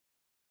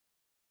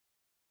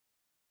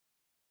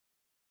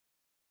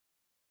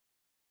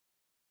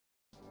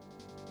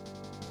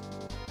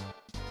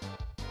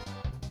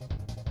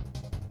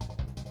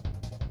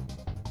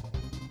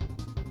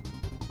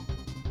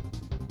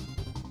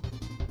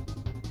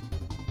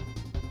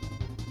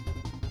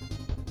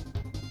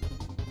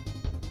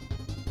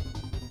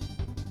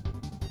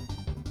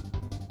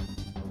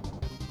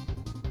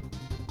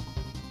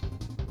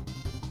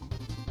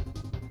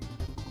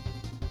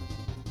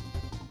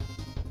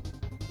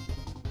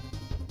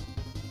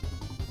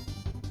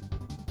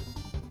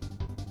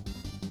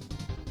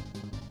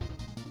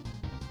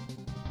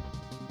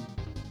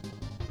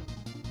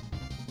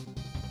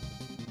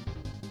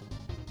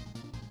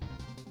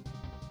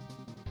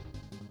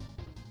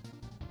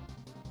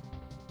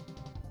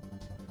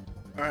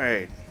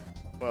Alright,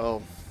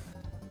 well,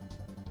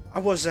 I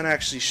wasn't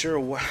actually sure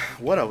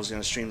what I was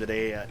going to stream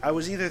today. I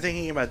was either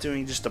thinking about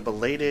doing just a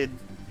belated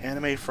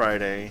Anime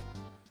Friday,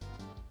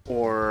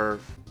 or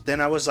then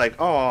I was like,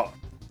 oh,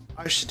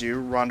 I should do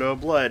Rondo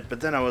of Blood,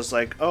 but then I was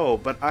like, oh,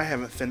 but I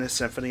haven't finished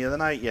Symphony of the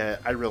Night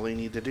yet. I really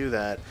need to do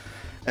that.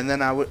 And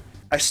then I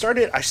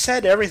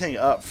set everything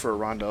up for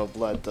Rondo of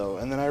Blood, though,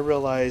 and then I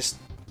realized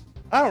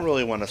I don't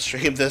really want to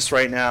stream this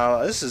right now.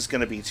 This is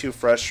going to be too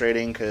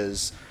frustrating,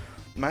 because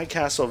my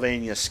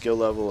Castlevania skill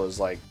level is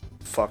like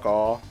fuck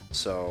all.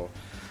 So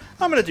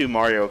I'm going to do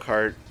Mario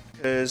Kart,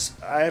 because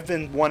I've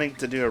been wanting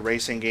to do a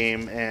racing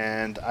game,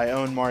 and I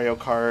own Mario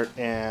Kart,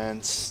 and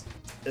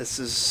this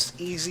is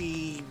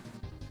easy,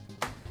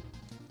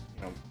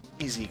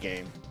 easy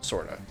game,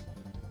 sorta.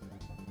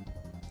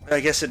 I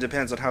guess it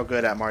depends on how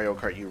good at Mario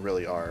Kart you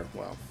really are.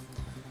 Well,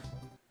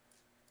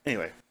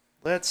 anyway,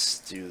 let's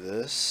do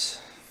this.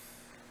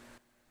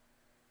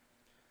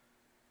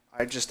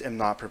 I just am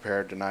not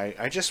prepared tonight.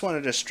 I just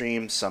wanted to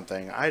stream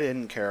something. I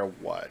didn't care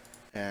what.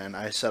 And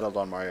I settled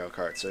on Mario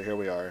Kart, so here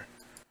we are.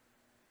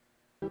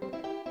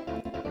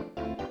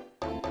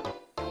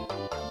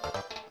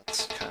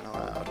 It's kind of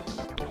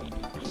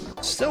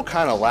loud. Still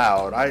kind of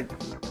loud. I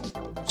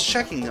was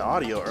checking the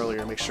audio earlier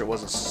to make sure it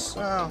wasn't...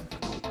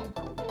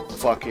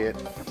 fuck it.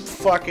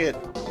 Fuck it.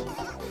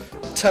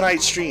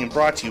 Tonight's stream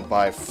brought to you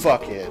by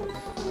Fuck It.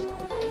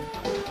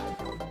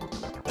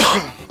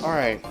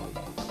 Alright.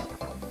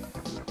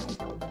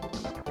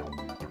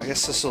 I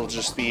guess this will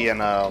just be in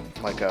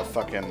like a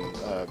fucking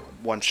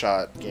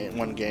one-shot game,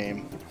 one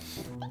game.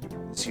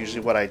 It's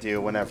usually what I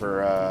do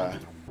whenever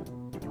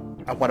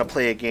I want to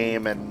play a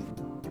game and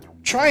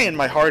trying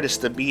my hardest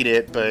to beat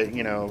it, but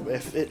you know,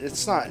 if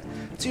it's not,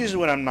 it's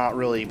usually when I'm not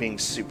really being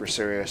super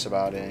serious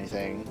about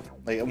anything.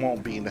 Like, it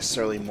won't be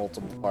necessarily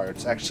multiple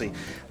parts. Actually,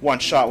 one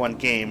shot, one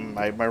game.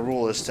 My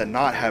rule is to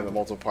not have it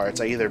multiple parts.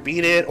 I either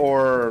beat it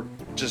or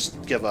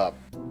just give up.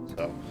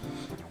 So.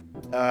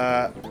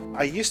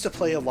 I used to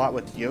play a lot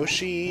with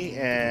Yoshi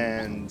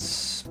and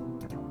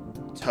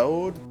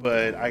Toad,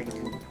 but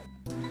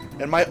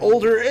in my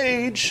older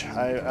age,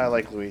 I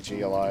like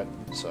Luigi a lot,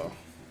 so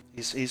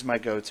he's my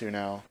go-to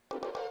now.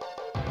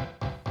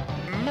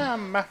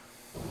 Mama.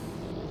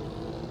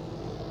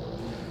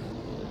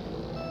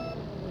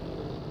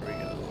 There we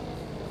go.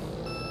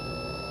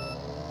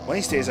 One of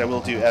these days I will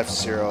do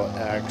F-Zero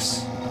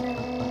X.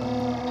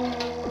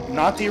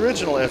 Not the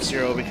original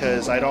F-Zero,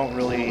 because I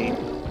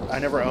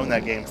never owned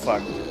that game,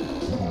 fuck.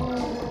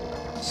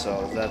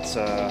 So that's,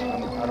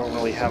 I don't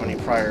really have any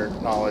prior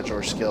knowledge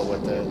or skill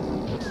with it.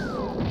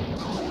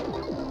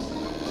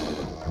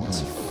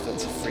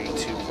 That's a free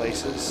 2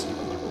 places.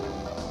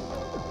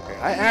 Okay,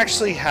 I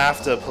actually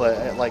have to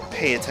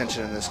pay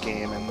attention in this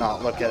game and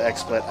not look at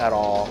XSplit at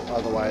all,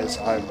 otherwise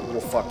I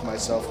will fuck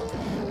myself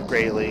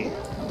greatly.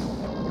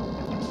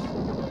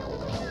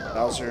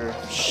 Bowser,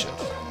 shit.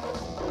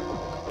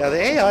 Yeah, the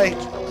AI,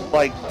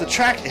 like, the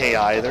track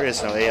AI, there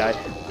is no AI.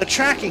 The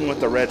tracking with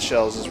the red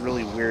shells is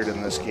really weird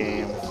in this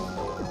game.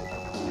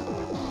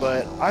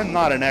 But I'm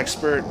not an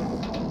expert.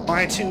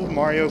 My 2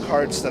 Mario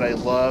Karts that I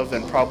love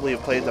and probably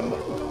have played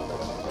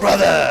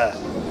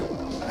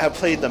have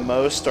played the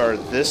most are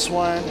this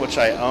one, which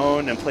I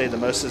own and played the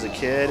most as a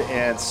kid,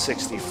 and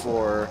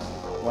 64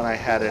 when I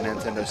had a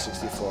Nintendo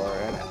 64.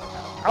 And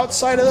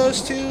outside of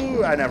those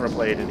 2, I never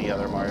played any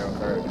other Mario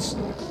Karts.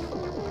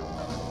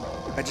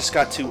 I just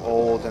got too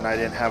old and I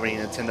didn't have any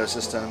Nintendo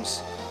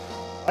systems.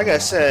 Like I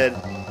said,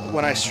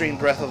 when I streamed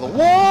Breath of the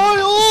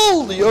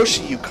Wild,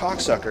 Yoshi, you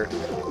cocksucker.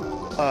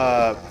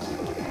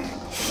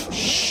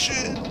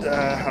 Shit.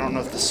 I don't know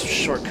if this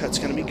shortcut's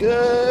gonna be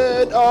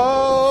good.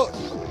 Oh!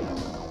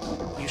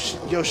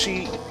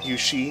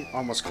 Yoshi,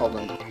 almost called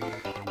him.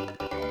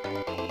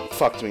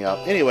 Fucked me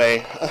up.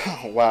 Anyway,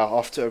 wow,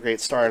 off to a great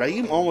start.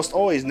 I almost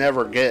always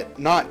never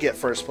not get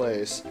first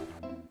place.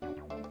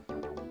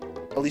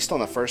 At least on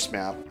the first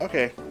map.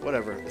 Okay,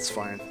 whatever, it's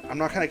fine. I'm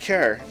not gonna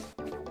care.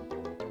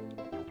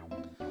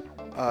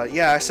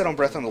 Yeah, I said on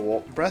Breath of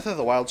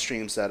the Wild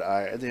streams that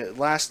the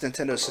last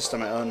Nintendo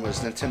system I owned was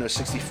Nintendo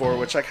 64,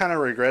 which I kind of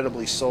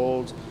regrettably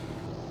sold.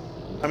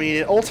 I mean,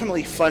 it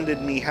ultimately funded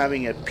me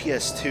having a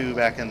PS2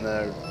 back in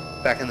the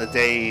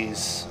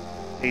days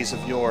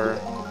of yore.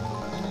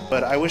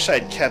 But I wish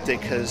I'd kept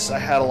it, because I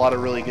had a lot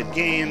of really good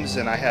games,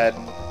 and I had,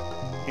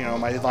 you know,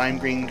 my lime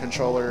green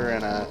controller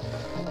and a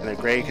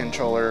gray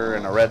controller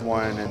and a red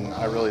one, and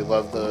I really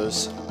loved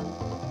those.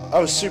 I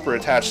was super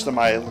attached to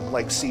my,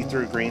 like,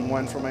 see-through green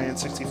one for my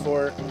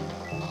N64.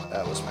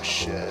 That was my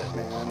shit,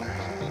 man.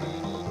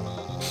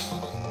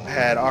 I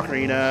had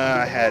Ocarina,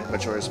 I had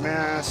Majora's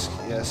Mask.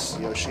 Yes,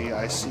 Yoshi,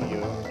 I see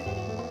you.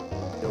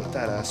 Deal with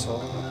that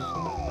asshole.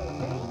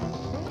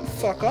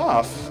 Fuck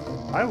off.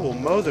 I will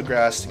mow the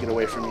grass to get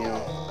away from you.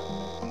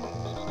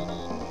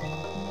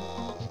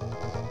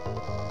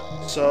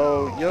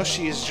 So,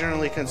 Yoshi is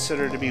generally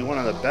considered to be one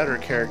of the better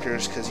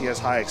characters because he has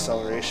high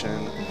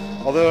acceleration.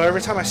 Although every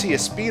time I see a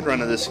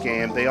speedrun of this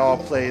game, they all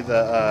play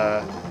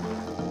the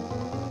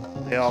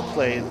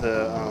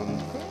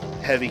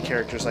heavy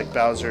characters like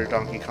Bowser,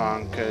 Donkey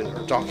Kong,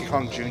 or Donkey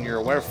Kong Jr.,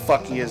 or whatever the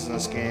fuck he is in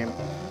this game.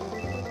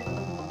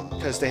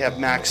 Because they have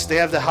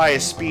the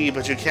highest speed,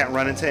 but you can't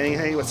run into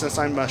anything. But since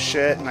I'm a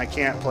shit and I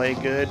can't play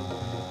good,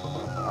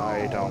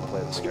 I don't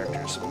play those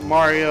characters.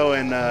 Mario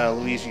and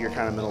Luigi are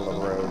kind of middle of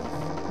the road.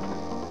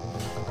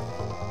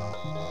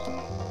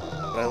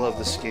 But I love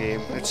this game.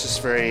 It's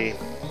just very,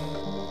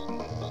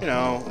 you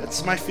know,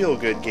 it's my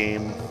feel-good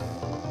game.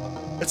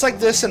 It's like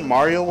this and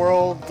Mario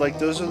World. Like,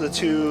 those are the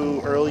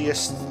two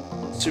earliest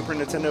Super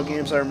Nintendo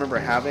games I remember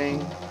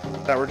having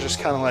that were just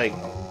kind of like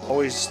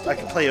always, I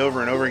could play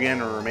over and over again,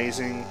 or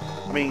amazing.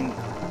 I mean,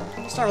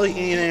 there's not really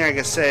anything I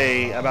can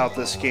say about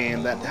this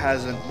game that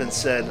hasn't been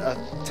said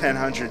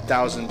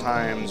 100,000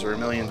 times or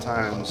 1,000,000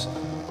 times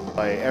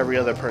by every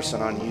other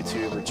person on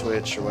YouTube or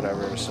Twitch or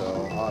whatever,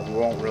 so I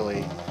won't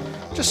really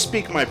just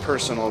speak my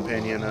personal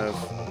opinion of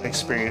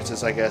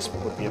experiences, I guess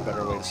would be a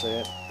better way to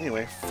say it.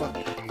 Anyway,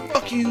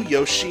 fuck you,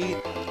 Yoshi.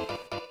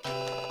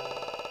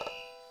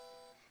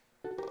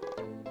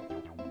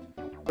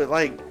 But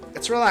like,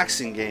 it's a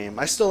relaxing game.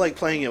 I still like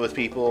playing it with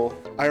people.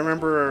 I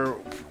remember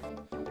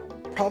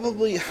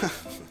probably,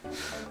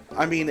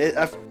 I mean,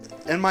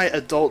 in my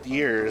adult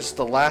years,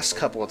 the last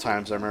couple of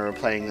times I remember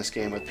playing this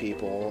game with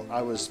people,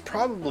 I was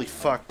probably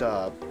fucked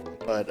up.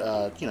 But,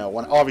 you know,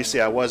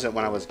 obviously I wasn't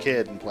when I was a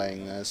kid and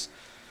playing this.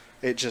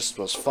 It just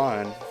was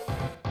fun.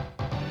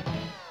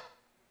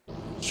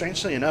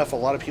 Strangely enough, a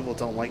lot of people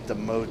don't like the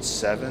Mode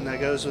 7 that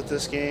goes with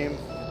this game.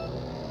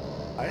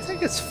 I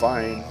think it's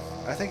fine.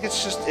 I think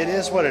it's just, it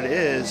is what it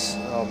is.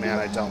 Oh man,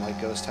 I don't like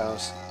Ghost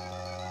House.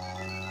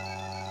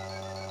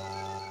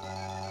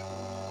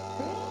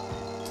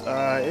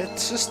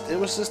 It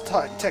was just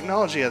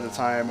technology at the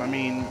time. I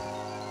mean,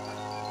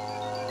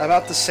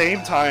 about the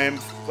same time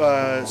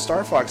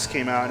Star Fox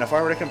came out, and if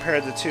I were to compare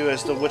the two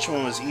as to which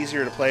one was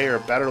easier to play or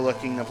better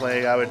looking to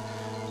play, I would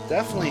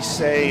definitely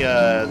say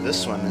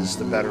this one is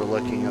the better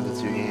looking of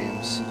the two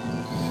games.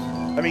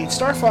 I mean,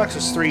 Star Fox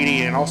was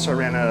 3D and also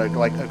ran at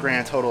like a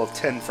grand total of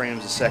 10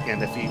 frames a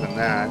second, if even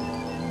that.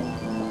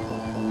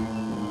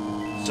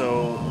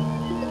 So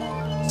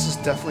this is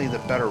definitely the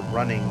better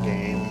running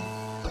game.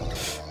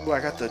 Ooh, I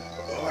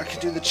can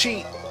do the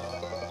cheat.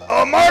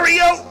 Oh,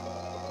 Mario!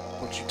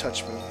 Don't you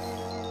touch me,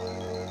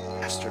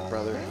 bastard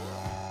brother.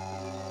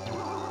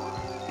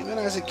 Even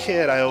as a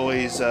kid, I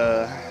always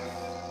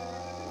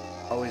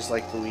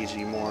liked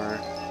Luigi more.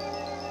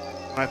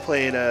 When I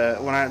played,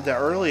 the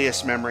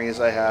earliest memories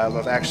I have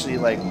of actually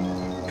like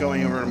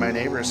going over to my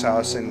neighbor's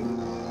house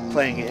and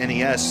playing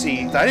NES.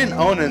 See, I didn't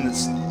own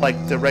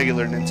like the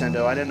regular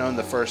Nintendo. I didn't own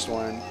the first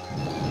one.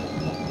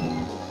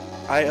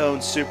 I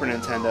owned Super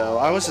Nintendo.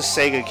 I was a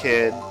Sega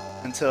kid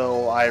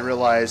until I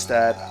realized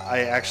that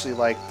I actually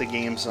liked the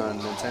games on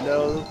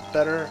Nintendo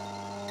better.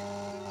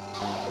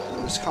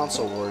 It was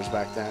console wars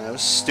back then. It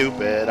was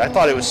stupid. I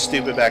thought it was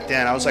stupid back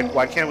then. I was like,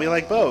 why can't we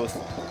like both?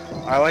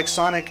 I like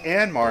Sonic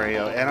and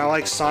Mario, and I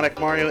like Sonic,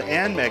 Mario,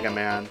 and Mega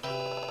Man.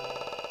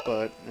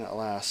 But,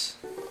 alas.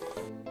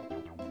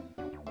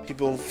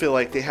 People feel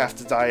like they have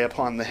to die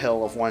upon the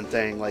hill of one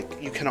thing.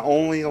 Like, you can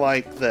only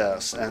like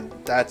this, and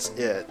that's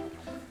it.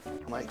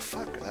 I'm like,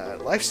 fuck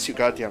that. Life's too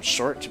goddamn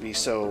short to be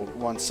so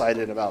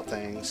one-sided about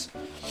things.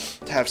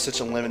 To have such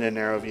a limited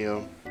narrow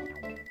view.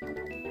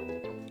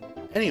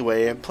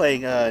 Anyway, I'm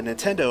playing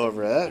Nintendo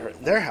over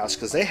at their house,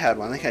 because they had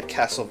one. They had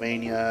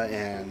Castlevania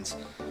and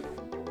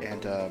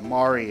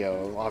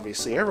Mario,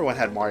 obviously. Everyone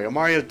had Mario.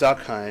 Mario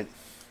Duck Hunt.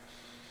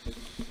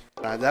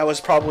 That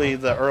was probably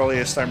the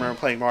earliest I remember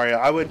playing Mario.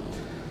 I would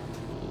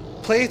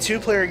play a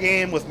two-player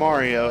game with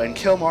Mario and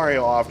kill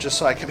Mario off just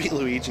so I could beat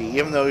Luigi,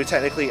 even though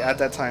technically at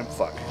that time,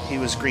 he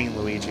was Green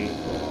Luigi.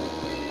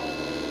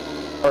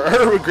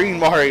 Or Green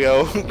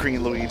Mario,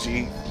 Green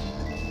Luigi.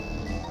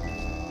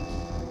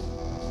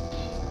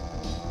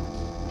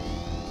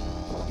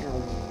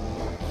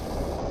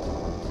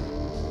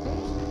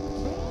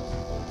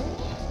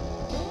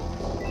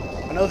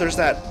 I know there's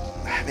that,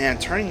 man,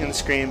 turning in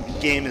this game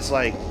is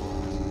like,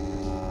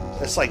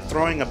 it's like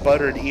throwing a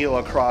buttered eel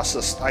across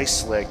this ice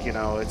slick, you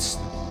know, there's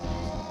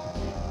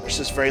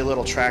just very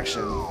little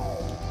traction.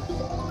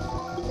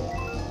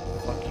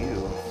 Fuck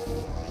you,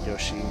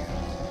 Yoshi.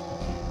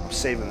 I'm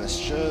saving this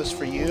just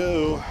for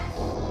you.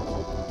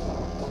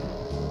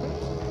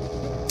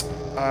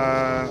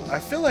 I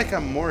feel like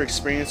I'm more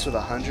experienced with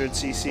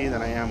 100cc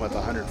than I am with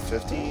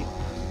 150.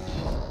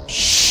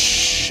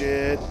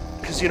 Shit.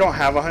 Because you don't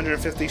have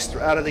 150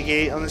 out of the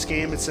gate on this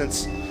game, and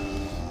since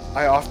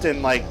I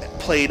often like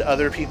played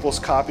other people's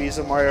copies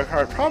of Mario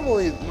Kart,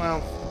 probably,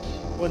 well,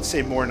 I wouldn't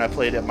say more than I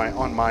played it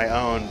on my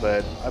own,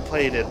 but I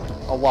played it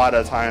a lot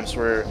of times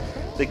where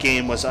the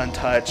game was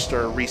untouched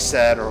or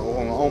reset, or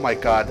oh my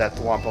god, that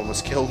thwomp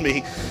almost killed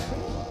me.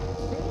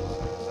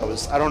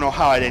 I don't know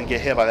how I didn't get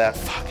hit by that.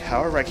 Fuck.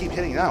 However, I keep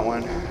hitting that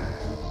one.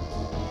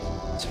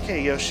 It's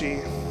okay,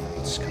 Yoshi.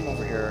 Just come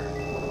over here.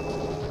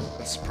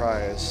 A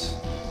surprise.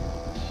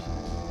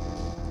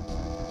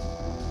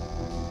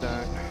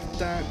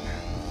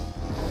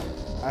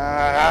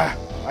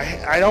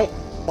 I don't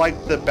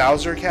like the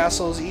Bowser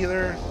castles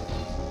either.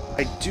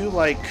 I do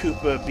like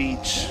Koopa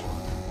Beach,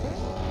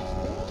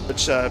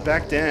 which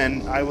back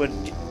then I would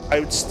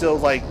still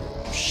like.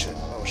 Oh shit!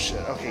 Oh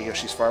shit! Okay,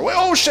 Yoshi's far away.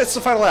 Oh shit! It's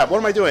the final lap. What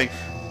am I doing?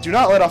 Do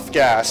not let off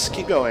gas.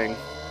 Keep going.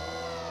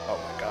 Oh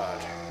my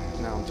god!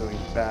 Now I'm doing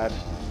bad.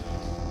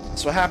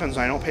 That's what happens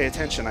when I don't pay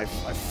attention. I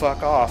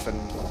fuck off and.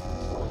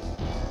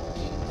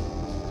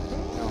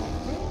 No.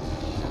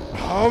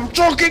 Oh,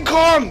 Donkey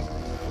Kong!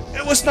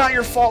 It was not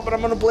your fault, but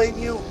I'm gonna blame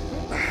you.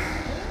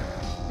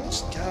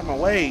 Just get out of my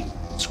way,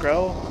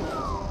 Skrull.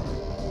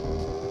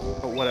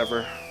 But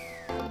whatever.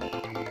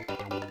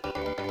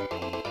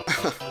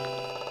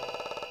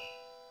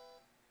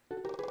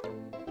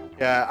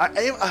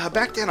 Yeah,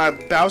 back then,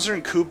 Bowser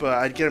and Koopa,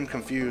 I'd get them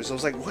confused. I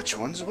was like, which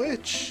one's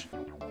which?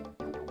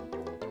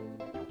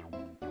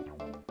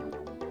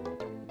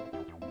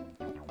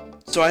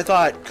 So I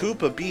thought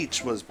Koopa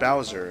Beach was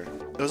Bowser.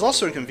 It was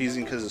also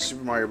confusing because of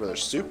Super Mario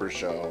Bros. Super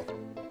Show.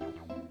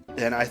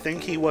 And I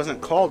think he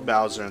wasn't called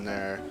Bowser in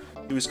there.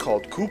 He was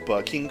called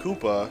Koopa, King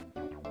Koopa.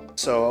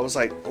 So I was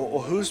like, well,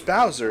 who's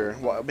Bowser?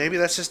 Well, maybe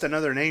that's just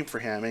another name for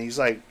him. And he's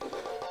like,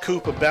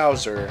 Koopa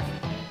Bowser.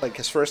 Like,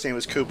 his first name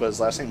was Koopa, his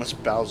last name was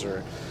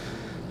Bowser.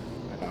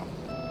 I know.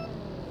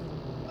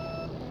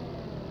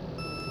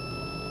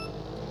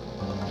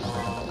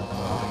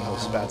 Oh, that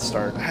was a bad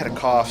start. I had a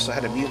cough, so I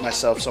had to mute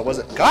myself, so I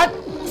wasn't... God!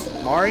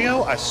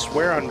 Mario, I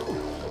swear on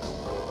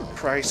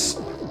Christ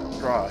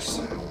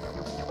cross.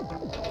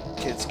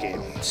 Kids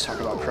game. Let's talk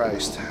about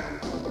Christ.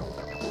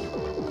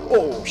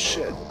 Oh,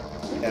 shit.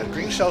 Yeah,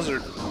 green shells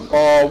are...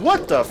 Oh,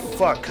 what the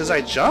fuck? Because I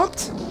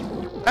jumped?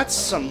 That's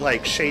some,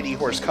 like, shady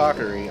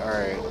horse-cockery.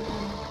 Alright.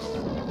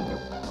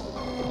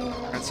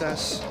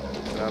 Princess,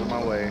 get out of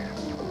my way.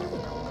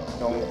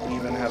 Don't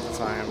even have the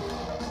time.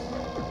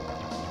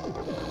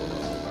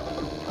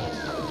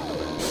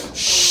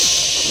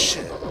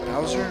 Shit.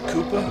 Bowser?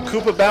 Koopa?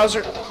 Koopa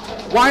Bowser?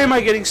 Why am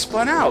I getting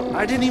spun out?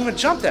 I didn't even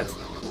jump that...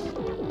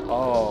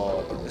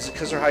 Oh, is it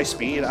because they're high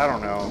speed? I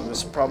don't know.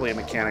 There's probably a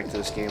mechanic to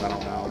this game. I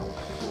don't know.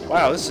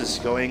 Wow, this is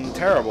going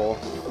terrible.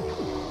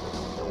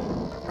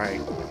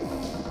 Alright.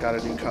 Gotta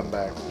do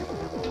comeback.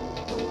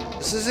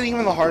 This isn't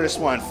even the hardest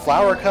one.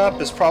 Flower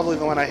Cup is probably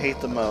the one I hate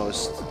the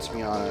most, to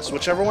be honest.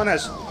 Whichever one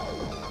has...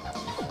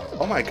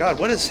 Oh my god,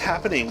 what is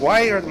happening?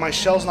 Why are my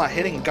shells not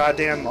hitting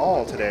goddamn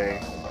all today?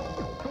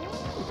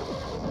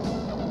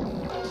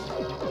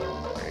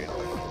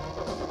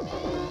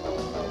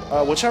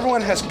 Whichever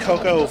one has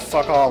Cocoa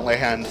Fuck All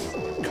Land.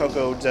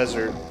 Cocoa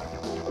Desert.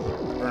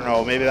 Or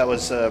no, maybe that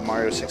was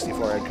Mario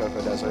 64 had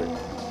Cocoa Desert.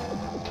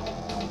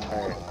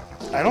 Alright.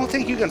 I don't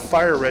think you can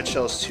fire red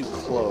shells too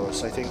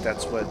close. I think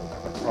that's what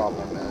the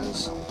problem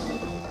is.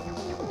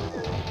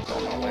 Oh,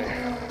 no way.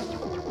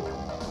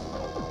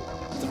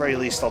 At the very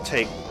least, I'll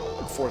take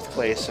 4th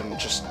place and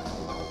just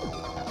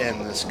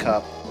end this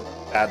cup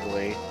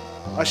badly.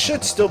 I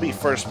should still be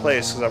 1st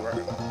place because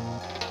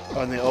I'm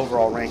on the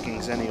overall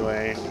rankings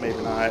anyway.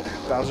 Maybe not.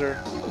 Bowser?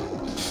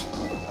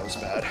 That was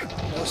bad.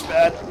 That was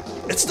bad.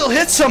 It still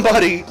hit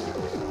somebody!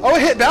 Oh,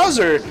 it hit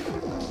Bowser!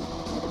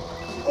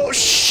 Oh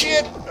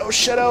shit! Oh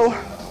shit-oh!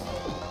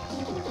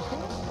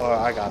 Oh,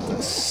 I got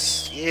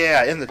this.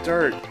 Yeah, in the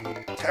dirt.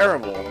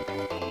 Terrible.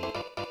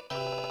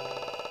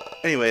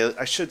 Anyway,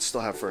 I should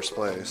still have 1st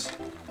place.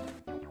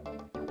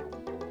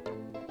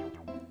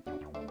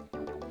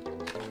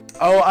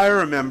 Oh, I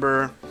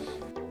remember.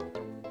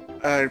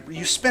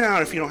 You spin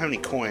out if you don't have any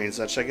coins,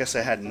 which I guess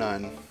I had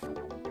none.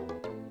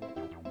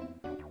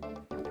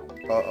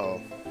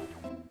 Uh-oh.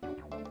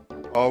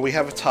 Oh, we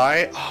have a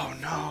tie? Oh,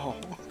 no.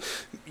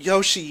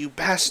 Yoshi, you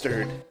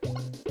bastard.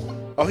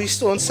 Oh, he's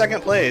still in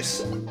 2nd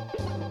place.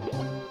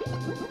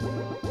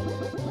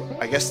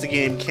 I guess the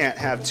game can't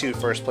have 2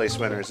 1st place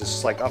winners. It's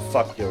just like, oh,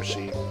 fuck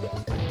Yoshi.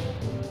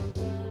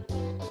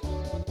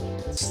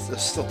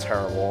 It's still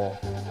terrible.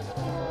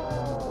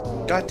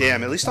 God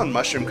damn, at least on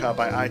Mushroom Cup,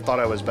 I thought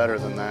I was better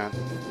than that.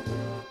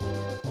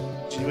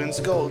 G wins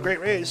the gold. Great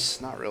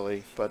race. Not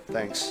really, but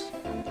thanks.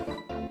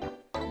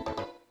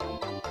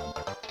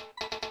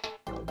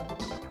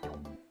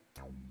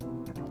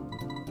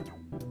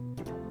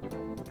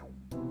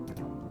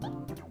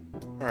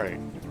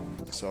 Alright,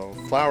 so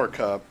Flower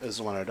Cup is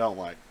the one I don't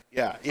like.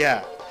 Yeah!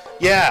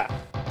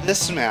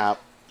 This map.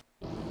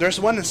 There's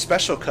one in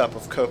Special Cup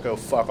of Cocoa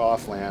Fuck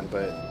Off Land,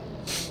 but...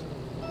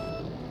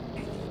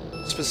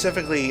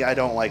 Specifically, I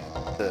don't like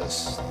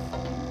this.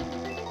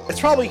 It's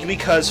probably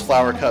because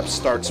Flower Cup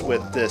starts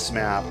with this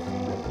map,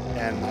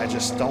 and I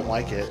just don't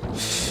like it.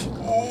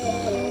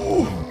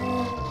 Ooh.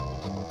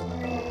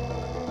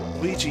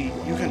 Luigi,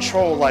 you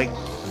control, like,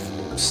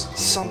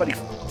 somebody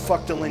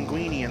fucked a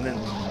linguine and then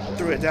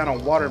threw it down a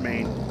water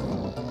main.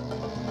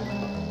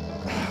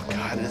 Oh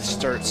god, this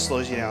dirt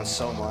slows you down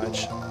so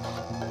much.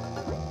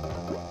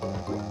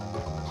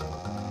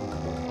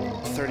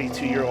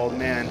 32-year-old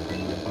man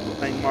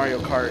playing Mario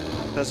Kart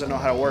doesn't know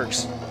how it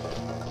works.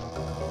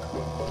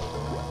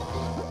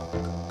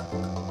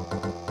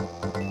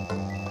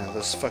 And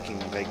those fucking,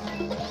 like,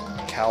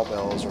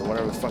 cowbells or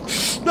whatever the fuck.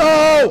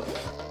 No!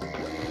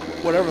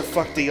 Whatever the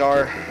fuck they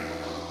are.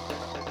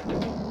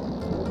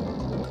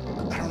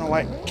 I don't know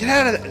why. Get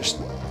out of there! Just,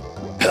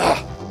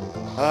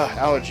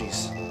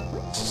 allergies.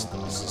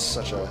 This is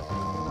such a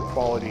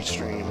quality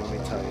stream, let me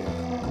tell you.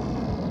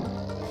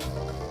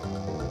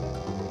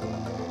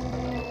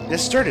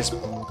 This dirt is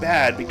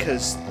bad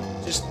because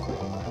just...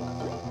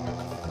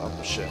 Oh,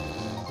 shit.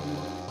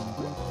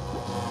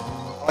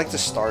 I like the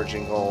star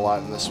jingle a lot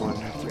in this one,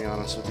 to be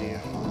honest with you.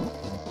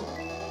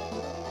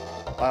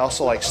 I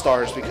also like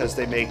stars because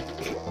they make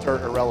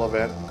dirt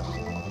irrelevant.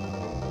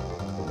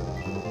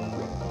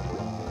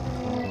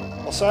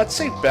 Also, I'd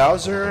say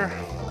Bowser,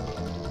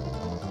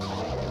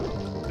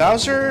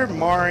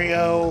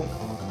 Mario...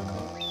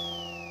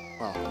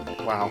 Oh,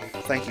 wow.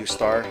 Thank you,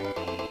 Star.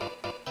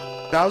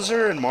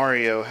 Bowser and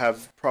Mario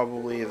have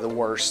probably the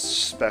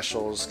worst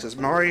specials, because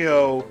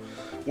Mario,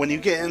 when you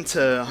get into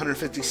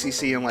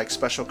 150cc and like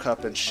Special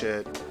Cup and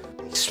shit,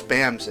 he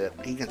spams it.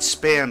 He can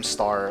spam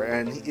Star,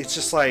 and it's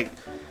just like,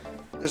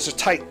 there's a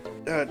tight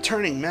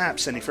turning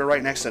maps, and if you're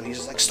right next to him, he's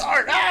just like,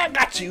 Star, I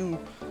got you,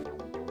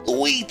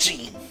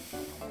 Luigi.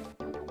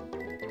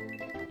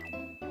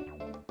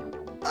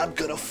 I'm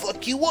gonna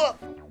fuck you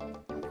up.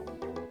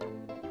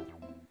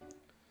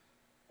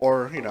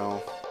 Or, you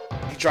know,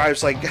 he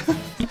drives like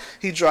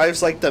he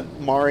drives like the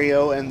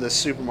Mario and the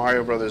Super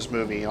Mario Brothers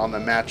movie on the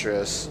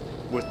mattress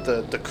with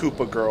the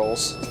Koopa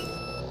girls.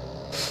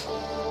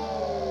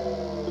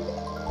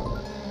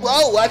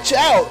 Whoa, watch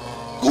out!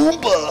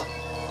 Goomba!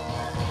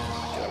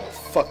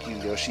 Fuck you,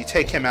 Yoshi.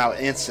 Take him out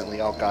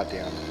instantly. Oh,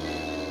 goddamn.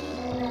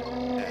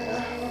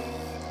 Yeah.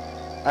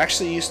 I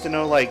actually used to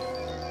know, like,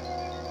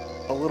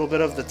 a little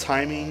bit of the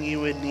timing you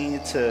would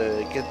need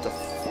to get the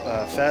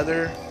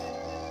feather.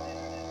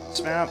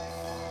 This map.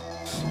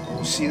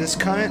 You see this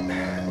cunt?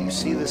 You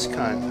see this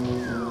cunt?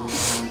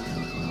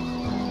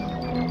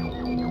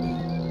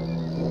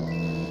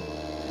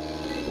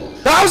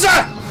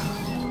 Bowser!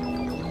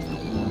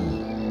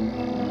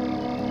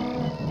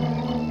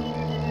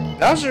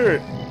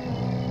 Bowser,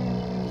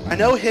 I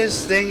know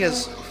his thing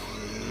is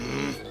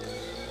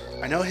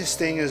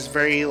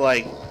very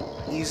like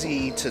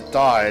easy to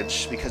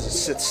dodge because it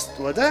sits,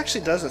 well, it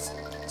actually doesn't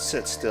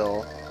sit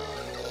still.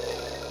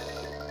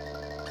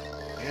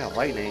 Yeah,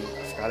 lightning.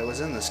 I forgot it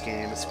was in this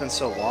game. It's been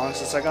so long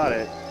since I got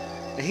it.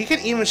 And he can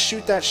even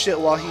shoot that shit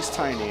while he's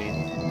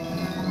tiny.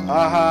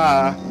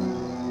 Aha!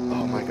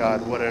 Oh my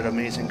god, what an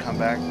amazing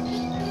comeback.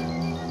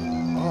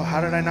 Oh, how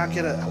did I not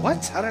get a...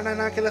 What? How did I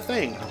not get a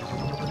thing?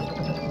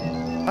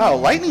 Oh,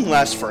 lightning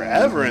lasts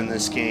forever in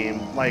this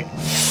game. Like,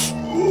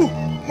 ooh,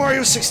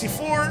 Mario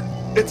 64,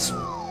 it's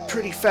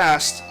pretty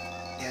fast.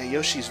 Yeah,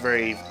 Yoshi's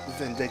very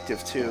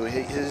vindictive too.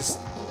 His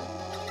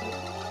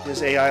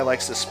AI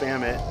likes to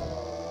spam it.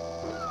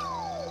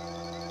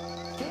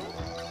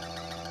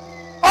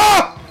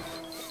 Ah!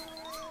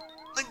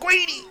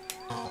 Linguini!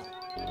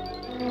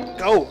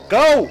 Go,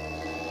 go!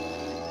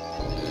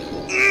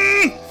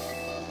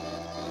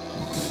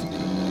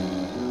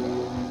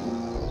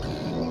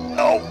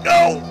 No,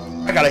 no!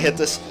 I gotta hit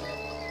this.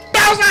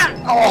 Bowser!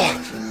 Oh!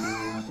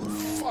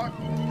 Fuck.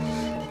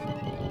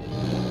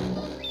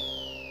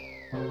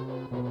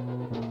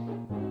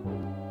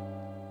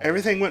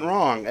 Everything went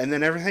wrong, and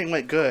then everything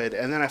went good,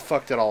 and then I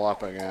fucked it all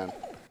up again.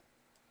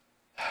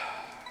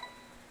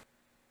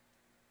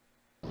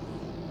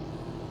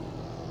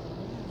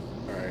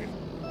 Alright.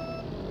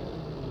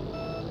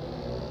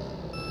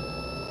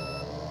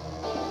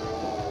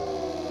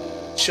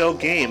 Chill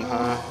game,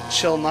 huh?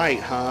 Chill night,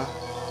 huh?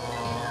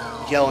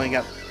 Yelling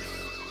at...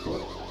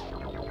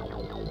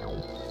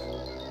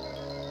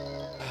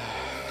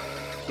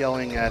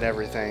 Yelling at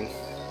everything.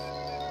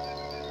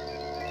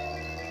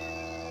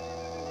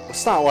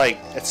 It's not like...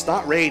 It's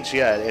not rage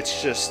yet,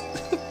 it's just...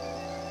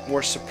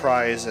 more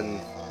surprise and...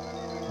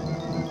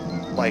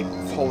 Like,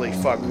 holy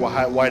fuck,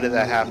 why did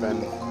that happen?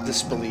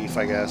 Disbelief,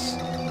 I guess.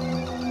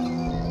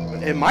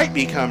 But it might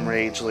become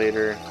rage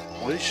later.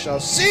 We shall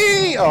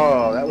see!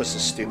 Oh, that was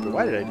just stupid.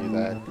 Why did I do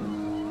that?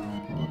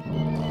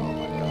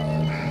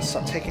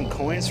 Stop taking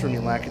coins from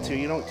you, Lakitu.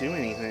 You don't do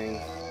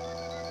anything.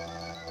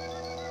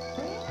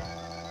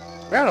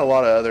 We had a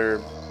lot of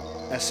other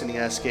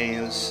SNES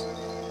games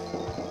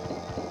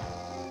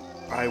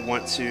I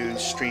want to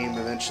stream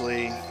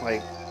eventually,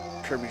 like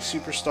Kirby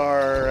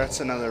Superstar. That's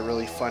another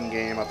really fun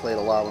game I played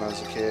a lot when I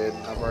was a kid.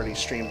 I've already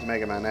streamed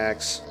Mega Man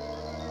X.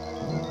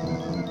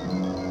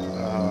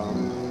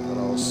 What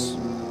else?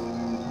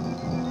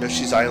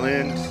 Yoshi's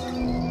Island.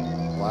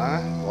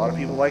 What? A lot of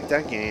people like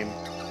that game.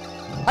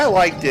 I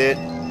liked it.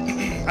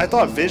 I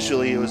thought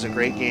visually it was a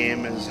great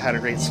game, it had a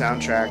great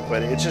soundtrack,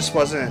 but it just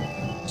wasn't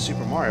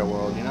Super Mario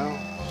World, you know?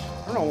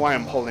 I don't know why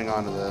I'm holding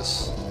on to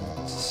this.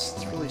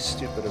 It's really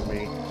stupid of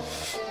me.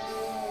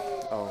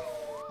 Oh.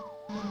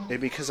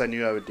 Maybe because I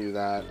knew I would do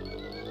that.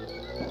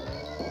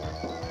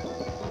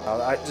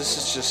 This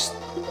is just...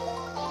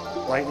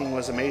 Lightning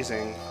was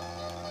amazing.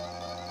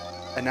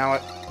 And now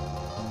it...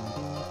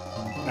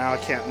 Now I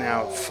can't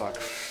now...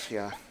 Fuck.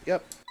 Yeah.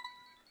 Yep.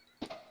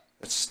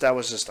 That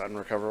was just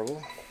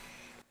unrecoverable.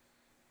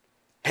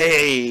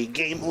 Hey,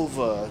 game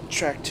over.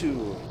 Track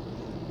 2.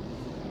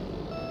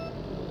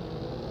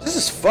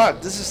 This is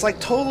fucked. This is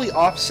like totally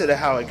opposite of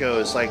how it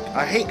goes. Like,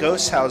 I hate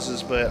Ghost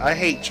Houses, but I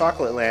hate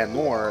Chocolate Land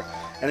more.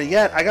 And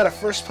yet, I got a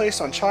first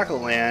place on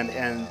Chocolate Land,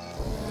 and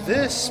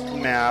this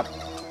map,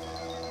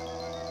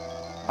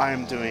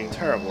 I'm doing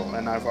terrible,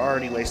 and I've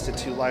already wasted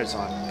 2 lives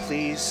on.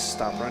 Please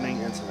stop running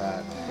into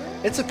that.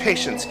 It's a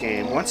patience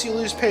game. Once you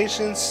lose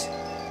patience,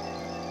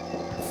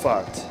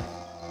 fucked.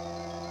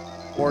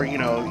 Or, you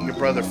know, your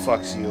brother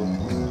fucks you.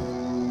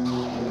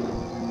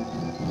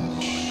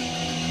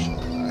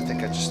 I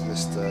think I just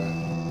missed the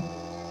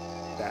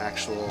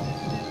actual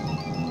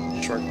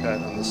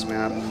shortcut on this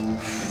map.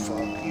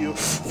 Fuck you.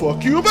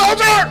 Fuck you,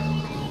 Bowser!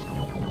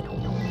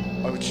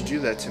 Why would you do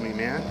that to me,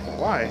 man?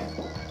 Why?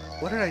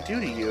 What did I do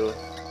to you?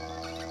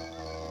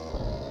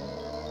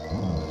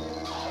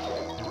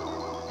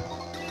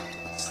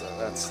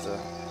 That's the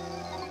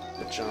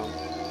jump.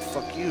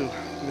 Fuck you,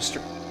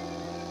 Mr.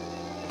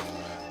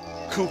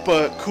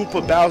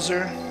 Koopa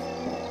Bowser.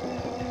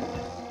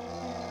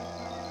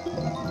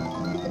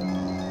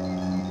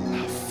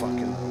 Oh,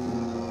 fucking.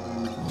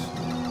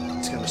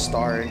 It's gonna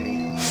star in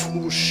me.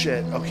 Oh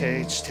shit.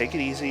 Okay, just take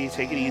it easy.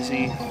 Take it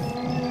easy.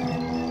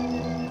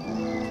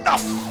 Oh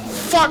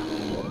fuck!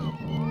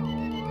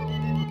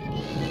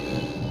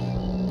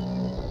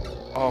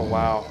 Oh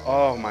wow.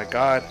 Oh my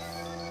god.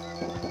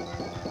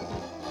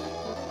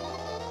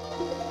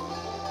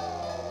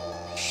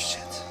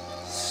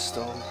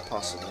 Still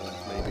possible,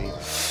 maybe.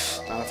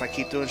 Not if I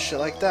keep doing shit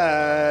like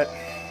that.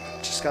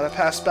 Just gotta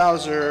pass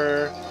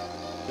Bowser.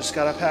 Just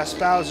gotta pass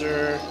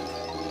Bowser.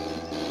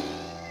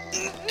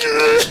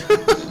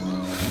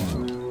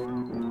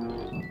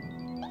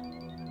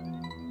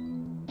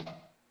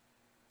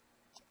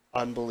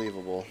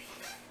 Unbelievable.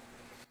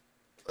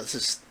 This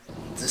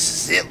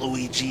is it,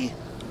 Luigi.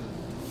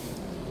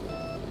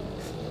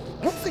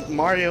 I don't think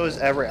Mario has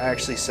ever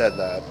actually said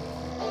that.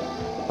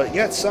 But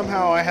yet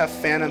somehow I have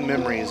phantom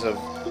memories of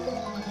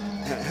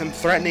him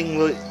threatening,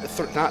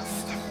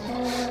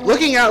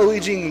 looking at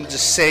Luigi and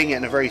just saying it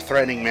in a very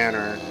threatening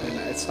manner, and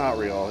it's not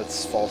real,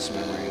 it's false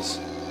memories.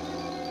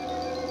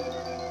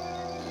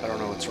 I don't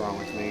know what's wrong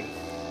with me.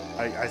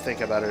 I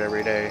think about it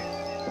every day.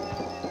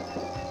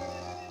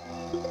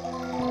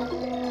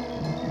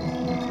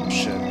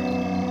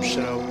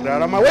 Shit, oh, get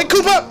out of my way,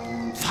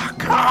 Koopa!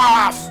 Fuck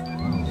off!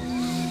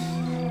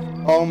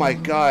 Oh my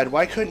god,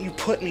 why couldn't you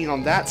put me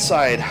on that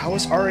side? I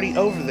was already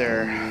over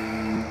there.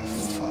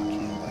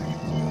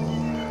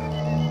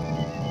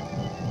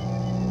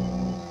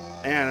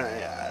 And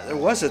there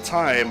was a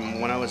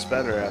time when I was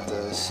better at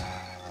this.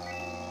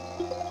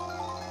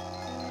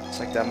 It's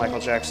like that Michael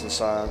Jackson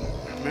song.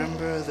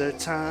 Remember the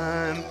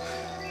time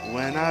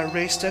when I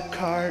raced a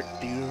kart?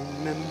 Do you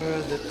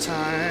remember the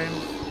time?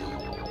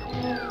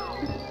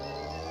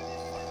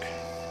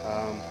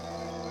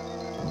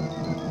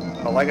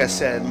 Well, like I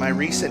said, my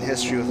recent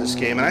history with this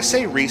game, and I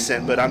say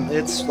recent, but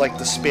it's like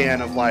the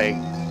span of like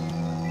 2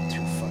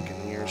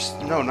 fucking years.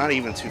 No, not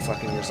even 2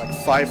 fucking years. Like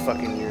 5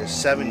 fucking years,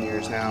 7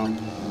 years now.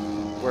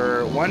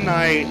 Where one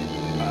night,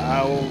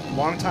 a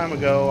long time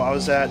ago, I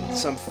was at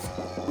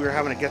we were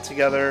having a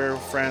get-together,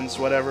 friends,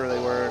 whatever they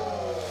were,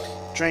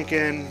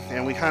 drinking,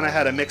 and we kind of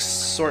had a mixed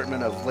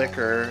assortment of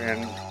liquor,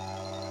 and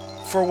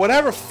for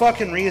whatever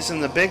fucking reason,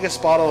 the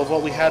biggest bottle of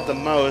what we had the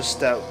most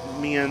that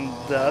me and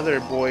the other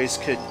boys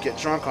could get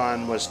drunk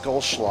on was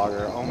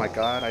Goldschlager. Oh my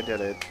god, I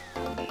did it.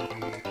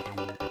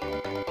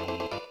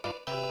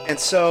 And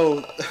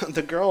so,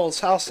 the girl's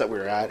house that we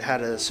were at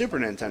had a Super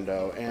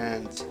Nintendo,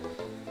 and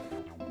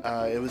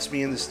it was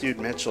me and this dude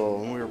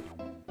Mitchell, and we were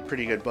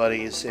pretty good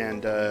buddies,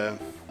 and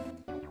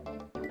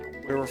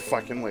we were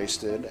fucking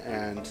wasted,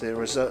 and there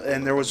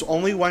was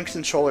only one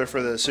controller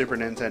for the Super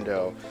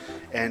Nintendo,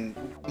 and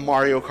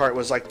Mario Kart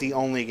was like the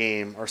only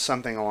game, or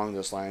something along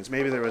those lines.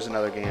 Maybe there was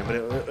another game, but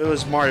it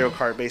was Mario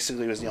Kart.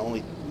 Basically, was the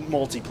only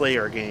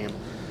multiplayer game.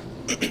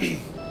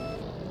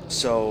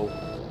 So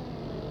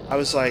I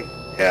was like,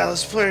 yeah,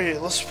 let's play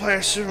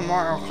Super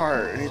Mario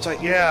Kart, and he's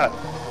like, yeah,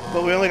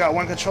 but we only got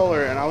one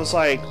controller, and I was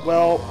like,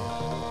 well,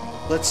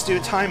 let's do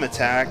time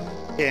attack,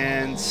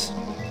 and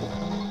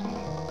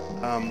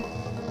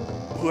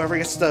whoever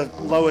gets the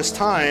lowest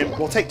time,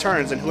 we'll take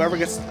turns, and whoever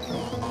gets...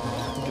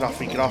 Get off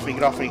me, get off me,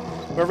 get off me.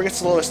 Whoever gets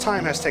the lowest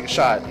time has to take a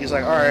shot. He's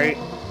like, alright.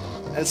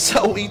 And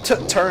so we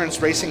took turns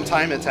racing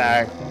time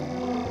attack,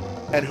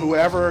 and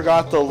whoever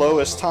got the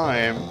lowest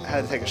time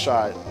had to take a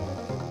shot.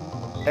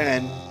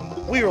 And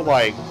we were,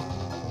 like,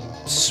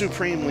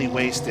 supremely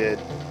wasted.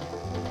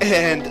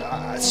 And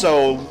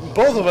so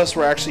both of us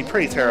were actually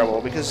pretty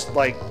terrible, because,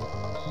 like,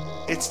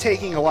 it's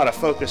taking a lot of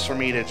focus for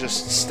me to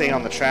just stay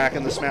on the track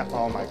in this map.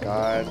 Oh my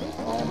god,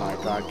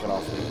 get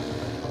off me.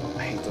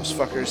 I hate those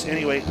fuckers.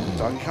 Anyway,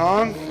 Donkey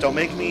Kong, don't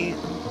make me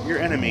your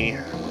enemy.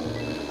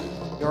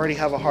 You already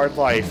have a hard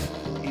life.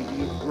 You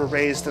were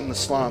raised in the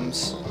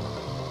slums.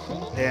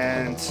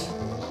 And...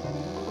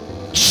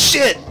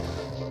 Shit!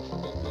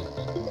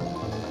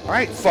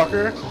 Alright,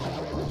 fucker.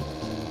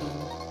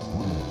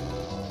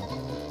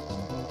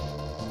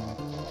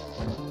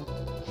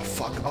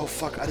 Oh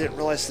fuck, I didn't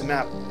realize the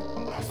map.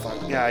 Oh fuck,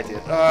 yeah I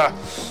did.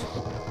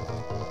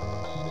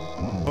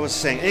 was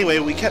saying, anyway,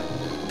 we kept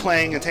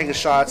playing and taking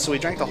shots, so we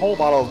drank the whole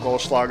bottle of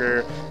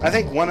Goldschlager. I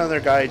think one other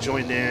guy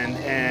joined in,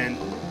 and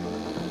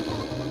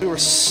we were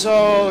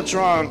so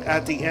drunk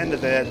at the end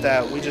of it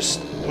that we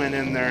just went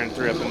in there and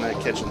threw up in the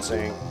kitchen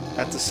sink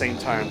at the same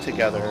time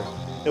together.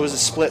 It was a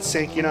split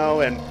sink, you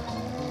know, and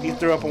he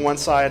threw up on one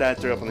side, I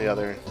threw up on the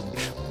other.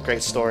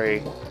 Great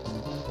story.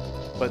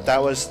 But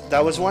that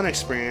was one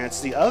experience.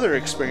 The other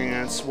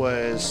experience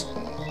was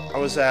I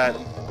was at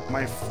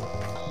my,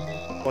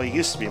 well, he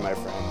used to be my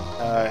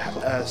friend,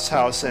 his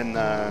house in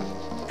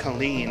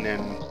Colleen,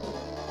 and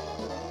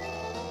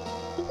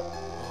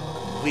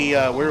we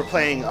were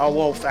playing. Oh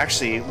well,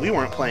 actually, we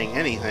weren't playing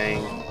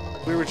anything.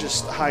 We were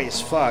just high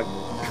as fuck,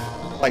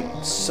 like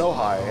so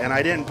high, and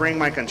I didn't bring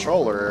my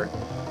controller.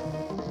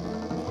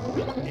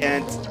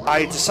 And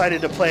I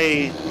decided to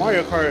play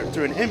Mario Kart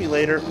through an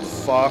emulator.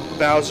 Fuck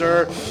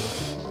Bowser.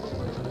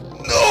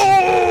 No!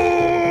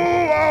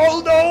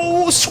 Oh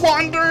no!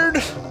 Squandered!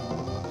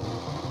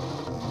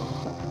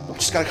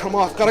 Just gotta come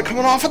off. Gotta come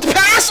off at the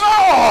pass!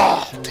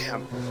 Oh!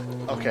 Damn.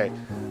 Okay.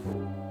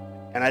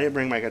 And I didn't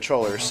bring my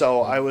controller,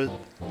 so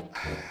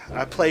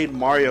I played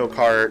Mario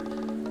Kart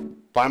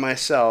by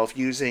myself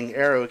using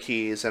arrow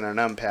keys and a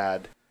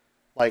numpad.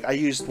 Like, I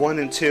used 1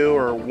 and 2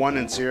 or 1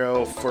 and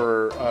 0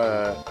 for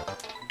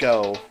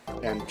go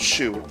and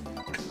shoot.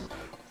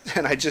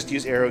 And I just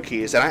used arrow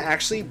keys, and I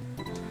actually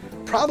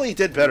probably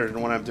did better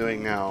than what I'm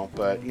doing now,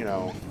 but you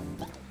know,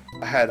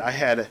 I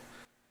had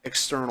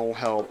external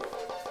help.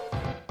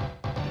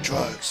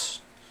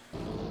 Drugs.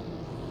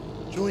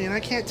 Julian, I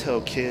can't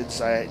tell kids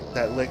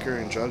that liquor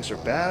and drugs are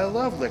bad. I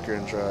love liquor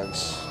and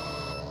drugs.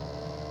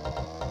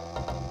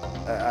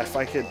 If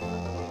I could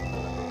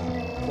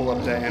pull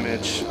up that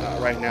image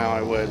right now,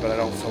 I would, but I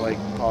don't feel like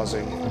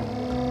pausing.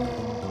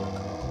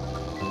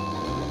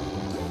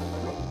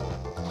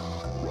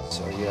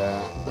 So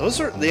yeah,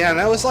 and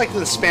that was like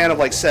the span of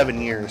like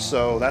 7 years.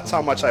 So that's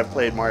how much I've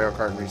played Mario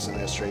Kart in recent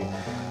history.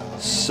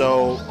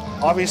 So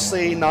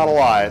obviously not a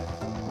lot,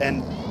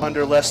 and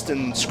under less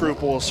than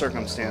scrupulous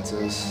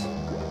circumstances.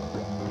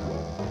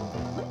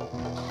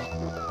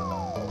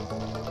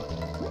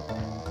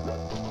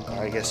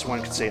 I guess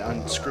one could say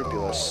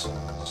unscrupulous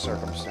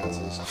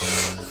circumstances.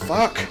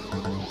 Fuck!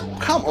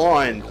 Come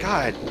on!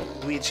 God,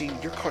 Luigi,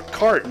 your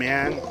cart,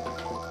 man.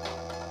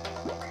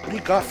 What do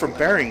you got for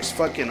bearings?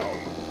 Fucking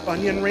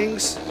onion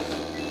rings?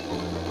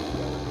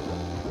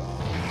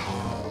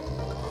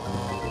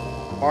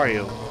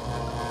 Mario.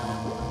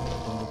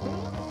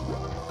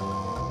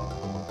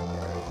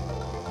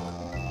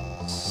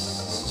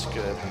 This is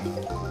good.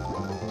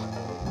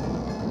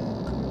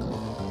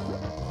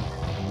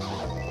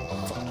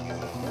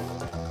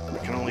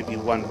 Only be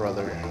one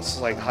brother. It's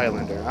like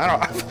Highlander.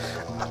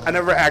 I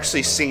never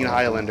actually seen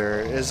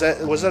Highlander.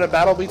 Was it a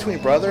battle between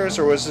brothers,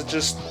 or was it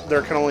just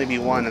there can only be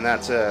one and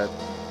that's it?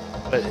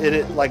 But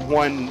it like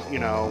one, you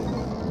know,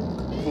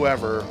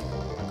 whoever.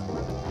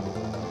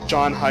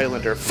 John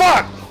Highlander.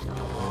 Fuck!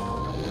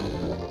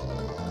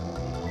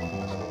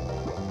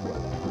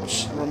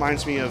 Which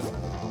reminds me of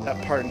that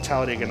part in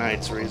Talladega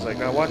Nights where he's like,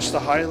 I watched the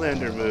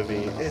Highlander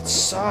movie. It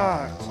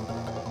sucked.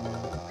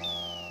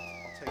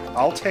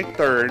 I'll take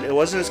third. It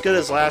wasn't as good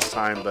as last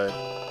time, but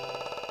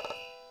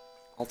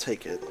I'll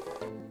take it.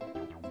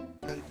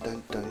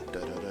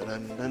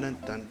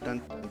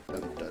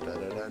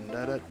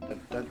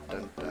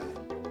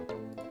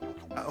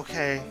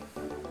 Okay.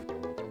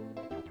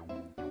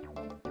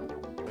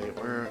 Wait,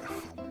 where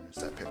is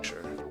that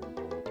picture?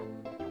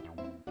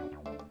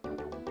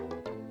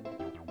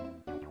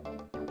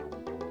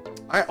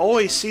 I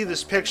always see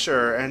this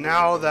picture, and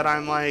now that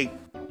I'm like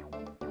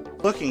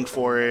looking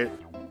for it,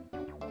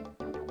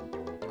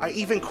 I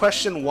even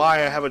question why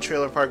I have a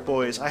Trailer Park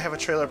Boys. I have a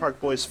Trailer Park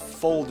Boys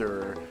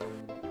folder.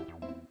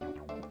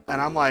 And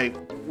I'm like,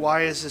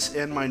 why is this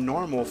in my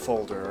normal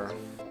folder?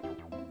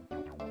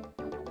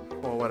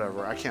 Well,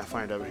 whatever. I can't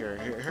find it over here.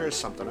 Here's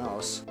something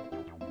else.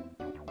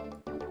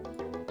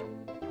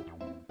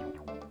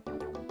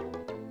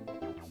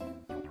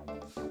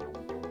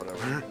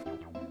 Whatever.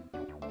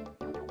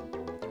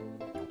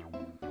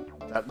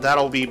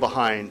 That'll be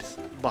behind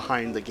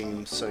the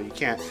game, so you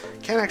can't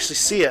actually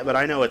see it, but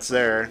I know it's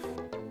there.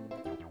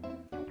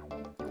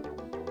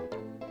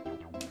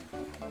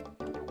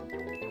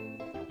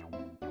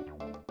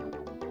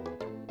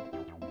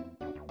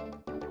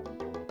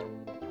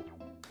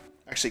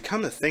 Actually,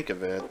 come to think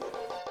of it,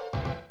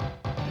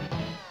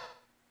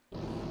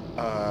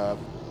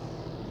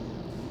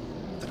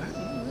 did I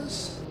do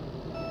this?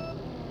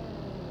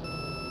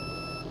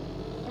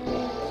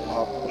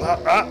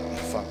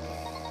 Fuck.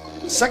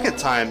 Second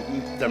time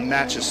the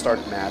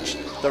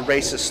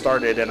races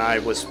started, and I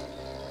was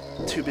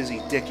too busy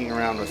dicking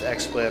around with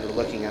XSplit or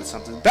looking at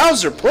something.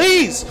 Bowser,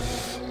 please!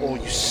 Oh,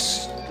 you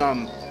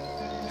scum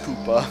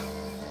Koopa.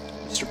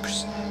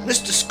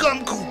 Mr.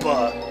 Scum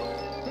Koopa!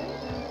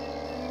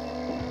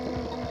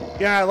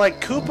 Yeah, like,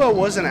 Koopa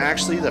wasn't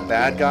actually the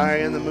bad guy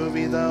in the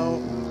movie,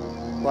 though.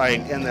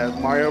 Like, in the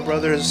Mario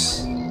Brothers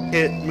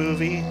hit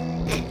movie.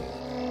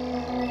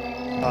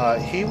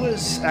 He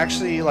was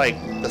actually like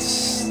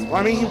well,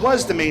 I mean, he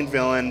was the main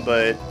villain,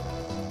 but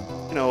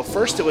you know,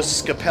 first it was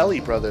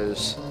Scapelli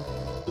Brothers,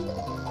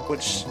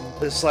 which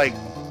is like,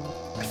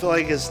 I feel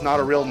like is not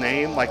a real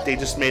name. Like they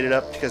just made it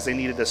up because they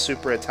needed a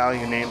super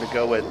Italian name to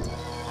go with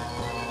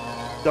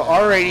the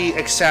already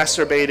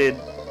exacerbated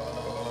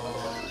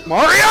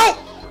Mario,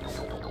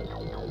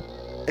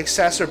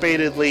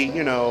 exacerbatedly,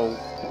 you know,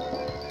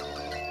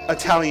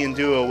 Italian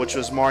duo, which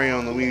was Mario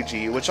and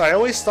Luigi, which I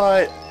always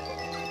thought,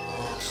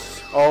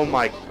 oh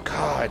my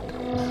god.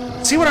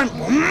 See what I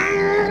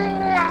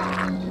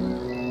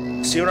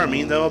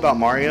mean though about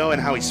Mario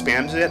and how he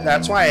spams it?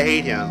 That's why I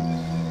hate him.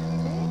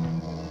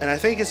 And I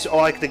think it's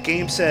like the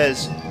game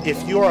says,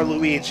 if you are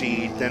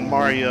Luigi, then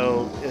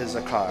Mario is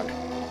a cog.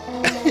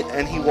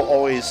 And he will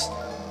always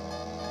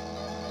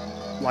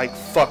like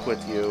fuck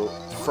with you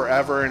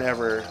forever and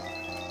ever.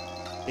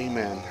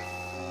 Amen.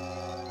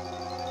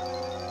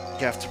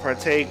 You have to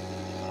partake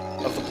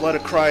of the blood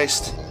of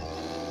Christ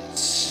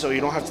so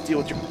you don't have to deal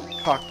with your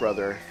cock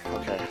brother.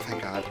 Okay,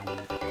 thank God.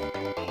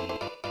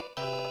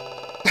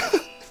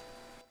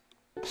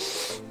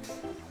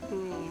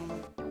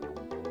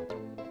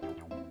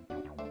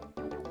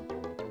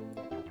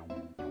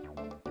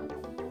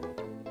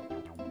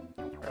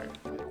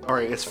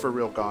 Alright, it's for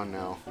real gone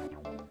now.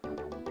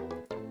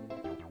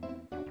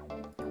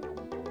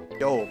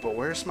 Yo, but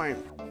where's my...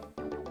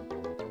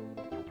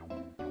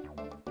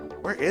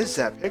 Where is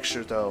that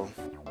picture, though?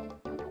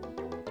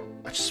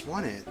 I just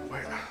want it.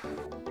 Where...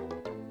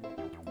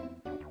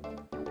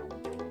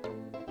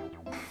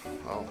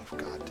 Oh,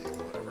 god damn,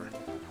 whatever.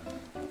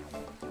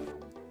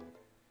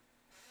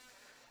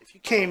 If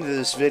you came to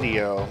this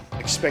video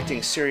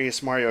expecting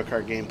serious Mario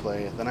Kart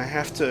gameplay, then I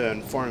have to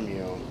inform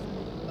you,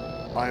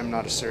 I am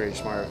not a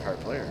serious Mario Kart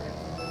player.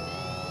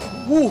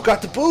 Woo,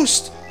 got the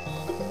boost!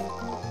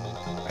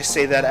 I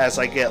say that as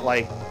I get,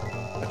 like,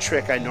 a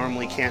trick I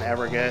normally can't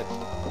ever get.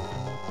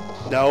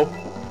 No.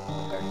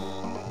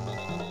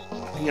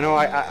 You know,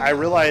 I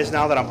realize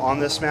now that I'm on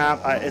this map,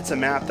 it's a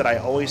map that I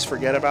always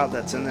forget about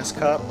that's in this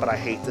cup, but I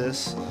hate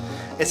this.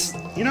 It's,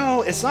 you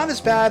know, it's not as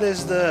bad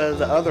as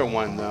the other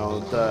one, though.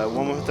 The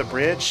one with the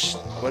bridge.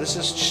 What is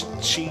this?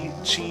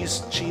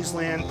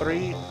 Cheeseland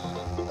 3?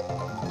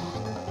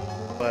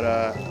 But,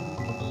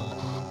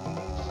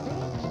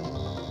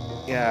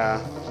 yeah.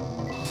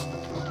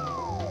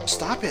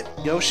 Stop it,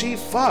 Yoshi,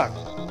 fuck!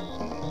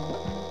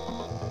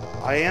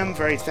 I am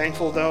very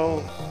thankful,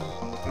 though,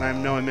 and I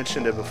know I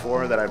mentioned it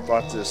before, that I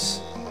bought this,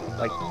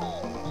 like,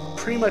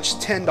 pretty much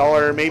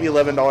 $10, maybe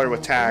 $11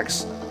 with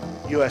tax,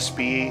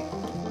 USB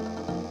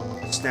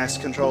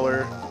SNES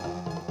controller,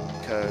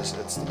 because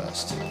it's the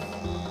best.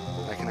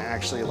 I can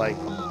actually, like,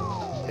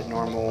 hit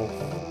normal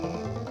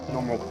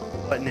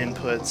button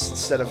inputs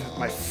instead of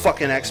my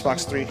fucking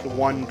Xbox 3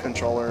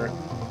 controller.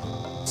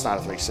 It's not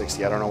a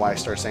 360. I don't know why I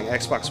started saying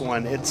Xbox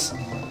One. It's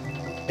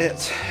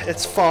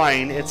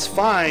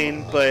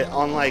fine, but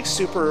on like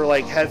super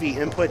like heavy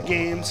input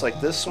games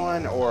like this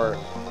one or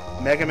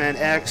Mega Man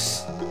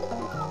X,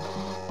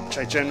 which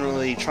I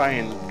generally try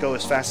and go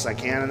as fast as I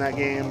can in that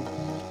game,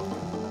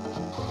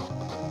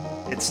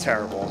 it's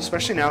terrible.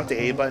 Especially now with the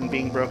A button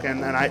being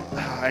broken, and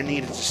I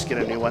need to just get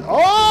a new one.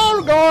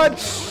 Oh god!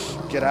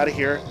 Get out of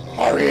here,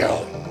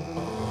 Mario!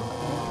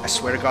 I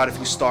swear to God, if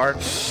you start,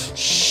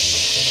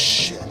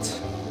 shit.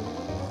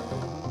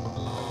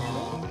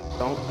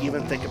 Don't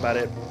even think about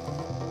it.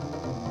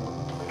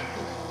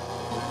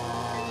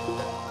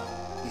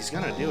 He's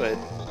gonna do it.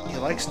 He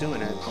likes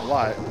doing it a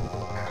lot.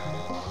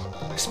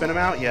 I spin him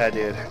out? Yeah, I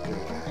did. Good.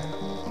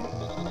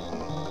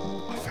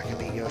 If I can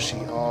beat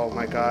Yoshi. Oh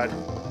my god.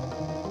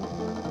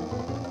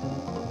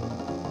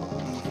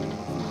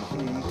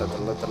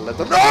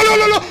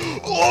 No!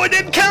 Oh, it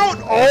didn't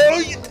count! Oh,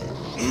 you...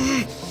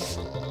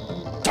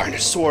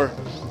 Dinosaur!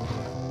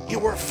 You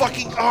were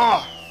fucking...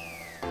 Ah!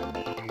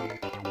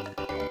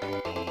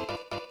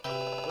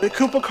 What did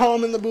Koopa call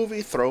him in the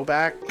movie?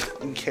 Throwback?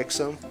 And kicks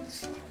him.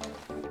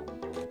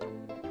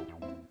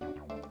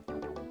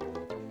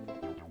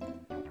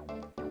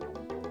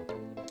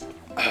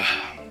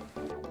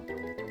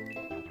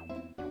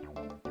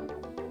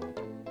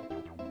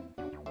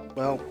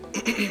 Well,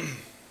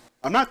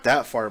 I'm not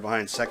that far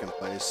behind second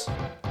place.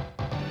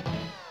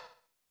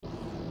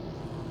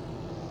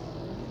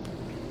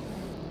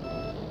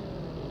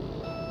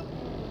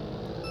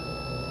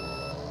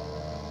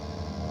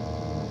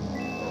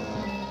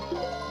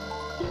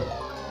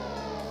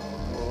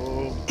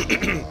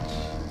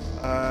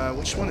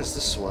 Which one is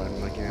this one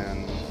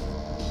again?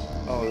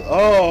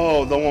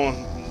 Oh, the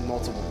one with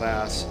multiple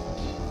paths.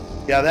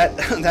 Yeah,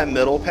 that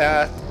middle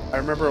path. I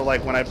remember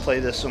like when I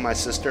played this with my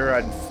sister,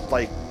 I'd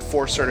like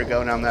force her to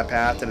go down that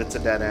path, and it's a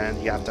dead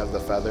end. You have to have the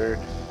feather.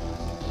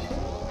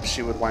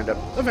 She would wind up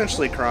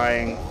eventually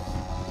crying.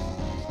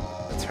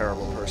 A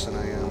terrible person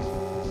I am.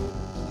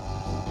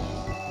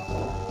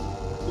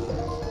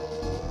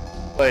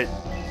 But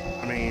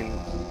I mean,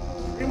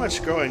 pretty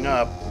much growing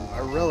up, I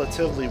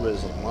relatively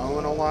was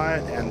alone a lot,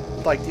 and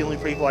like the only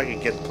people I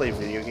could get to play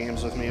video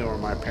games with me were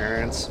my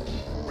parents.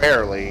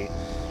 Rarely.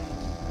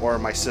 or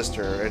my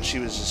sister, and she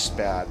was just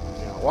bad.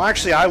 You know? Well,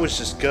 actually, I was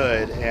just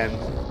good, and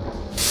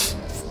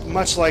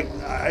much like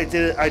I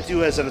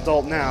do as an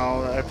adult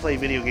now, I play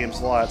video games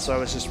a lot, so I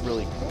was just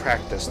really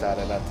practiced at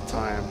it at the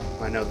time.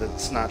 I know that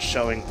it's not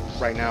showing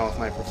right now with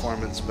my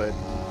performance, but...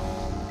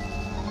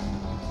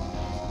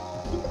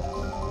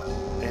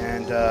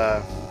 And,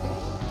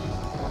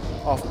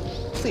 oh,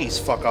 please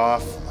fuck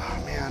off.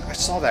 Oh, man, I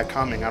saw that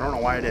coming. I don't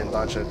know why I didn't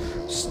dodge it.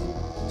 I was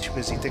too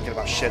busy thinking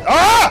about shit.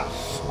 Ah!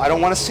 I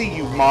don't want to see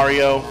you,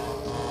 Mario.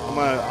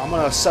 I'm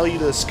gonna sell you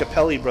to the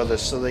Scapelli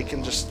brothers so they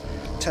can just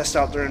test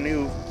out their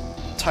new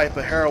type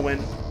of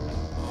heroin.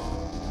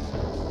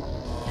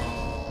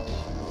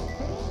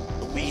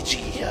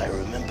 Luigi, I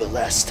remember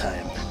last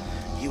time.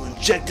 You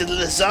injected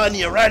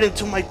lasagna right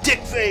into my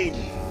dick vein!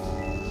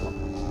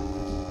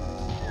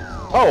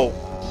 Oh!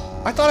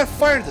 I thought I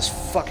fired this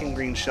fucking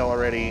green shell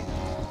already.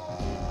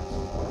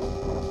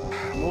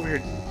 I'm over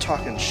here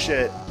talking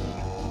shit,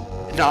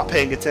 not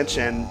paying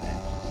attention.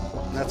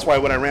 That's why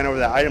when I ran over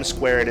that item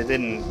square and it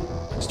didn't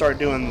start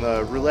doing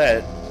the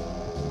roulette,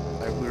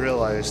 I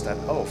realized that,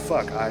 oh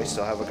fuck, I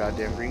still have a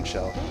goddamn green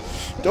shell.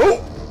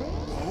 Dope!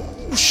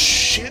 Oh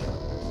shit!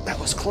 That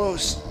was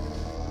close.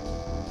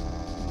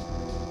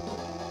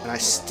 And I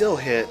still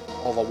hit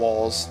all the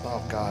walls.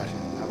 Oh god,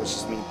 that was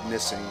just me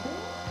missing.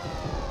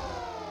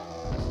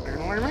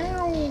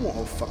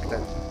 Oh fuck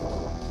that.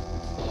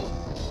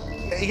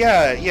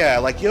 Yeah,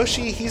 like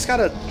Yoshi, he's got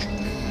a...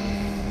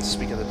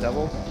 Speak of the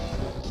devil.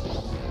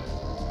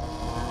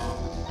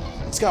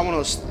 He's got one of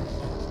those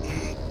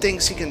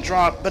things he can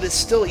drop, but it's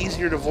still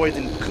easier to avoid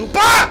than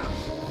Koopa!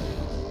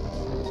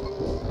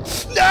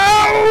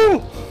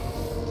 No!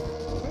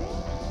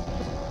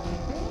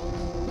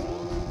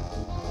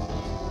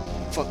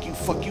 Fuck you,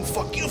 fuck you,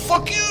 fuck you,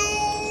 fuck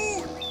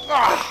you!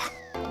 Ah!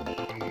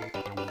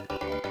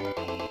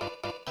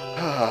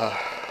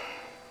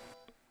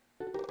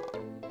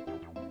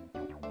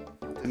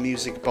 The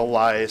music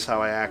belies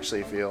how I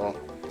actually feel.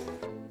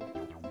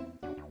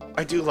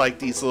 I do like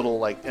these little,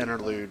 like,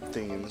 interlude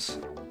themes.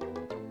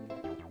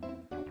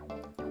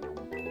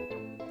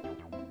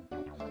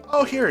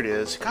 Oh, here it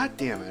is. God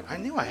damn it. I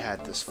knew I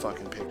had this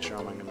fucking picture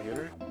on my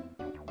computer.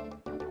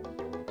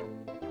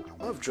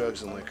 I love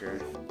drugs and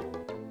liquor.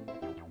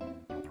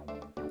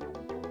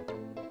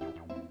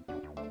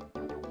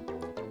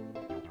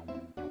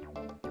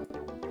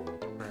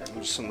 Alright,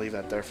 I'm just gonna leave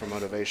that there for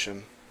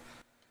motivation.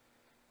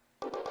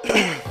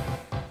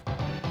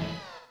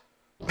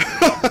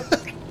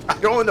 I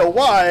don't know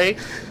why.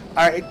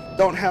 I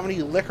don't have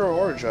any liquor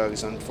or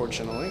drugs,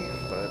 unfortunately,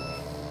 but...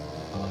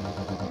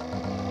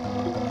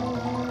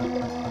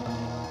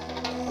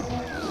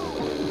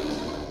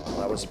 Well,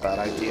 that was a bad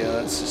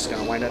idea. It's just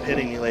gonna wind up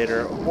hitting me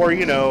later. Or,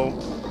 you know...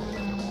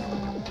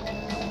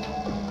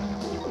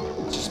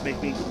 just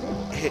make me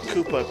hit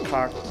Koopa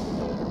cock.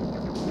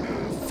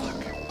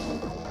 Fuck.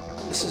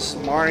 This is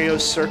Mario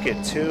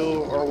Circuit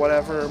 2, or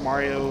whatever.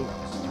 Mario...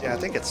 Yeah, I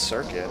think it's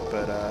Circuit,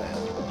 but,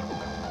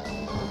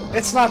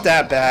 it's not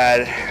that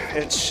bad.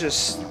 It's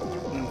just...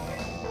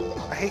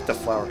 I hate the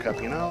flower cup,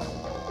 you know?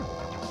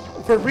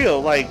 For real,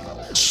 like...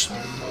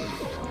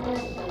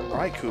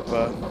 Alright,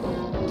 Koopa.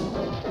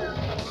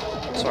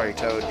 Sorry,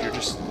 Toad. You're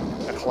just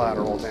a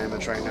collateral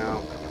damage right now.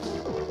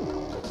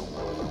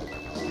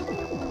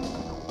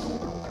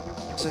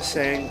 What was I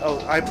saying?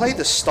 Oh, I played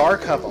the Star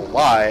Cup a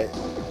lot.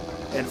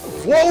 And...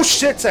 Whoa,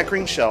 shit! It's that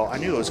green shell. I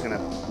knew it was gonna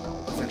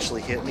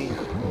eventually hit me.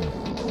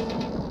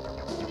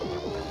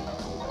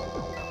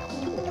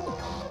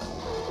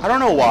 I don't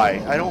know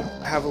why. I don't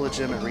have a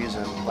legitimate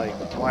reason. Like,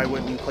 why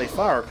wouldn't you play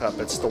Flower Cup?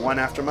 It's the one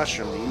after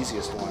Mushroom, the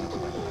easiest one.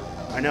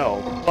 I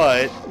know,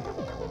 but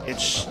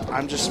it's...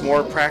 I'm just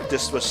more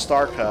practiced with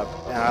Star Cup,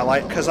 and I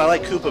like... Because I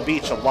like Koopa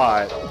Beach a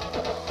lot,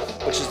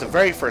 which is the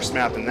very first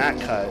map in that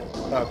cut.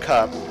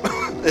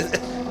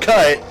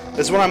 Cut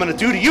is what I'm gonna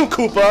do to you,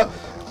 Koopa!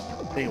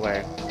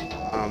 Anyway,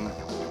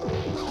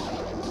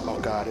 oh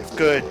god, if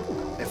good.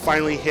 It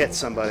finally hit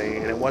somebody,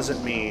 and it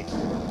wasn't me.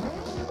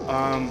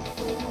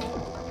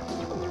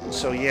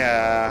 So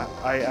yeah,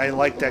 I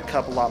like that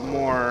cup a lot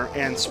more,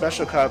 and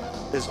Special Cup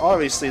is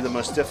obviously the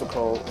most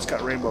difficult. It's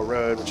got Rainbow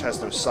Road, which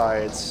has no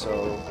sides,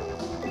 so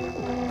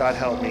God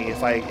help me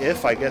if I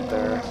get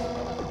there.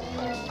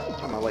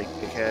 I'm a late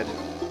dickhead.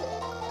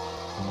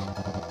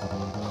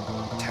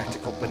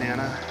 Tactical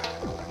banana.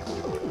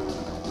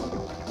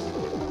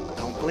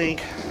 Don't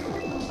blink.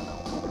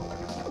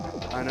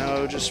 I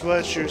know just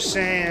what you're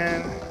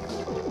saying.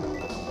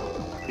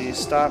 Please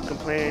stop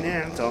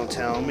complaining, don't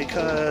tell me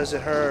 'cause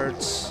it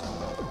hurts.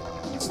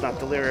 It's not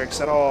the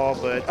lyrics at all,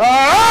 but...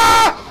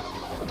 Ah!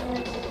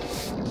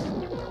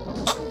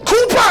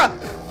 Koopa!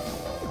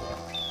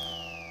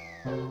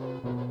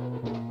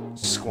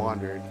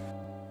 Squandered.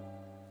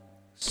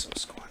 So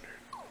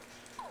squandered.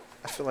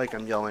 I feel like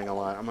I'm yelling a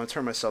lot. I'm gonna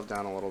turn myself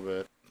down a little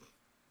bit.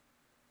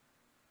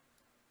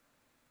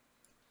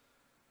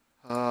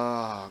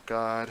 Oh,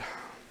 God.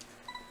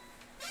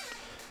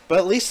 But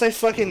at least I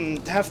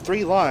fucking have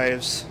 3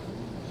 lives.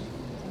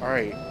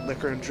 Alright,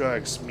 liquor and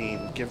drugs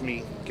mean give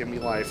me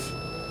life.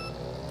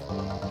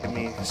 Give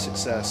me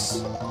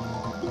success.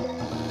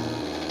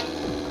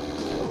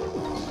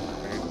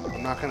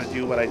 I'm not gonna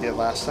do what I did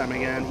last time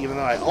again, even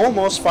though I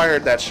almost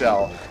fired that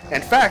shell.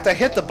 In fact, I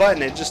hit the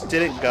button, it just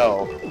didn't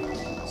go.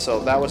 So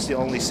that was the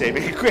only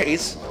saving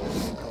grace.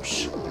 Oh,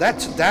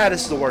 that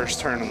is the worst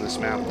turn on this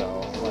map,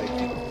 though. Like,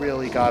 you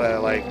really gotta,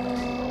 like,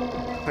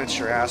 clench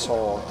your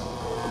asshole.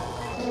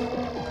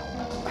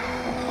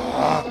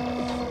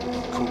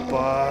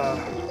 Koopa.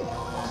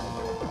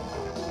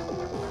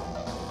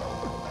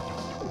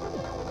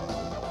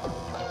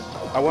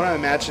 I want to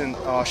imagine...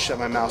 Oh, shit,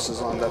 my mouse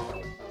is on the...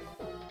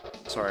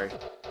 Sorry.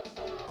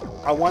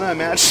 I want to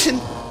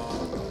imagine...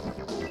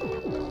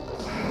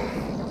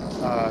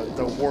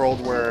 the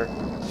world where...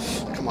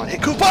 Come on,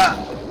 hit Koopa!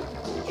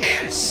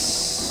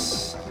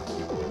 Yes!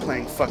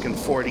 Playing fucking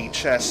 4D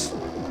chess.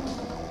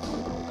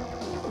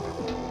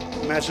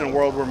 Imagine a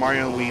world where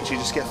Mario and Luigi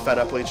just get fed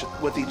up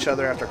with each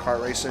other after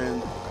kart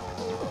racing.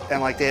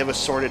 And, like, they have a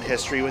sordid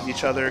history with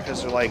each other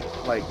because they're, like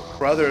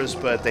brothers,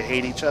 but they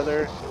hate each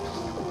other.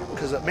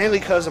 Mainly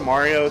because of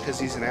Mario, because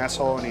he's an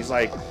asshole and he's,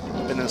 like,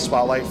 been in the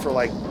spotlight for,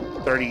 like,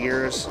 30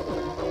 years.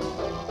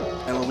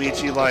 And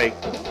Luigi, like,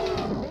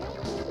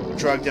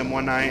 drugged him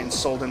one night and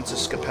sold him to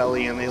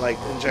Scapelli, and they, like,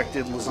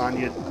 injected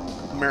lasagna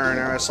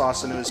marinara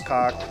sauce into his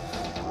cock.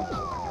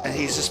 And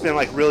he's just been,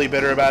 like, really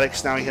bitter about it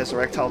because now he has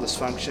erectile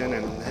dysfunction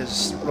and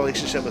his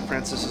relationship with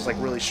Princess is, like,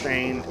 really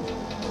strained.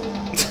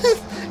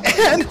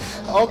 And,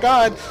 oh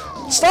god,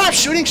 stop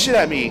shooting shit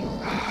at me!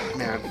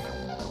 Man.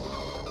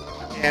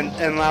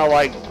 And now,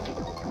 like,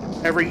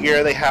 every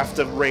year they have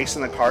to race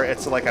in the kart.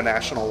 It's like a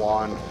national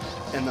lawn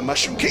in the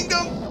Mushroom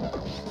Kingdom.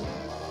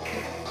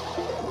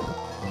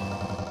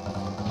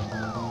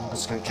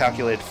 Just gonna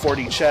calculate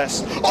 4D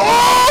chess.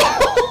 Oh!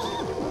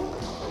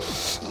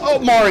 Oh,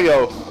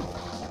 Mario!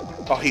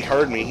 Oh, he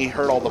heard me. He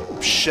heard all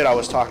the shit I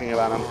was talking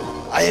about him.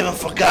 I haven't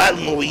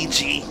forgotten,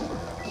 Luigi.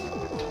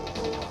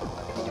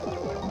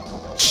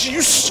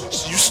 You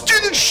steal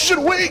this shit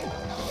away!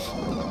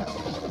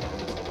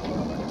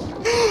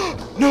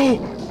 No!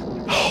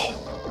 No!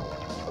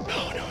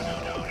 No.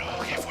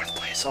 Okay, 4th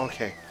place.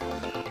 Okay.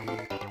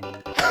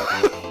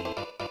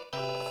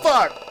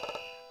 Fuck!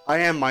 I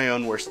am my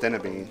own worst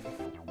enemy.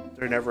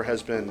 There never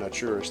has been a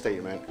truer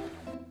statement.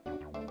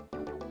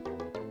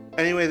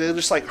 Anyway, they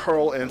just, like,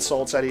 hurl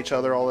insults at each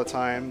other all the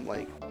time,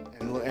 like,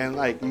 and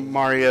like,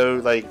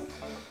 Mario, like,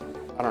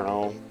 I don't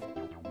know,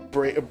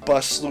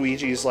 busts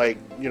Luigi's, like,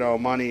 you know,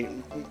 Monte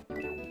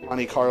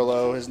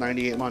Carlo, his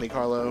 98 Monte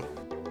Carlo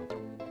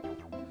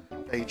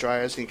that he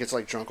drives, and he gets,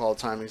 like, drunk all the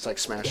time, and he's, like,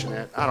 smashing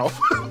it. I don't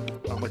know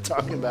what am I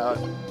talking about.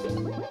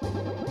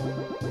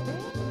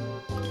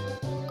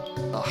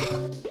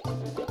 Ugh.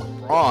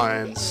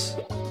 Bronze.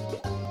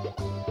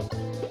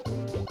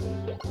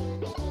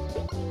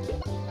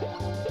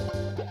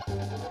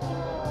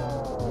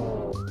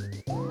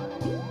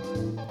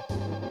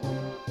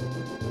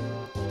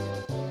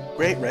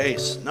 Great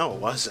race. No, it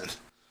wasn't.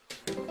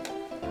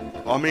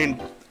 I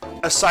mean,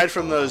 aside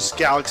from those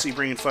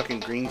galaxy-bringing fucking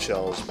green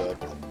shells, but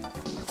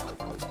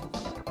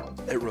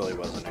it really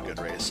wasn't a good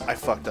race. I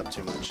fucked up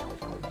too much.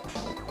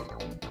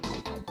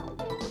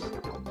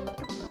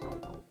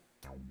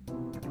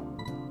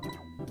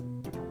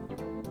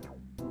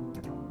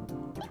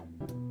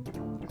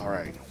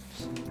 Alright.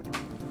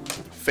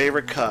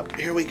 Favorite cup.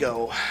 Here we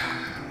go.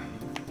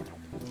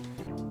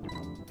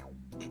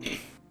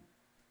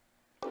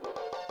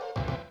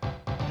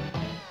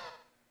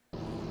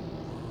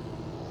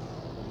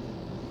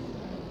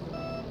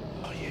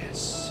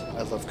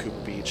 I love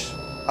Koopa Beach.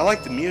 I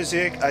like the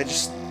music, I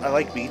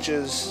like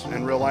beaches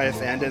in real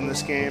life and in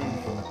this game.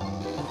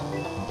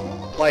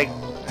 Like,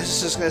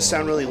 this is gonna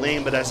sound really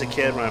lame, but as a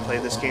kid when I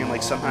played this game,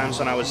 like sometimes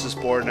when I was just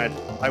bored and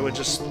I would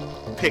just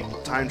pick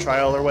time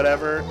trial or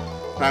whatever,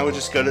 and I would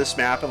just go to this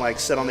map and like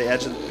sit on the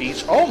edge of the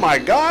beach. Oh my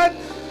god!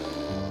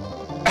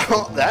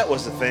 That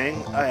was the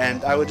thing.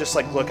 And I would just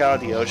like look out at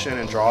the ocean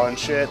and draw and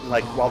shit,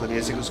 like while the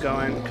music was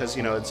going, because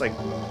you know, it's like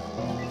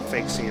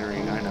fake scenery,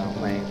 I know,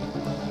 lame.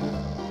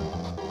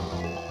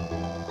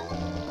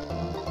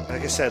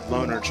 Like I said,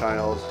 loner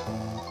child.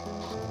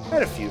 I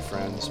had a few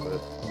friends,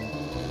 but...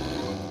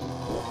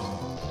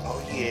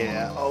 Oh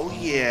yeah,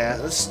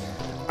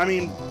 I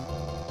mean,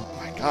 oh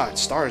my god,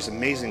 Star is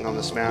amazing on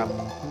this map.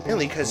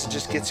 Mainly because it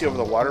just gets you over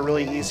the water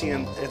really easy,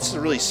 and it's a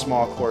really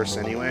small course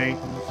anyway.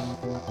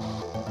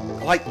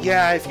 Like,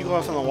 yeah, if you go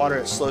off in the water,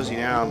 it slows you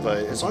down, but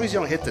as long as you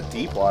don't hit the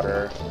deep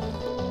water,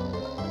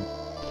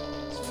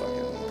 it's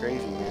fucking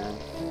gravy, man.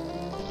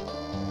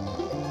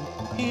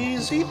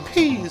 Easy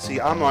peasy.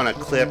 I'm gonna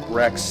clip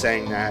Rex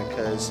saying that,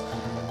 because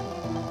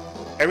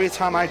every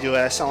time I do it,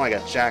 I sound like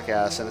a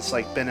jackass, and it's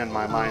like been in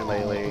my mind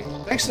lately.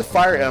 Thanks to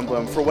Fire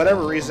Emblem, for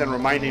whatever reason,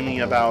 reminding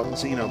me about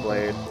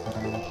Xenoblade.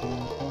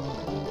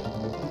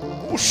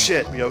 Oh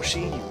shit,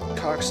 Yoshi, you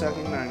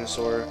cocksucking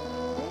dinosaur.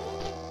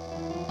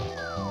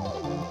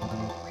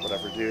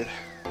 Whatever, dude.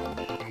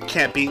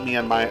 Can't beat me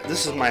on my...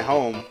 This is my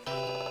home.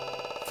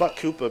 Fuck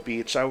Koopa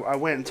Beach. I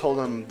went and told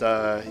him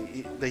that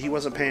he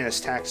wasn't paying his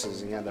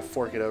taxes and he had to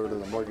fork it over to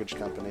the mortgage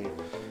company.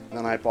 And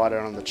then I bought it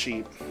on the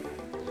cheap.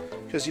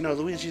 Because, you know,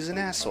 Luigi's an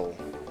asshole.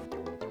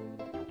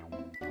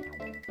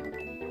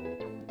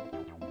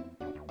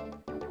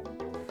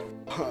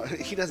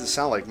 He doesn't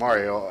sound like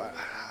Mario.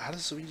 How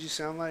does Luigi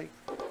sound like?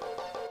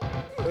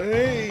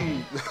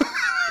 Hey!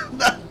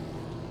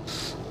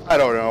 I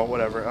don't know,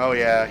 whatever. Oh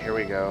yeah, here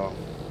we go.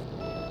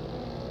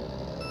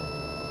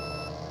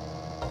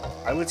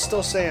 I would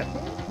still say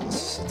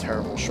this is a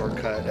terrible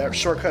shortcut.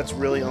 Shortcut's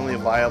really only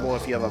viable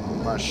if you have a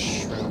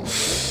mushroom.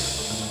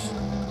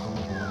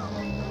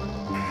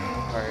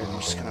 Alright, I'm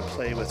just gonna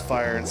play with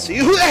fire and see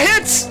who that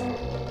hits!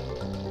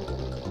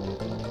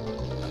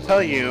 I'll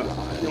tell you,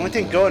 the only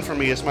thing going for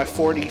me is my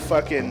 40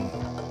 fucking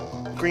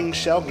green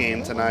shell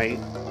game tonight,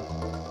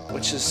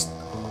 which is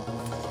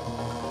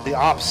the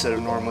opposite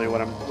of normally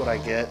what I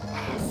get.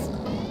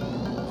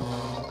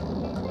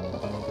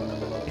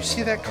 You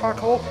see that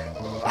cockhole?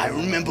 I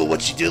remember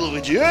what you did,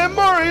 Luigi. Hey,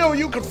 Mario,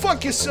 you can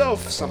fuck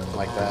yourself! Something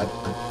like that.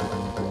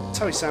 That's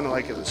how he sounded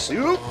like in the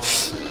suit.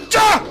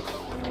 Ah!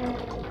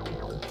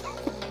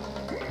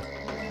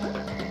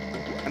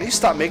 I need to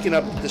stop making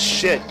up the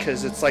shit,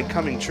 because it's like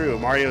coming true.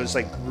 Mario's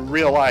like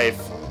real life.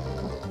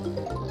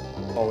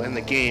 Oh, in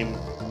the game.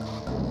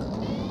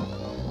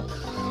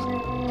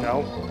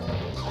 No.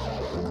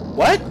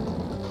 What?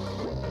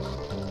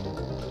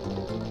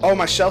 Oh,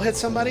 my shell hit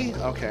somebody?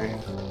 Okay.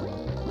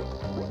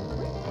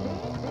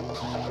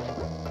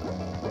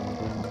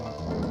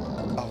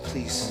 Oh,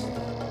 please.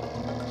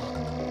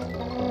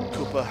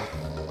 Koopa.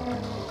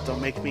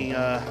 Don't make me,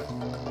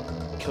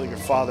 kill your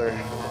father.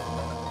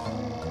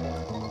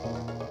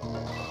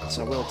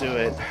 So we'll do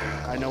it.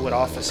 I know what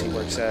office he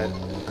works at.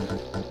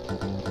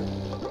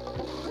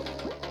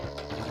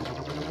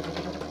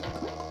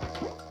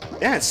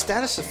 Yeah, and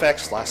status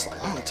effects last a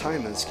long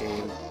time in this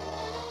game.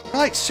 They're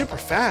like super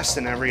fast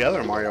in every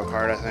other Mario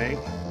Kart, I think.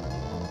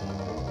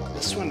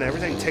 This one,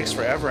 everything takes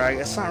forever.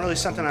 It's not really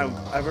something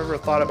I've ever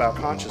thought about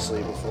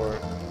consciously before.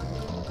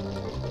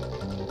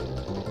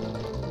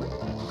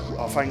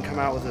 Oh, if I can come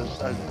out with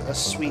a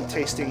sweet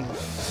tasting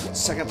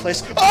second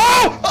place.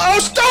 Oh! Oh,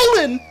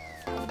 stolen!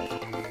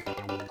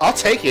 I'll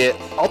take it.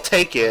 I'll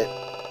take it.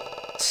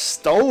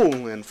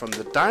 Stolen from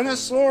the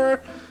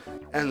dinosaur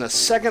and the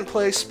second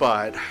place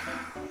spot.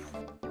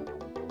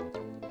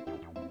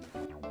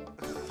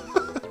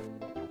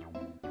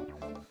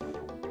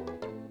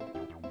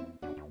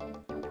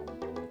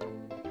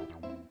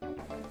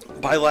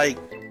 By like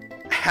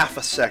half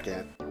a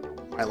second,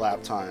 my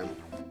lap time.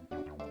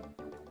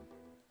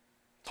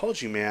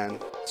 Told you, man.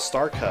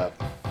 Star Cup.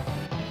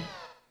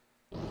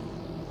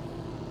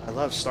 I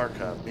love Star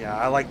Cup. Yeah,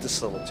 I like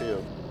this level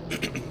too.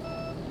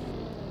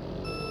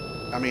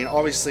 I mean,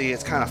 obviously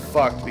it's kind of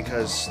fucked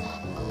because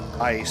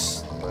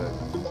ice, but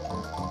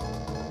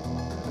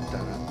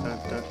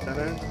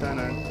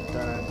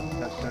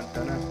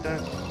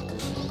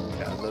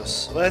yeah,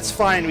 those. Well, that's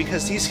fine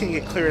because these can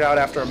get cleared out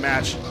after a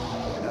match. Get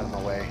out of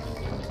my way.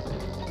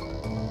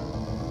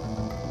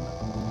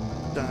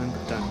 Dun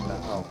dun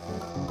dun. Oh,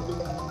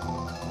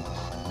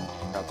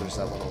 out there's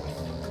that little.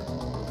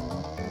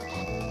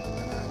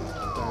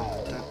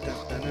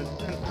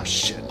 Oh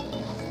shit!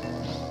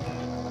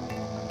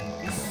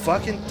 You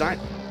fucking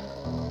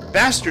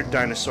bastard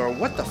dinosaur!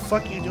 What the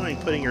fuck are you doing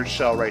putting your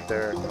shell right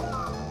there?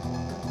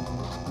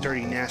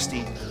 Dirty,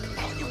 nasty,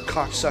 oh, you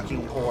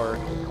cocksucking whore!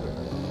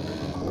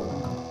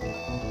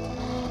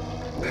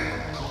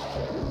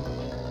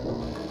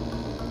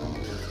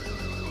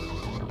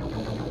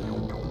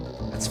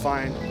 It's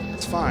fine.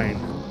 It's fine.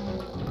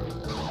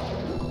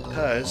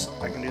 Because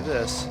I can do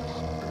this.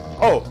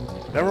 Oh!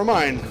 Never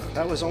mind.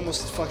 That was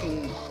almost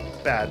fucking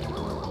bad.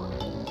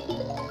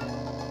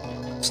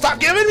 Stop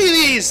giving me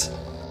these!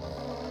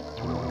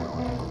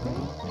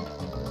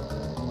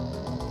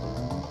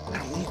 I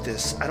don't need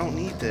this. I don't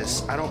need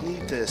this. I don't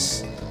need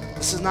this.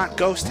 This is not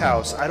Ghost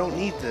House. I don't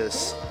need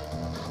this.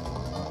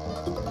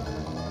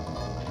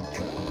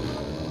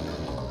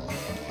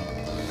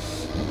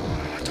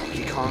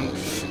 Donkey Kong,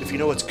 if you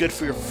know what's good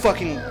for your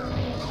fucking...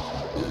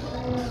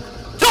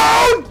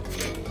 Don't!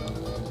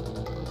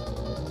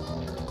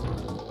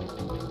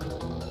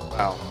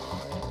 Wow.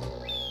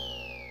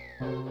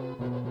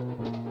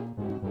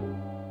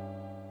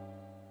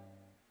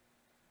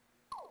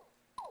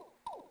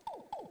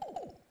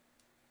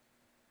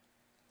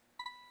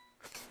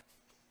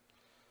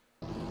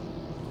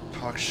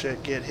 Talk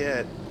shit, get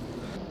hit.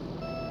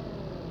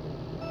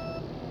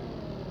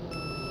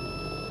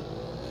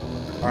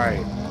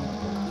 Alright.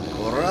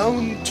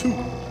 Round 2.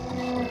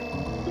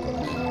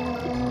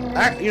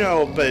 You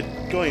know, but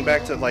going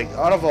back to, like,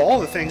 out of all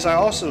the things I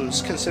also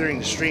was considering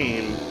to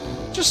stream,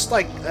 just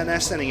like an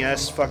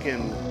SNES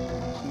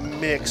fucking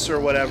mix or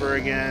whatever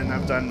again.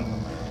 I've done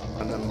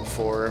them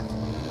before.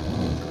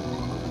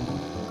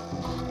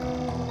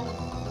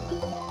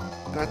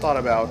 And I thought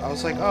about, I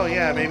was like, oh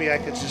yeah, maybe I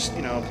could just,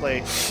 you know,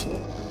 play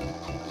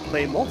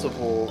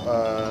multiple,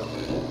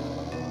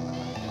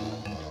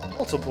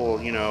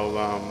 you know,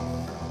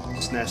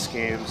 SNES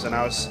games, and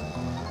I was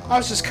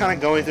just kind of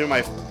going through my,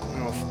 you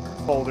know,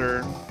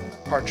 folder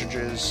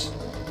cartridges,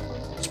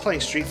 just playing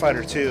Street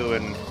Fighter 2,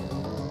 and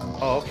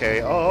oh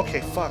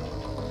okay, fuck,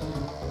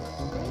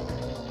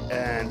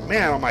 And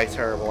man, am I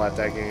terrible at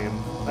that game.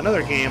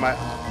 Another game I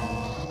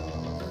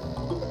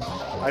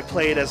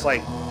played as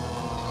like...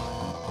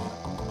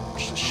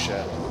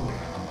 Shit.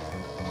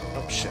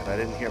 Oh shit, I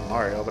didn't hear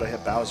Mario, but I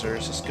hit Bowser.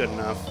 It's just good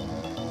enough.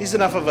 He's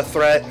enough of a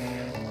threat.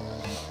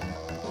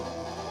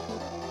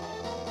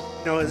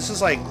 You know, this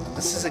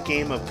is a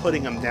game of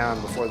putting them down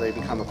before they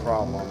become a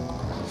problem.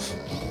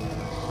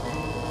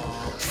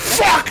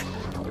 Fuck!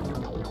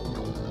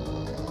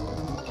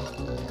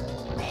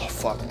 Oh,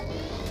 fuck.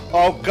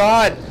 Oh,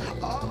 God!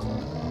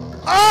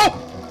 Oh!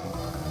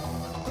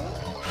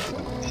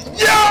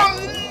 Yeah!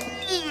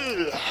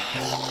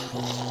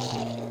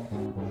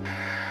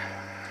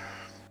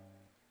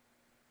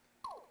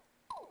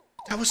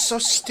 That was so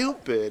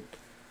stupid.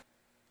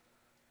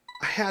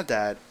 I had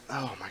that.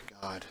 Oh, my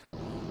God.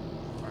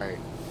 Alright.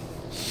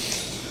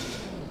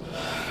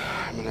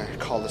 I'm gonna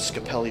call the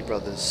Scapelli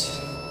brothers.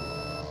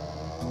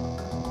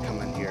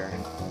 Come in here.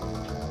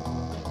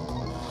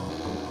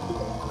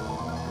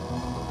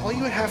 All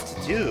you would have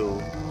to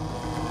do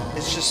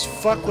is just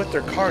fuck with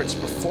their carts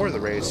before the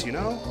race, you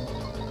know?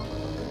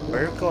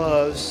 Wear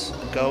gloves,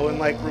 go and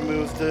like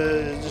remove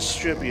the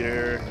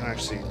distributor.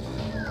 Actually,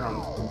 I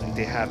don't think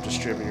they have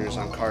distributors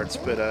on carts,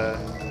 but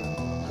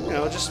you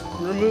know, just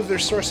remove their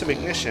source of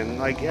ignition.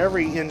 Like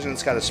every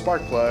engine's got a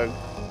spark plug.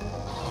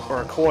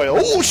 Or a coil.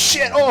 Oh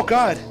shit! Oh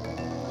god!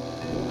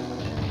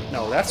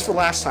 No, that's for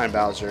last time,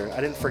 Bowser.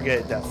 I didn't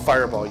forget that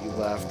fireball you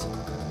left.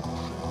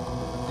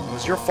 It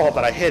was your fault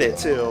that I hit it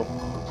too.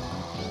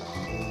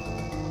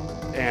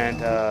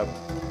 And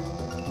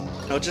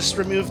no, just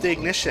remove the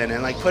ignition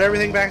and like put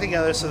everything back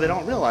together so they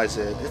don't realize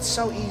it. It's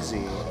so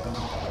easy.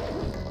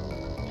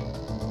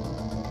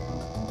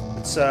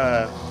 It's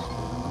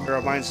it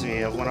reminds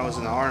me of when I was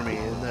in the army,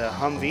 the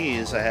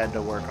Humvees I had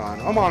to work on,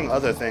 among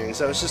other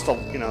things. It was just,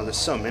 you know, there's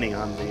so many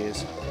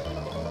Humvees.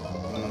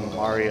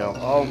 Mario.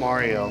 Oh,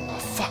 Mario. Oh,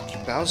 fuck you,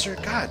 Bowser.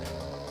 God.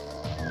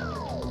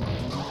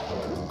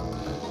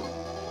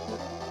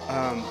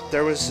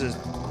 There was a,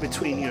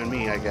 between you and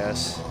me, I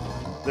guess,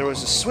 there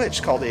was a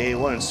switch called the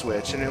A1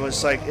 switch, and it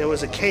was like, it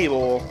was a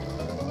cable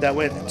that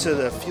went to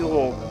the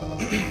fuel,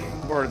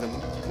 or the,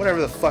 whatever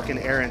the fucking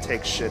air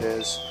intake shit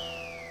is.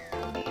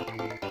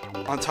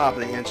 On top of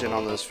the engine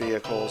on those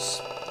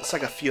vehicles. It's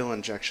like a fuel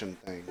injection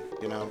thing,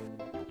 you know?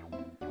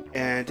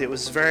 And it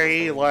was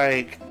very,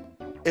 like...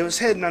 It was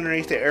hidden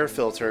underneath the air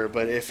filter,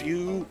 but if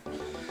you...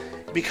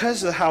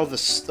 Because of how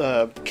this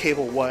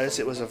cable was,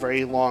 it was a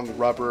very long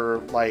rubber,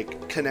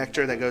 like,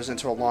 connector that goes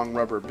into a long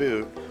rubber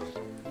boot.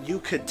 You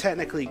could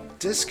technically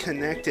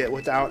disconnect it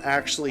without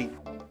actually,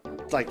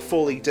 like,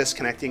 fully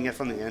disconnecting it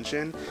from the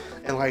engine.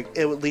 And, like,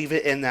 it would leave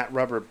it in that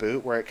rubber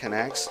boot where it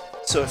connects.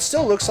 So it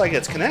still looks like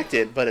it's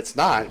connected, but it's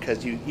not,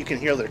 because you can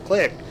hear the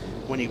click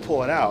when you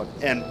pull it out,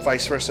 and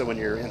vice versa when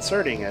you're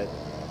inserting it.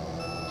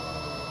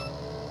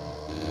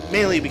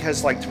 Mainly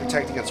because, like, to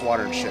protect against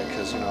water and shit,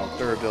 because, you know,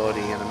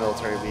 durability in a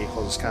military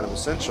vehicle is kind of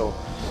essential.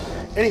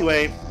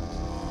 Anyway,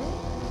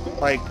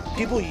 like,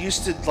 people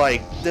used to,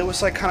 like, there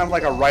was, like, kind of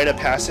like a rite of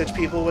passage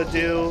people would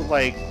do,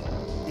 like,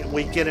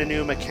 we'd get a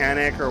new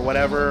mechanic or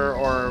whatever,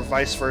 or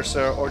vice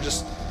versa, or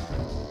just...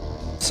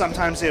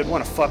 Sometimes they would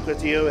want to fuck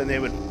with you, and they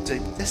would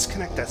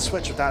disconnect that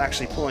switch without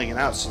actually pulling it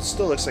out, so it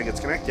still looks like it's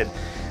connected.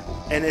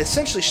 And it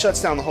essentially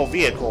shuts down the whole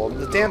vehicle.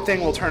 The damn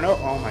thing will turn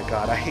over. Oh my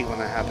god, I hate when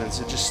that happens.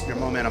 It just, your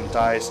momentum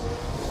dies.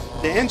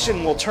 The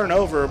engine will turn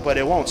over, but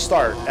it won't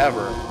start,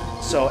 ever.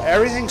 So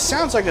everything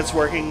sounds like it's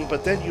working,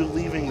 but then you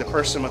leaving the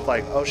person with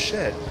like, oh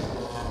shit,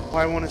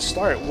 why won't it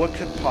start? What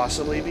could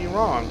possibly be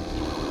wrong?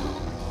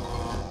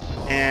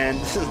 And...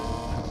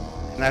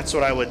 And that's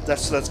what I would,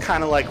 that's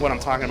kind of like what I'm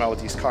talking about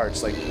with these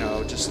carts. Like, you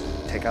know, just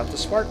take out the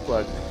spark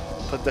plug,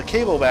 put the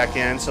cable back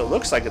in so it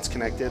looks like it's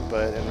connected,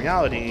 but in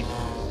reality,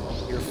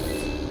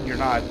 you're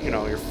not, you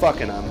know, you're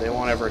fucking them. They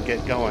won't ever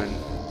get going.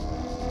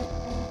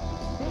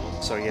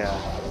 So yeah,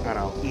 I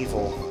know,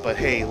 evil. But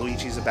hey,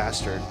 Luigi's a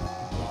bastard.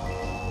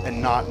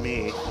 And not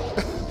me.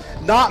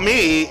 Not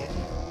me!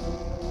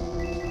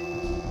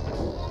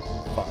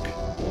 Fuck.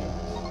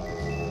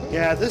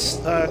 Yeah, this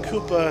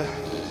Koopa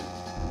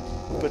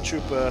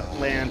Troopa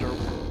land, or...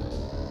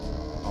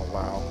 Oh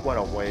wow, what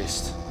a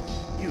waste.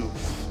 You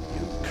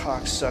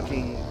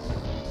cocksucking...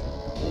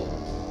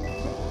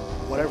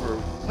 Whatever.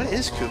 What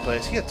is Koopa?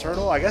 Is he a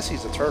turtle? I guess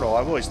he's a turtle.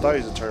 I've always thought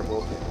he was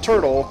a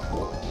turtle.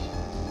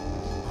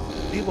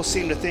 People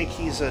seem to think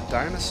he's a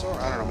dinosaur?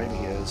 I don't know, maybe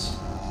he is.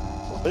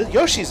 But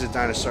Yoshi's a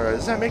dinosaur.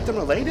 Does that make them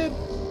related?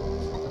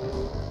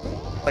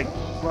 Like,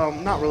 well,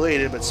 not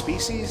related, but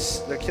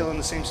species? They're killing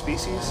the same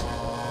species?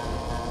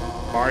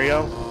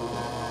 Mario?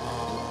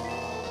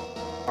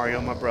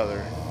 Mario, my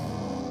brother.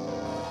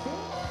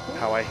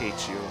 How I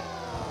hate you.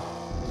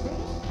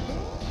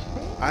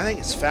 I think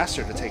it's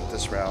faster to take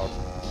this route.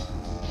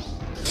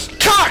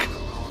 Cock!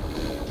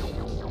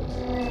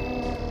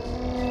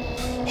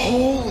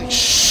 Holy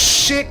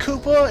shit,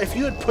 Koopa! If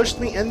you had pushed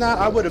me in that,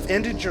 I would have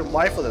ended your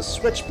life with a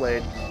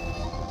switchblade.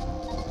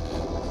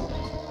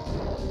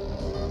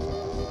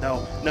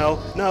 No, no,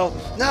 no,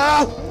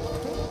 no!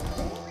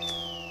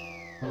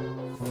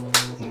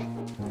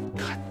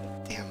 God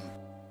damn.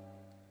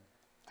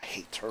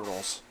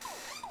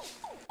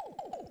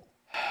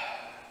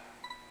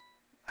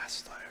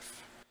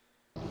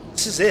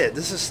 is it.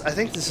 I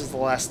think this is the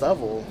last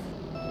level.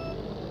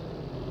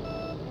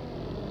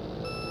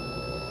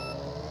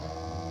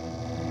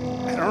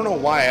 I don't know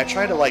why. I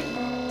try to like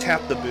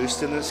tap the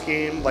boost in this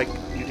game like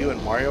you do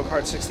in Mario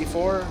Kart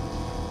 64,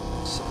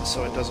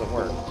 so it doesn't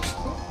work.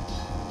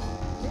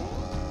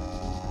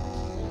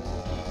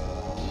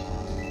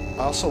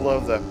 I also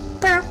love the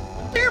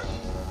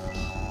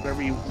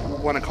whatever you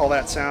want to call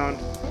that sound.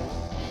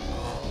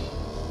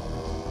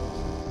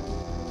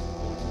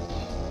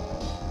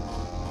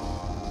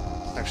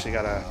 Actually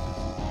got a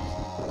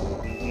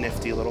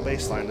nifty little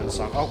bass line in the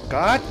song. Oh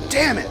god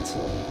damn it!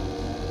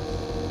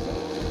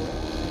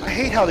 I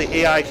hate how the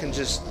AI can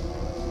just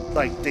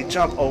like they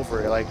jump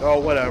over it, like, oh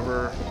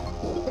whatever.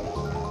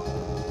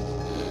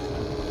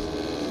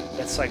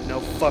 It's like no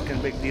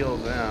fucking big deal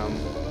to them.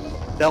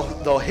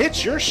 They'll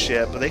hit your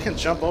shit, but they can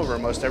jump over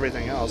most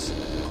everything else.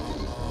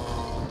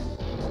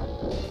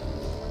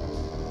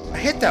 I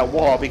hit that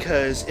wall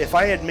because if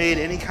I had made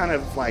any kind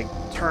of like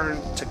turn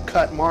to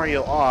cut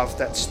Mario off,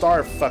 that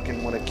star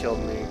fucking would have killed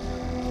me.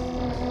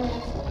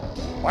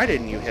 Why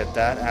didn't you hit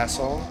that,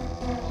 asshole?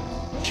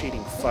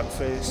 Cheating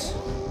fuckface.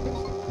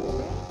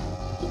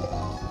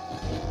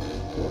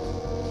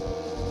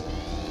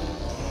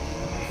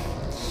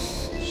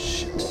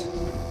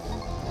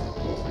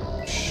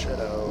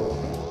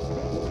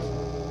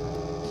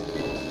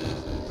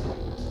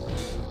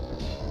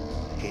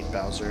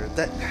 Bowser.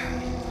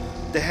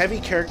 The heavy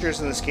characters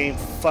in this game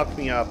fuck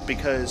me up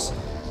because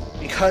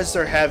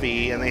they're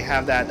heavy and they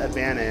have that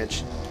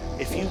advantage.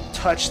 If you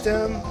touch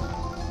them,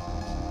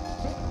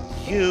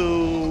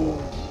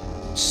 you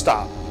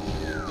stop.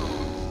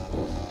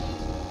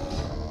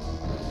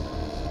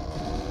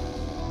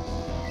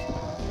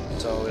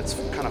 So it's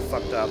kind of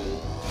fucked up.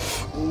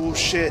 Ooh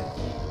shit.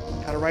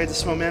 Gotta ride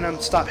this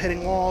momentum. Stop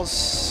hitting walls.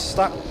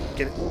 Stop.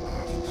 Get it.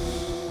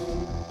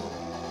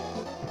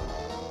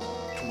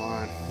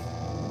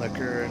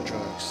 Liquor and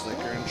drugs,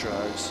 liquor and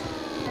drugs.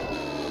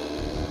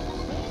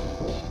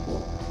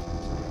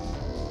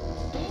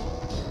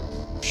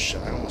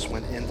 Shit, I almost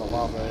went in the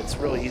lava. It's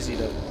really easy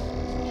to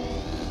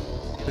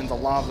get in the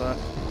lava.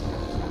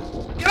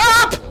 Get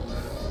up!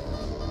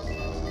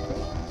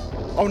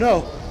 Oh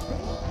no!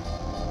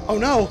 Oh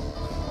no!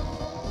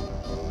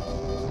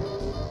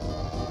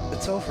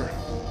 It's over.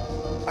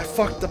 I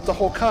fucked up the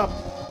whole cup.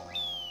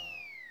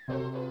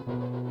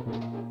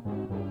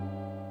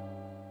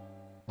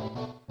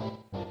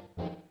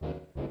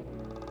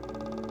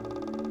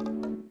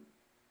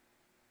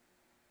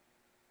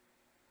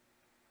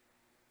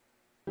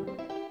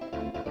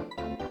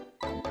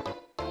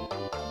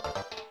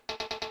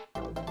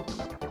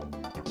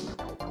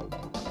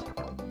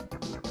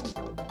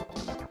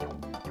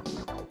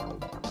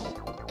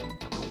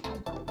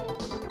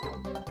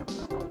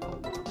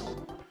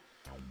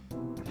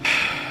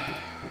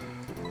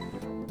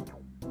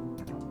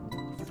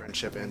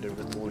 Friendship ended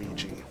with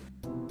Luigi.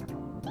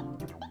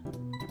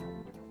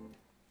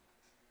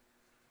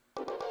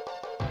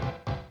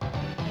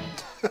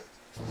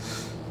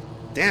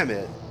 Damn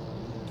it.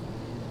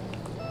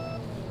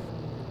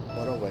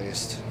 What a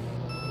waste.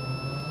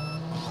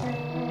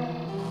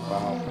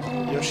 Wow.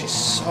 Yoshi's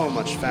so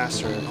much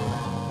faster.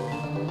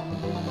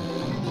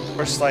 Of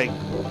course, like,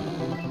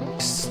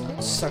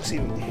 sucks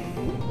even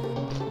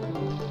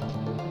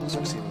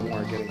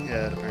more getting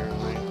hit,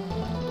 apparently.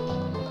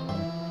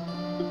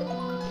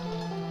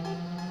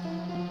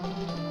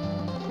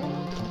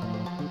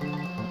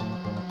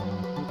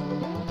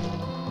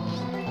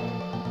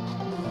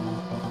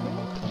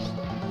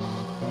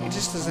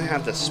 Doesn't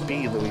have the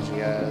speed Luigi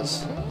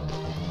has.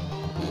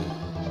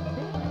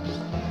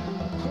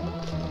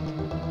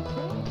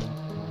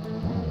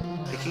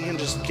 Like, he can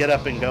just get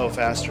up and go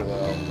faster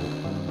though.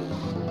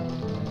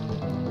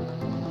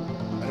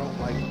 I don't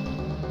like...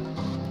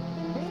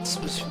 It's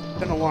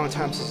been a long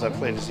time since I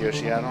played as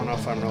Yoshi. I don't know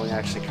if I'm really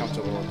actually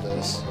comfortable with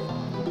this.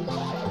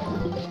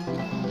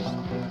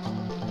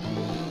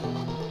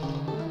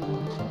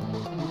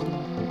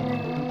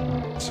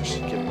 So I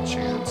should give him a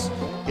chance.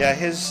 Yeah,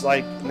 his,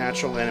 like,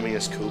 natural enemy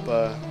is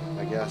Koopa,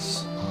 I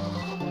guess.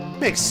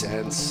 Makes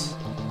sense.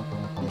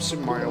 From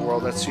Super Mario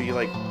World, that's who you,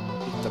 like,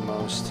 beat the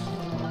most.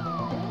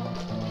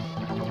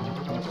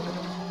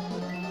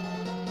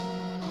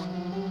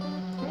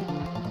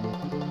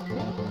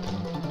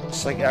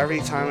 It's like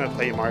every time I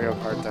play Mario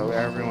Kart, though,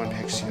 everyone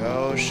picks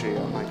Yoshi.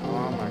 I'm like,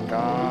 oh my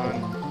god.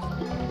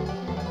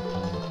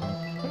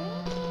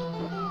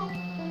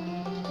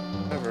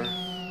 Whatever.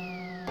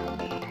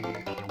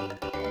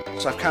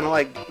 So I've kind of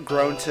like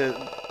grown to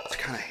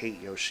kind of hate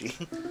Yoshi.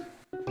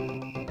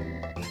 And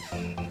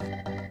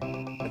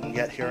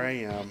yet here I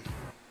am.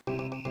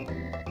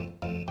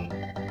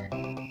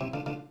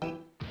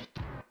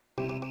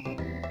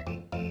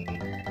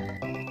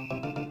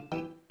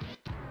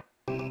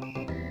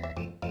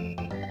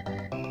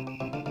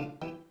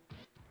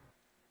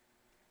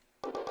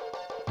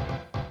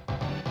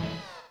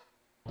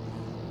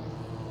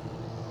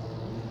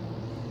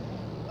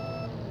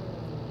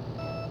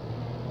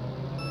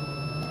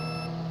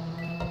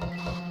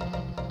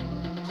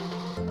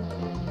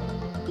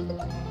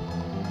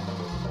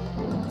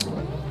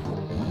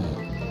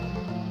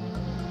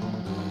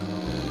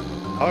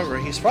 However,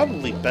 he's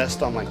probably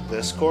best on like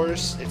this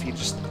course if you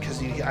just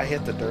I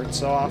hit the dirt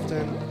so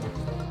often.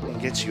 It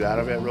gets you out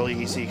of it really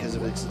easy because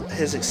of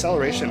his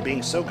acceleration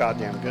being so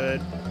goddamn good.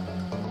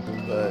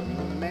 But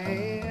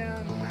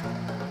man,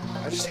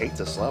 I just hate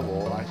this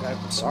level.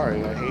 I'm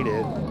sorry, I hate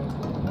it.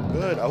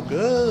 Good, oh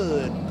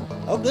good,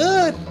 oh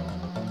good.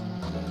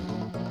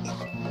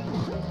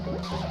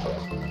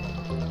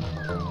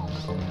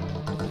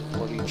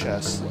 Floating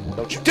chest.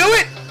 Don't you do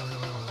it!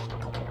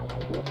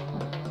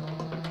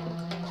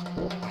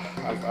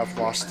 I've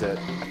lost it.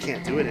 I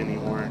can't do it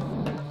anymore.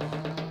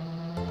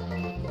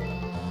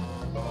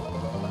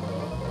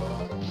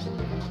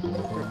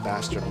 You're a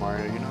bastard,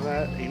 Mario. You know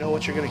that? You know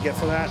what you're gonna get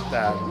for that?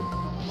 That.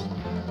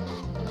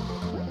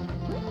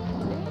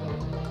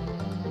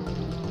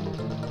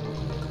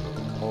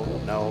 Oh,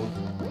 no.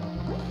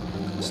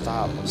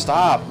 Stop.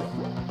 Stop!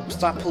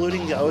 Stop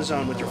polluting the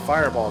ozone with your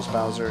fireballs,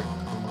 Bowser.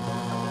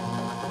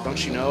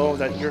 Don't you know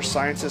that your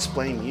scientists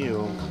blame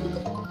you?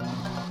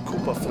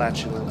 Koopa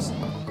flatulence.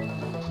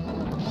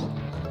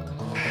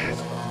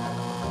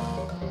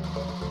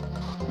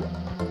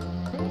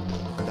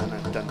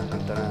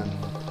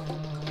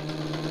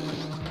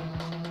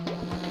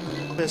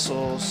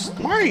 Whistles.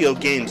 Mario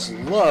games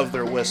love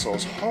their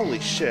whistles. Holy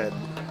shit.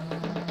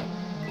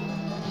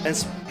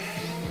 And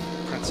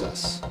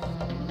Princess.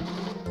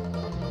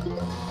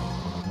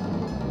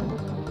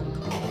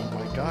 Oh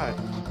my god.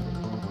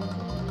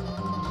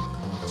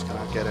 This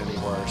cannot get any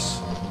worse.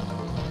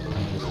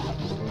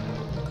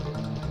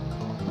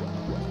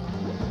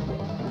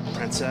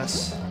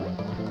 Princess.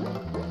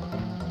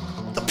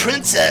 The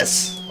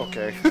princess!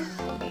 Okay.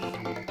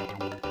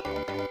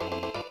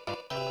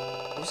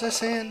 What was I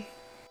saying?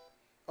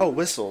 Oh,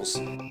 whistles.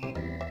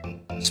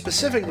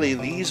 Specifically,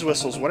 these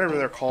whistles, whatever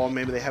they're called,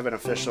 maybe they have an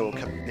official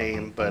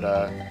name, but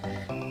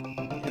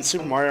in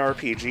Super Mario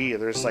RPG,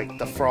 there's like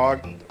the frog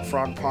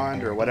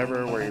pond or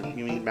whatever, where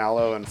you meet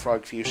Mallow and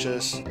Frog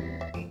Fuchsius.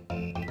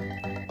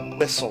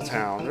 Whistle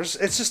Town.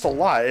 It's just a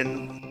lot.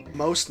 In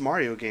most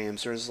Mario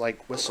games, there's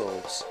like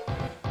whistles.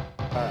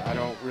 I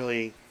don't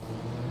really...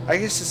 I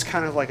guess it's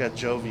kind of like a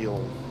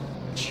jovial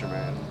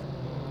instrument.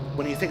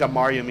 When you think of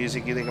Mario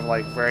music, you think of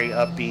like very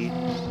upbeat,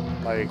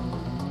 like...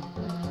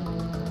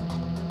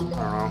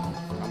 I don't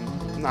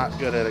know. I'm not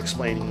good at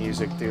explaining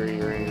music theory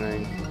or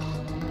anything.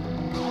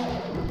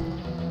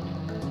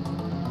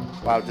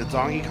 Wow, did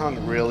Donkey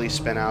Kong really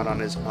spin out on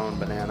his own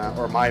banana?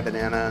 Or my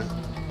banana?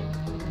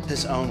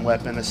 His own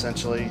weapon,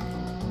 essentially.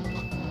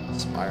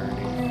 Some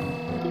irony.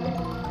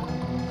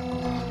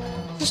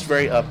 Just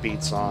very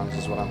upbeat songs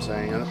is what I'm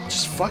saying. And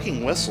just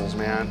fucking whistles,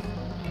 man.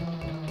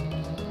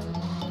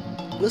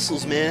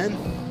 Whistles, man.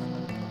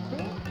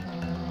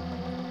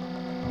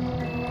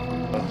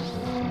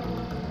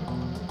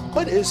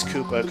 What is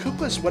Koopa?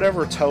 Koopa's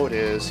whatever Toad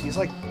is. He's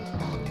like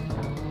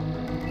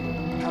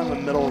kind of a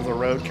middle of the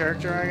road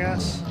character, I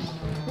guess.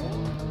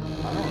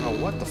 I don't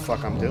know what the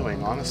fuck I'm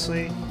doing,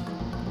 honestly.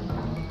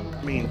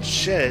 I mean,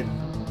 shit.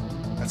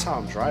 That's how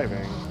I'm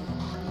driving.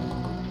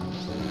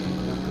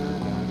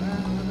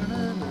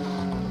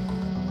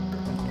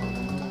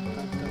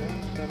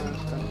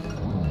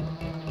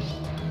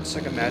 Just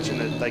like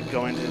imagine it, like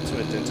going into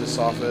a dentist's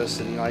office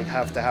and you like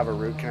have to have a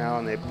root canal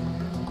and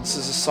this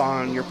is a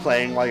song you're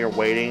playing while you're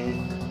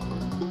waiting.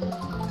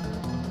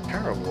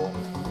 Terrible.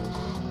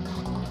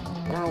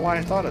 I don't know why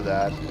I thought of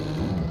that.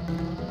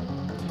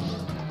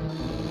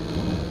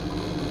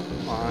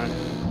 Come on.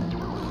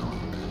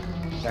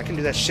 I can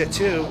do that shit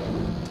too.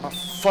 Oh,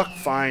 fuck,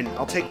 fine.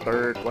 I'll take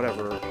bird,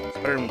 whatever. It's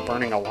better than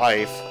burning a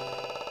life.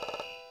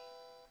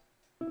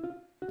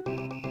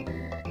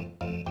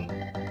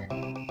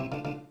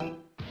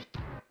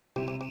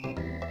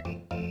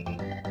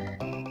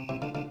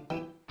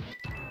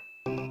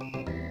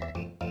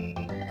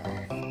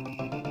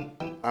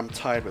 I'm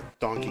tied with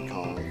Donkey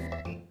Kong.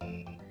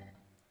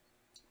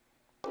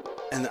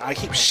 And I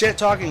keep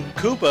shit-talking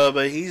Koopa,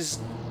 but he's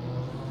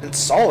in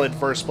solid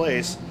first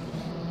place.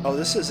 Oh,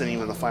 this isn't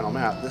even the final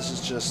map. This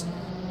is just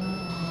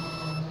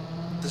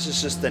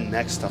the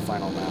next to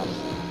final map.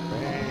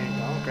 Great,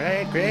 oh,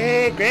 great,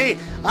 great, great.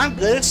 I'm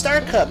good at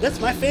Star Cup. That's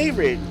my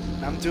favorite.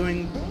 I'm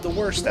doing the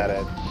worst at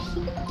it.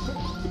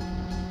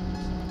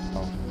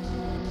 Oh.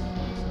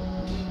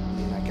 I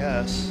mean, I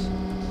guess.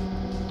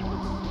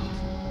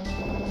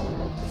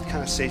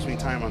 Kind of saves me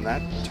time on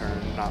that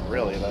turn. Not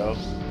really, though.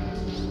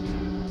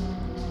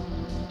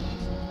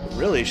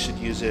 Really should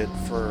use it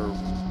for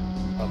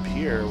up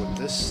here with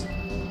this.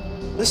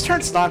 This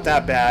turn's not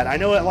that bad. I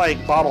know it like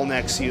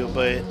bottlenecks you,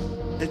 but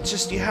it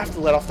just, you have to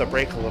let off the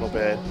brake a little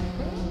bit.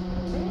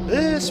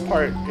 This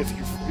part, if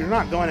you're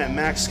not going at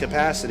max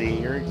capacity,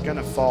 you're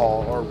gonna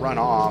fall or run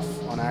off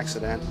on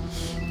accident.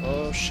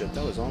 Oh shit,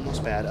 that was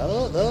almost bad.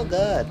 Oh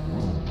god.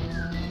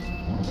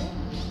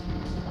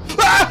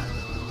 Ah!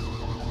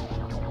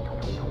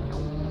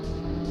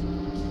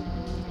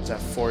 At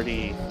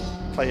 40,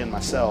 playing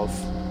myself.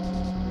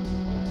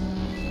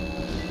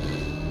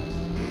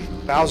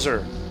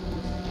 Bowser.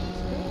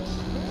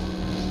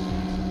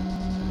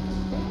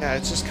 Yeah,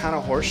 it's just kind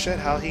of horseshit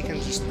how he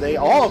can just, they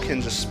all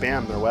can just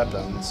spam their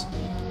weapons.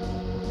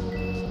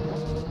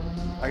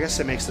 I guess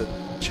it makes it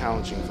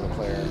challenging for the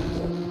player.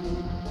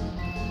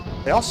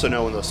 They also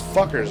know when those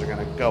fuckers are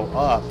gonna go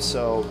up,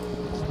 so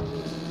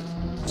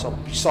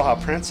you saw how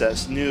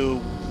Princess knew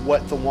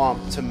what the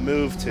Womp to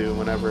move to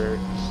whenever,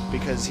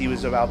 because he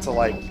was about to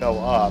like go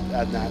up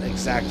at that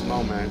exact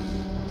moment.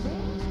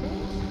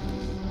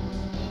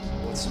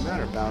 What's the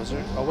matter,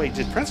 Bowser? Oh wait,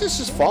 did Princess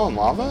just fall in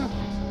lava?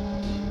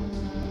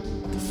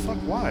 What the fuck,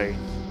 why?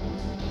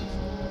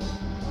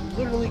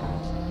 Literally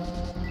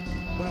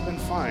would have been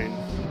fine.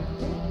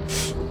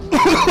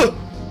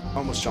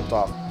 Almost jumped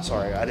off.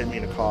 Sorry, I didn't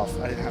mean to cough.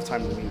 I didn't have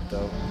time to mute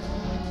though.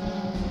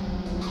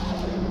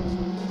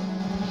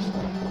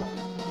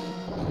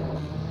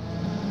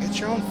 It's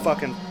your own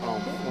fucking...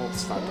 Oh, well,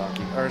 it's not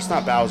Donkey. Or it's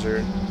not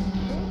Bowser.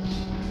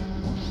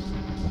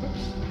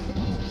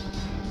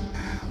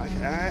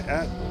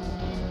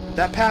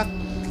 That path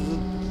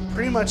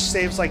pretty much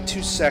saves like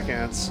 2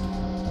 seconds.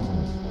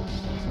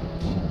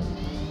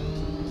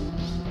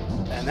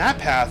 And that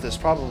path is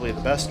probably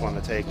the best one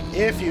to take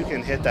if you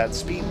can hit that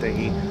speed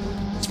thingy.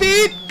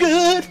 Speed!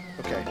 Good!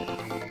 Okay.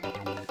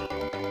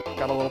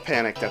 Got a little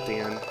panicked at the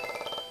end.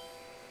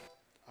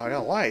 I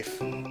got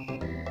life. I'm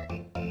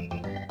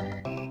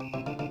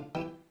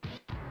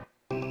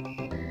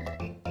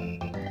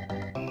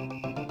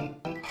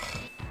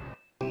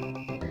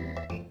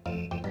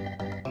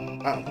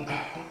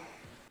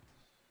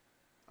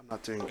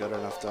not doing good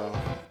enough though.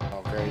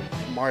 Oh great.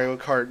 Mario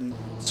Kart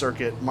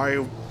Circuit.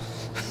 Mario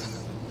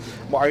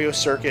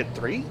Circuit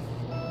 3?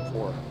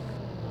 4.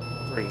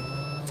 3.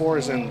 4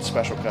 is in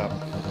Special Cup.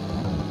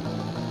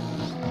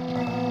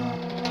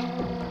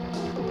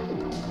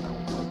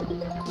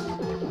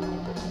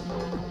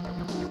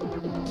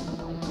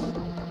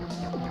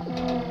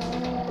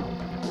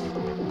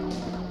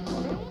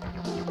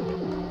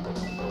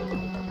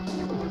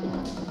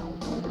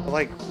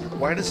 Like,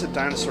 why does a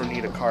dinosaur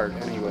need a cart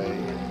anyway?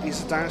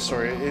 He's a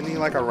dinosaur. Isn't he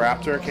like a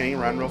raptor? Can he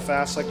run real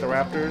fast like the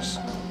raptors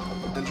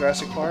in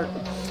Jurassic Park?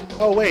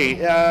 Oh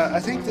wait, I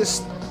think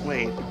this...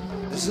 Wait,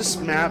 is this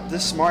map,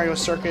 this Mario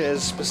Circuit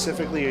is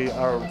specifically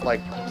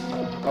like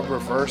a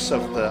reverse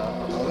of the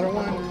other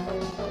one?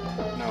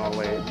 No,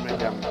 wait,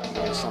 maybe I'm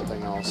thinking of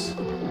something else.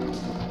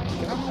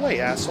 Get out of the way,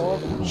 asshole.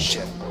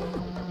 Shit.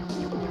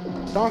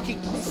 Donkey,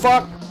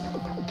 fuck!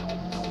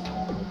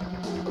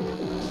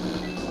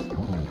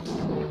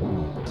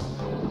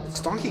 It's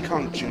Donkey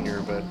Kong Jr.,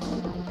 but...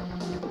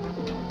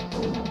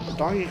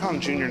 Donkey Kong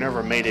Jr.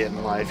 never made it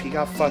in life. He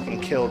got fucking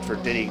killed for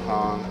Diddy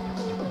Kong.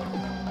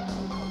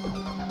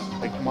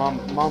 Like,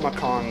 Mama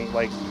Kong,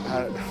 like,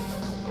 I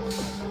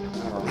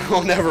don't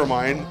know, never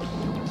mind.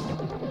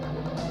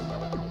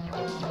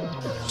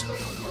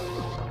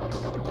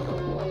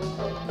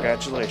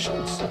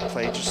 Congratulations, you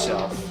played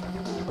yourself.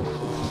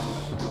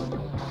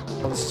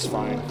 Oh, this is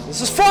fine.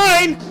 This is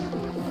fine!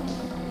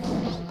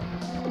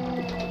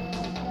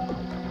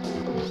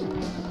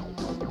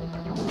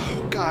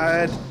 Oh,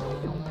 God.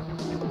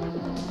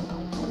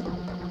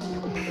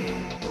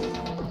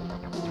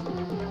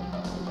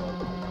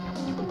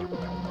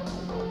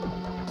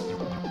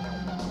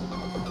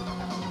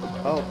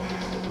 Oh.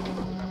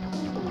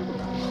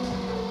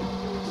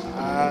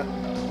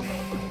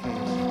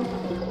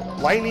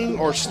 Lightning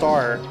or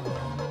star?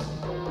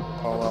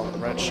 Oh well,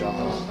 red shot.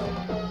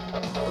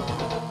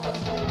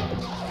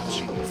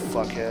 Gee, you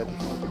fuckhead.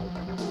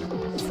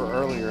 That's for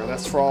earlier.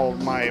 That's for all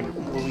my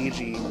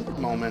Luigi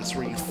moments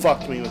where you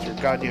fucked me with your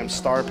goddamn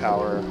star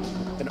power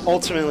and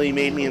ultimately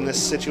made me in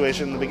this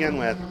situation to begin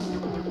with.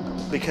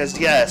 Because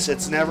yes,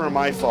 it's never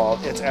my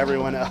fault. It's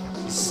everyone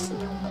else.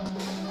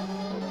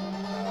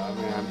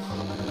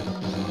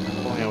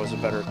 Was a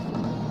better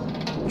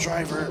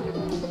driver.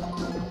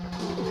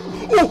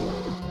 Oh!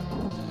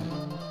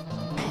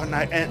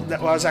 And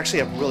that was actually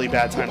a really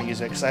bad time to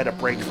use it because I had to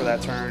brake for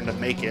that turn to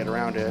make it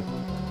around it.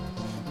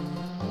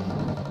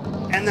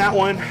 And that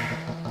one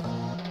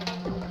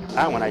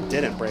I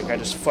didn't brake. I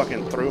just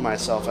fucking threw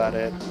myself at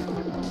it.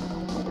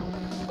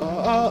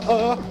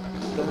 Oh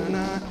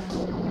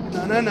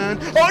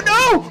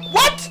no!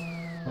 What?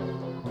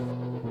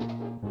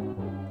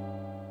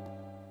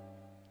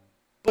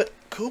 But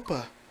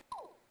Koopa.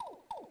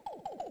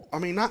 I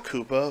mean, not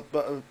Koopa,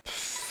 but...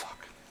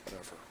 fuck.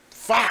 Whatever.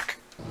 Fuck!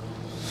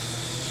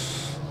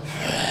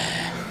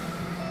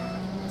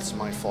 It's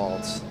my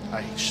fault.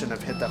 I shouldn't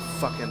have hit that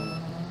fucking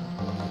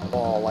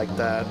ball like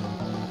that. I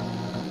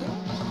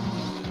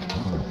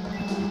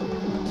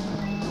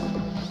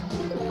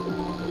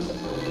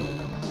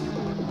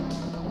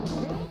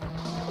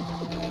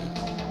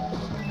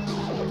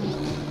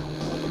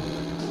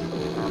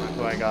don't know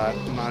who I got.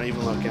 I'm not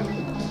even looking.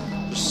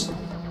 Just...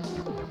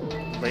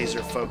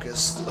 laser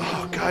focused.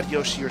 Oh god,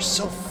 Yoshi, you're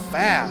so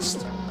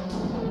fast.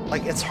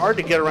 Like, it's hard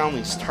to get around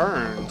these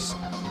turns.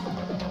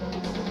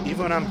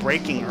 Even when I'm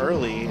braking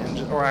early, and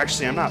just, or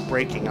actually I'm not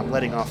braking, I'm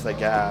letting off the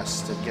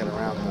gas to get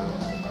around them.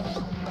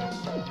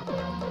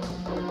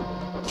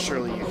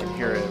 Surely you can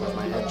hear it with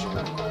my engine.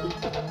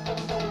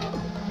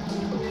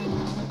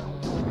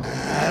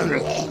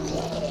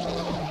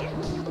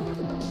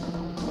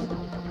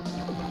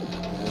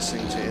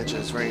 listening to it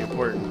is very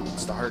important.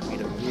 It's the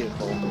heartbeat of a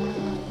vehicle.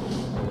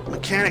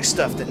 Mechanic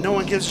stuff that no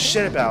one gives a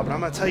shit about, but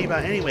I'm gonna tell you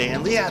about anyway.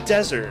 And Leah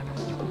Desert.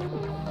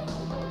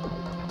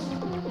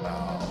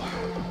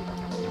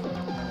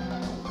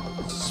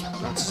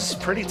 This is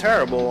pretty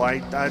terrible. I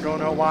don't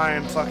know why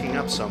I'm fucking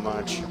up so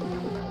much.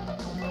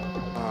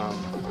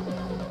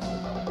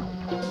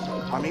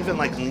 I'm even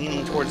like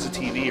leaning towards the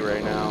TV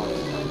right now.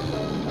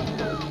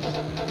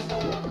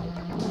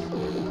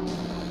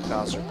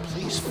 Bowser,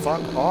 please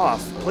fuck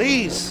off.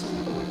 Please!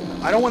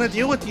 I don't want to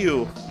deal with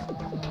you.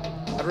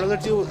 I'd rather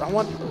deal with... I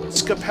want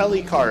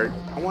Scapelli Kart.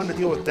 I want to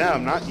deal with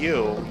them, not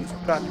you. You've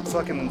got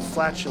fucking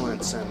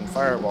flatulence and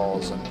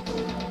fireballs, and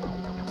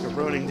you're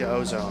ruining the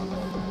ozone.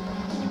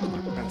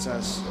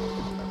 Princess.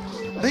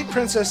 I think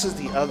Princess is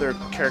the other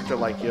character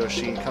like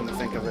Yoshi, come to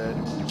think of it.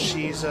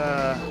 She's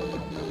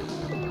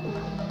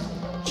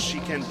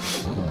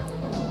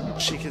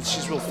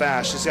she's real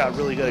fast. She's got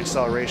really good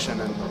acceleration,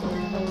 and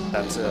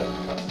that's it.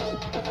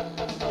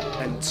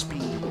 And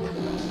speed.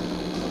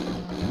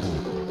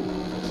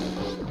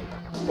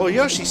 Well,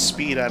 Yoshi's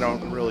speed I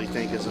don't really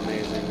think is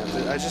amazing.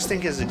 I just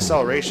think his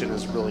acceleration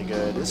is really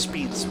good. His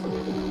speed's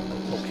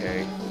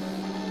okay.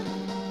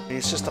 I mean,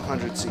 it's just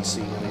 100cc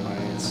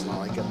anyway. It's not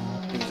like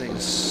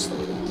anything's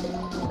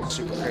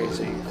super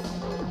crazy.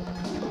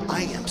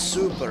 I am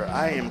super.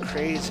 I am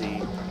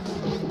crazy.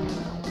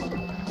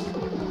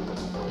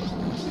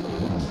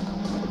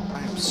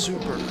 I am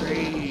super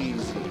crazy.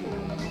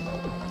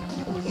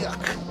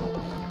 Yuck.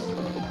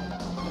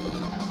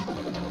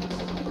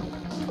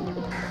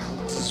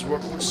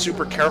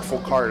 Super careful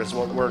Kart is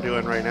what we're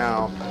doing right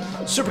now.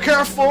 Super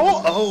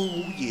careful! Oh,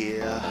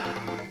 yeah.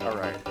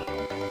 Alright.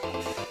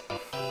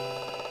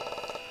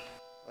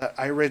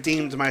 I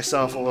redeemed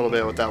myself a little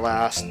bit with that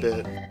last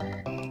bit.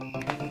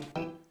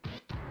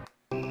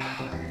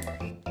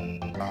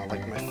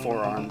 Like my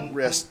forearm,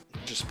 wrist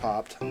just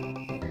popped. Oh,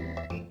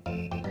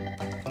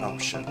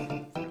 shit.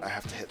 I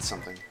have to hit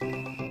something.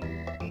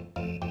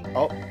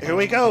 Oh, here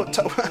we go!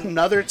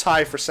 Another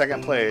tie for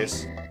second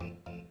place.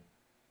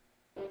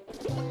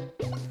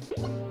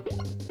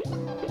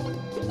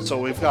 So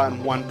we've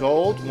gotten 1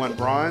 gold, 1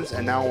 bronze,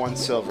 and now 1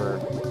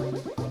 silver.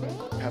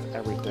 We have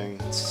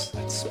everything.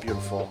 It's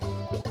beautiful.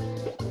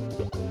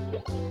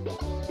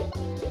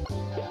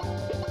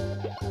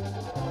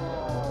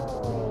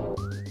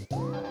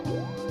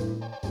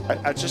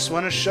 I just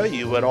want to show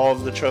you what all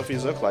of the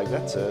trophies look like.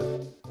 That's it.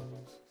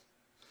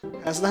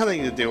 It has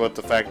nothing to do with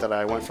the fact that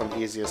I went from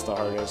easiest to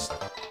hardest.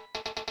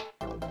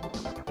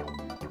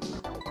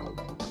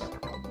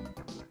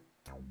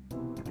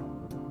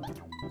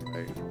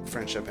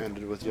 Friendship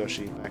ended with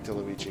Yoshi. Back to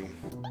Luigi.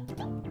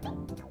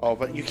 Oh,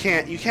 but you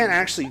can't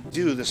actually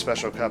do the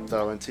special cup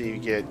though until you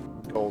get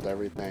gold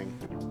everything.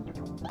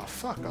 Oh,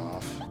 fuck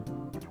off.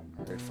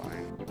 Alright,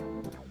 fine.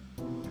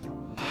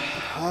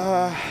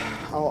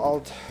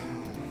 I'll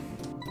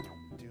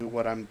do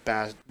what I'm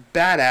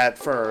bad at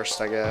first,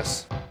 I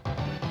guess.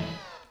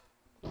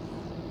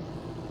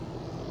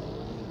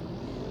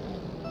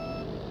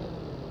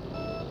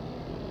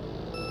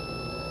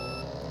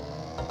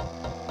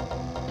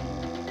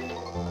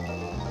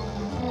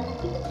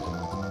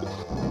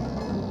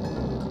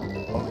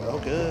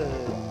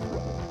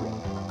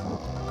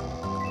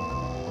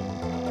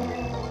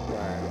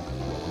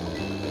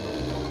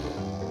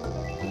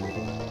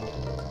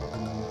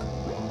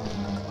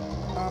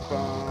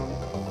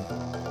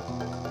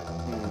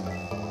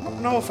 I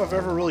don't know if I've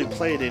ever really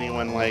played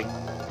anyone like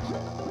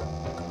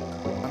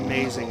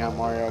amazing at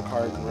Mario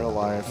Kart in real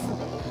life.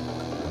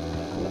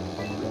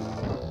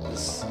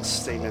 This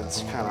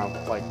statement's kind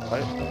of like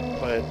what?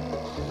 But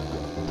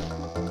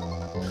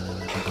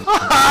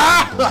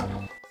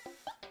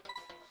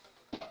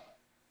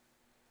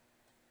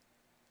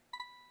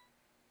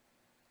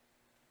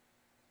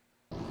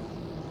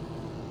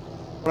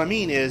what I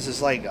mean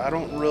is like, I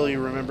don't really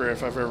remember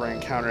if I've ever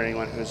encountered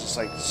anyone who's just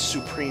like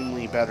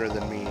supremely better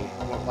than me,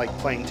 like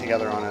playing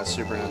together on a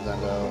Super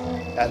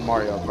Nintendo at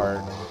Mario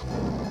Kart.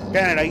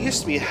 Granted, I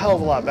used to be a hell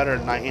of a lot better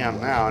than I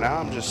am now. Now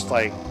I'm just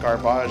like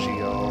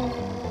garbaggio.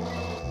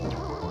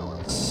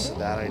 It's a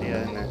bad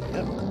idea, isn't it?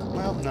 Yep.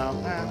 Well, no.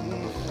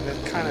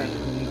 It kind of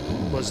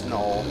was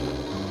null.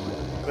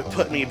 It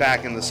put me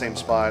back in the same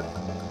spot.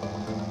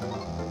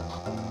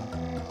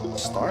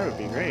 Star would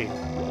be great.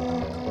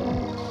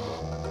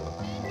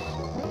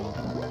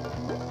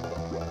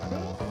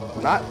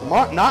 Not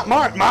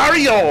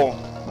Mario!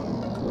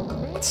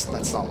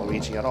 That's not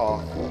Luigi at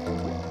all.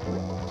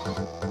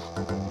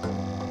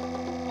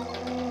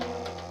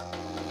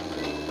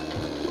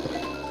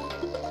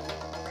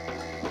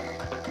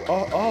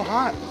 Oh,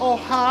 hi. Oh,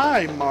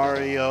 hi,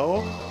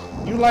 Mario.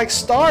 You like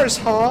stars,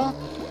 huh?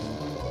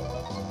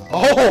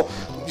 Oh,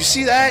 you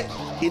see that?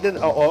 He did.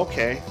 Oh,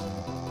 okay.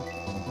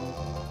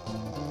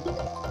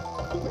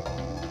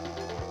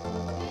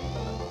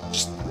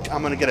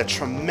 I'm gonna get a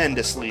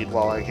tremendous lead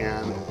while I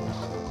can.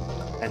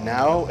 And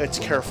now it's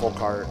careful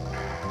Kart.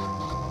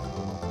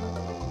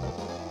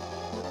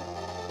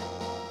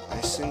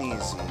 Nice and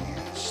easy.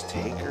 Just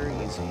take her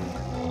easy.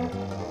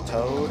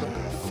 Toad,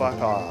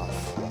 fuck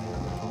off.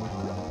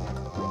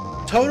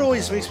 Toad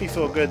always makes me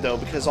feel good, though,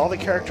 because all the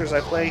characters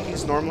I play,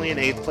 he's normally in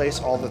 8th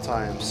place all the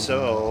time.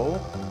 So,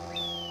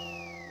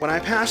 when I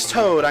pass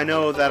Toad, I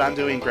know that I'm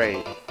doing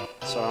great.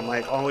 So I'm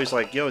like, always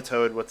like, yo,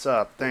 Toad, what's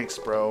up? Thanks,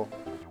 bro.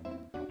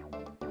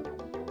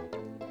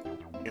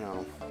 You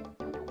know.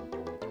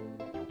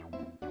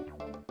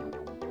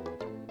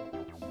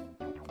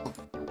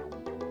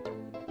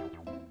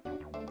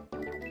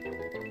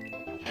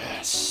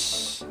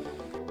 Yes.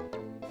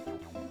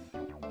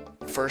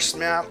 First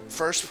map,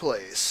 first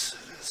place.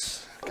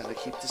 Gotta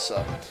keep this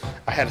up.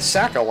 I had to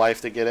sack a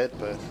life to get it,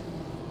 but...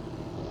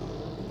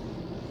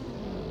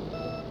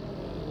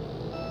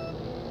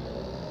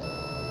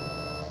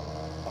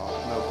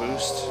 Oh, no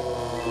boost.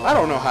 I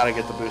don't know how to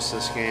get the boost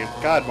this game.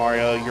 God,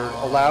 Mario, you're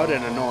loud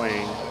and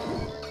annoying.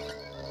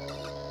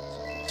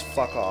 Just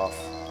fuck off.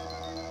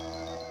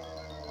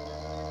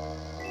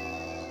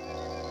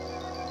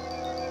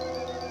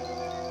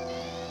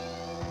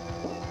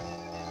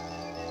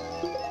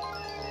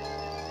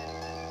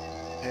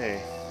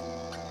 Hey.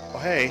 Oh,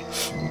 hey.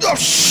 Oh,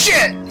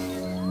 shit!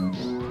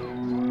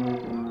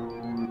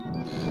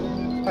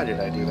 Why did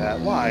I do that?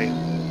 Why?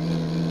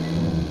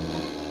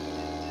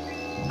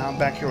 Now I'm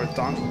back here with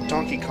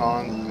Donkey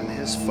Kong and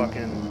his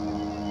fucking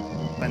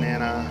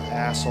banana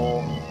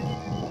asshole.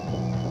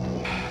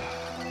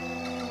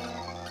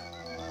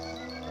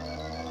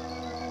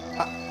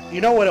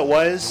 You know what it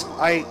was?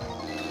 I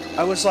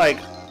was like,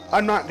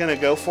 I'm not gonna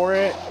go for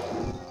it,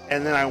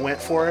 and then I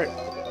went for it.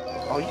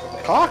 Oh, you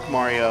cock,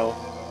 Mario.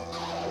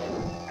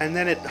 And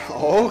then it...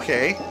 Oh,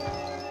 okay.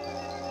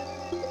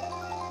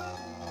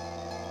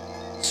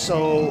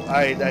 So,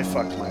 I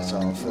fucked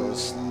myself. It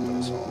was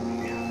all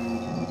me.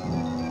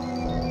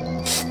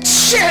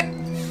 Shit!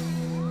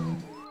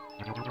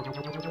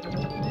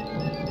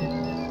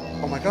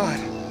 Oh my god.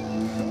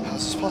 How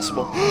is this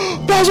possible?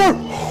 Bowser!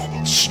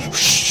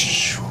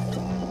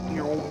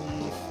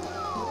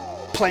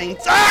 Playing...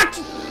 Ah!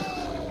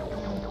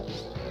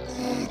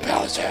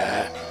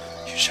 Bowser,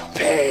 you shall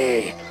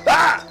pay.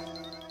 Ah!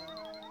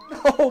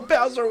 No,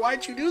 Bowser,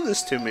 why'd you do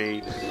this to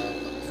me?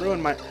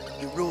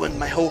 You ruined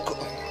my whole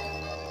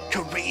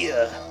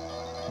career.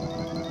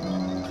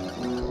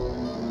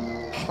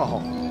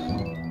 Oh.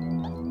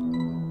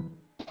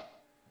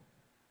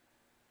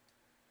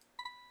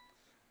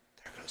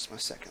 There goes my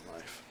second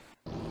life.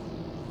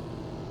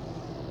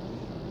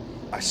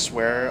 I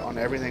swear on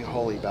everything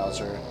holy,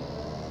 Bowser.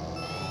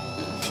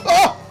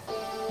 Oh!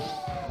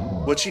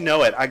 Would you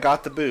know it? I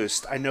got the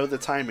boost. I know the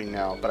timing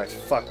now, but I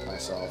fucked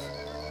myself.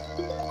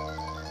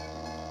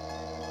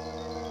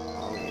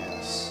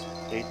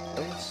 8th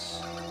place?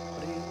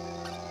 What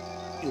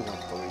do you want,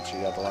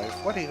 Luigi, of life?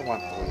 What do you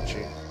want,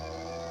 Luigi?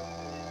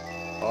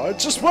 Oh, I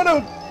just want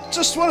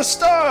a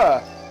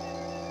star!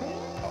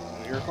 Oh,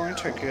 you're going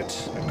to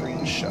get a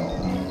green shell.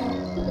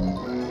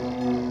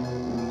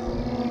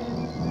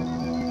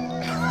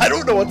 I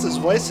don't know what this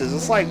voice is.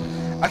 It's like,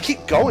 I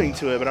keep going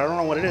to it, but I don't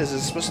know what it is.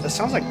 It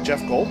sounds like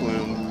Jeff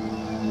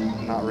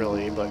Goldblum. Not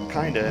really, but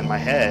kinda in my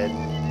head.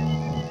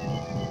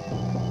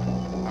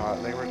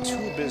 They were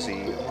too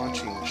busy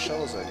launching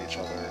shells at each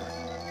other.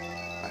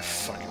 I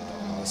fucking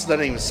don't know. This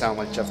doesn't even sound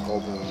like Jeff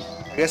Goldblum.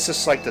 I guess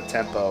it's like the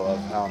tempo of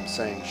how I'm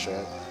saying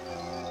shit.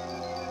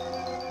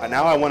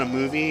 Now I want a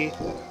movie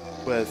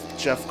with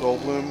Jeff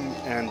Goldblum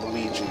and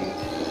Luigi.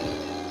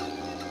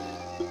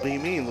 What do you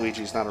mean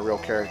Luigi's not a real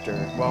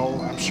character? Well,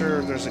 I'm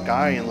sure there's a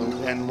guy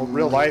in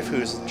real life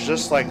who's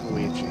just like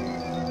Luigi.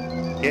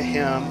 Get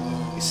him.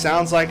 He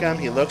sounds like him.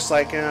 He looks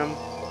like him.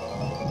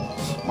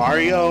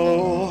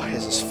 Mario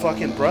is his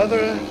fucking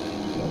brother.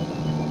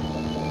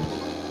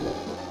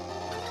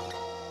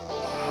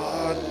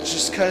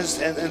 Just cause,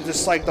 and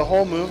this, like, the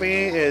whole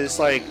movie is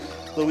like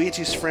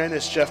Luigi's friend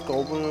is Jeff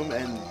Goldblum,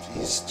 and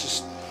he's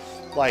just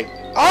like,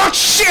 oh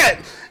shit!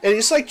 And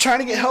he's like trying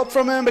to get help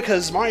from him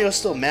because Mario's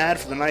still mad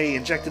for the night he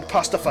injected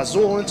pasta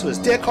fazool into his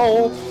dick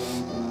hole.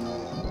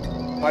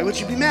 Why would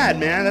you be mad,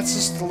 man? That's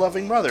just the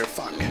loving brother.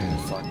 Fuck.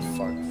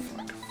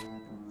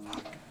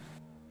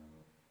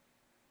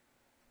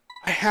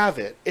 I have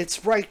it.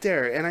 It's right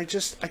there, and I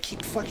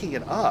keep fucking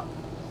it up.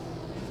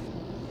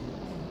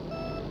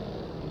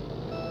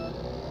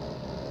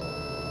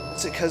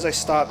 Is it because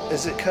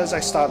I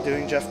stopped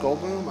doing Jeff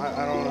Goldblum?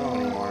 I don't know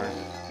anymore.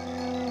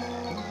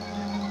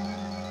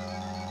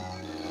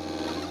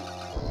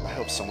 I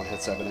hope someone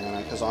hits that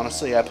banana, because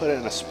honestly, I put it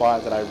in a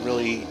spot that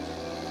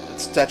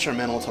it's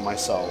detrimental to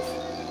myself.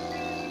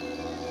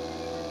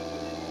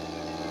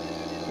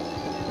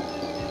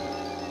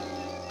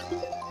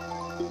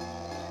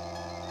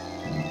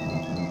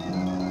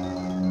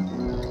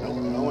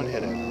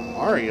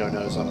 Mario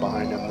knows I'm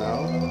behind him,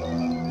 though.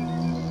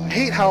 I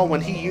hate how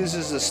when he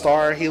uses the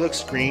star, he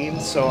looks green,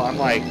 so I'm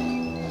like,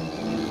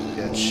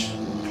 bitch,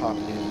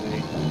 copying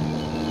me.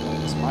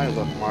 It's my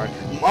look,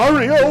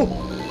 Mario!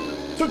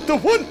 Took the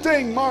one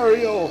thing,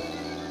 Mario!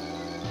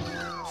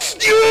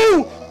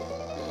 You!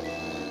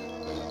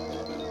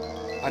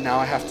 And now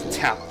I have to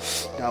tap.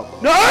 No!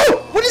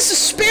 What is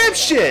this spam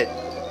shit?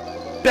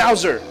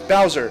 Bowser!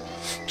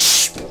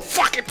 Shh,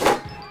 fuck it!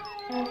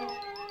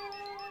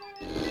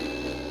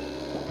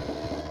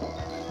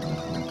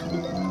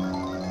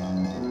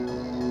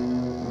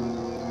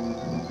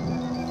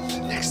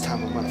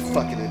 time I'm gonna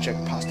fucking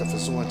inject pasta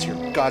fazool into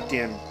your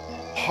goddamn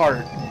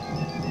heart.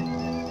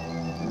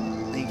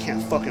 You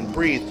can't fucking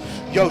breathe.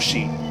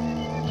 Yoshi!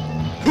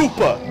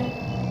 Hoopa!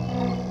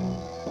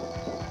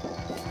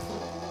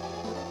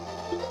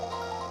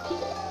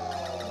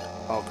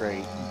 Oh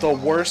great. The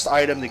worst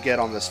item to get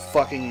on this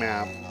fucking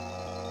map.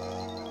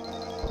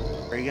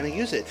 Are you gonna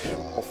use it?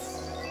 Oh,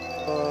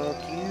 fuck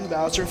you,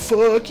 Bowser.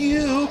 Fuck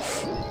you!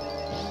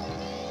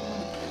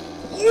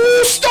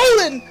 Ooh,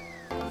 stolen!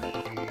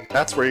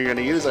 That's where you're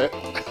gonna use it.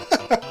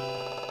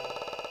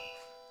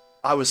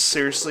 I was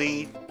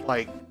seriously,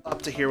 like,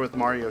 up to here with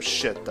Mario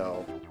shit,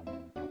 though.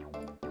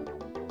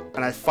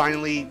 And I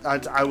finally,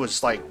 I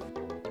was like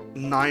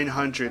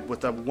 900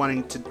 with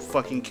wanting to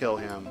fucking kill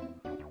him.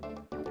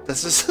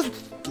 This is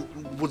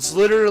was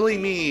literally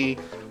me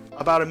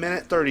about a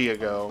minute 30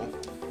 ago.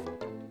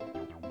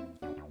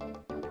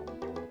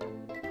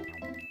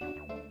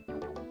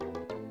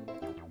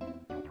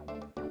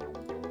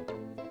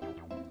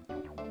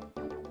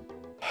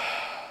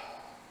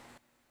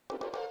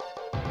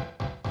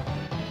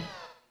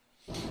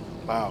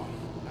 Wow.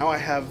 Now I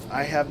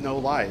have no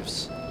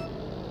lives.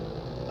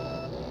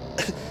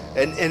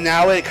 and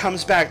now it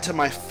comes back to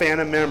my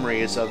phantom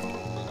memories of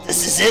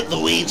this is it,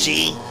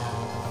 Luigi.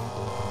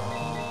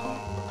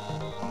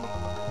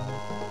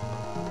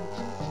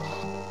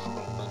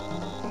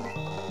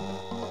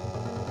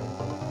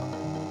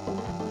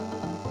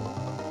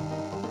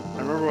 I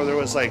remember where there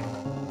was like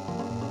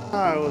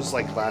it was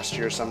like last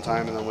year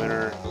sometime in the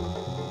winter.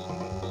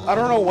 I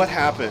don't know what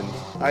happened.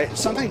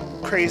 Something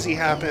crazy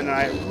happened, and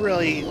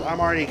I'm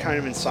already kind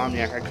of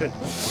insomniac. I couldn't.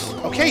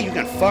 Okay, you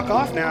can fuck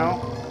off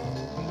now.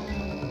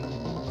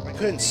 I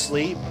couldn't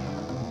sleep,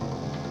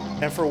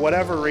 and for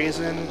whatever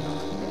reason,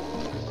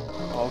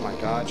 oh my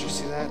God, did you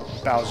see that?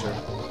 Bowser.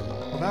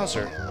 Oh,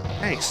 Bowser,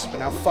 thanks, but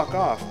now fuck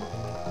off.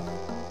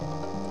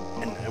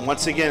 And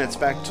once again, it's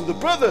back to the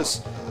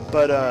brothers.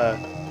 But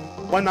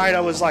one night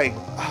I was like,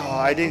 oh,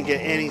 I didn't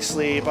get any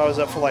sleep. I was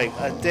up for like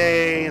a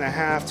day and a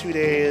half, 2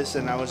 days,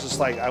 and I was just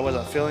like, I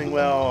wasn't feeling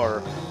well,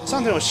 or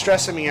something was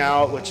stressing me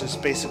out, which is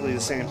basically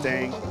the same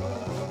thing.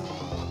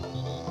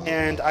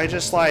 And I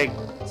just like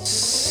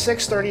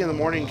 6:30 in the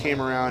morning came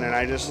around, and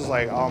I just was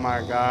like, oh my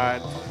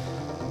God,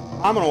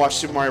 I'm gonna watch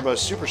Super Mario Bros.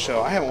 Super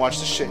Show. I haven't watched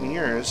this shit in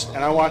years,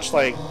 and I watched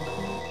like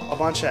a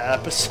bunch of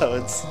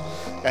episodes,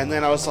 and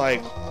then I was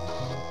like,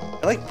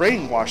 it like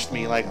brainwashed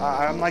me. Like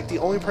I'm like the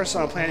only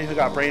person on the planet who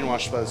got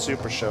brainwashed by the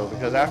Super Show,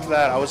 because after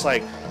that I was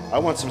like, I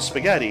want some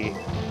spaghetti.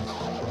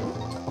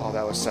 Oh,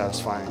 that was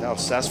satisfying. That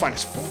was satisfying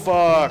as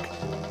fuck.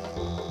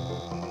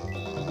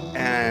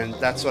 And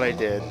that's what I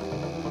did.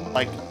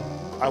 Like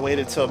I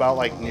waited till about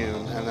like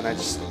noon, and then I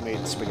just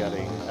made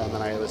spaghetti, and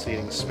then I was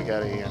eating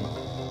spaghetti in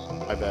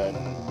my bed.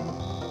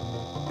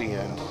 The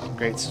end.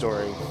 Great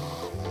story.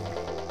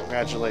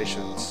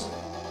 Congratulations.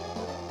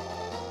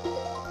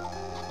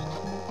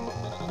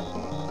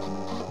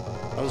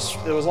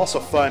 It was also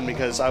fun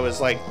because I was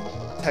like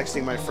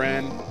texting my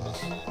friend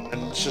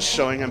and just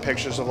showing him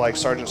pictures of like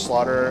Sergeant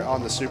Slaughter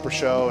on the Super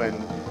Show, and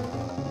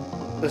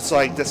it's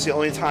like that's the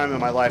only time in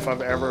my life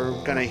I'm ever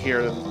gonna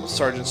hear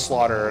Sergeant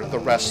Slaughter, the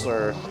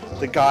wrestler,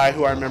 the guy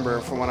who I remember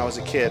from when I was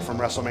a kid from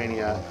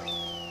WrestleMania,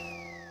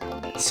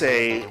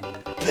 say,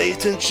 "Pay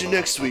attention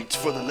next week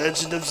for The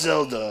Legend of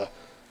Zelda."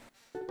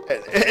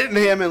 And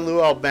him and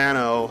Lou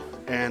Albano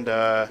and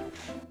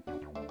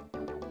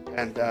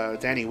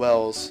Danny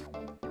Wells.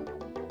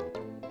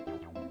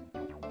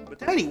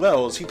 Danny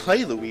Wells, he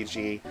played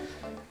Luigi,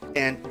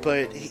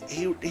 but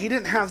he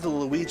didn't have the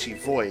Luigi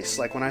voice.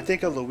 Like when I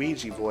think of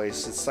Luigi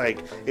voice, it's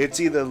like it's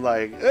either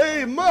like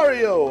 "Hey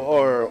Mario"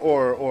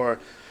 or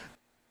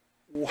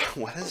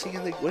what is he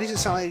in the, what does he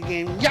sound like in the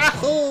game?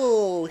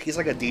 Yahoo! He's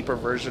like a deeper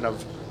version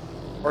of,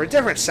 or a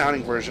different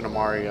sounding version of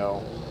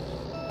Mario.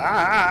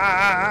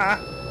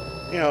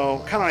 You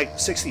know, kind of like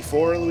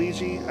 64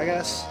 Luigi, I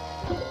guess.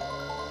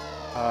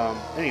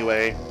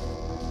 Anyway,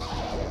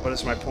 what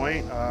is my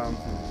point?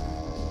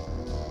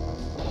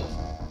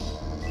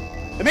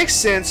 It makes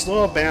sense. Lou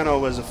Albano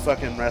was a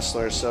fucking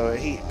wrestler, so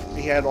he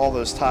had all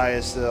those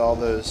ties to all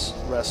those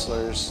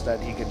wrestlers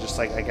that he could just,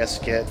 like, I guess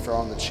get for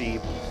on the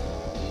cheap.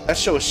 That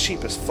show was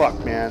cheap as fuck,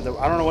 man.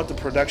 I don't know what the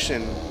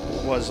production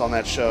was on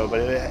that show, but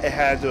it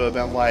had to have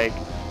been like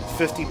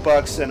 50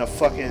 bucks in a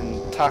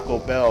fucking Taco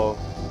Bell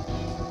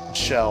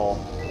shell.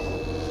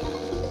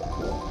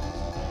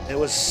 It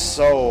was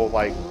so,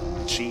 like,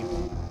 cheap.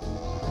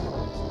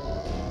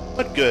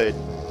 But good.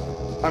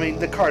 I mean,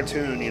 the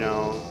cartoon, you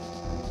know,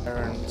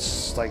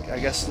 earns, like, I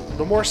guess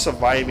the more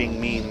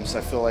surviving memes,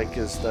 I feel like,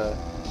 is the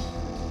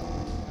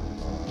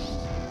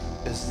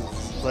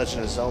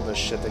Legend of Zelda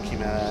shit that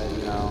came out,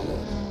 you know.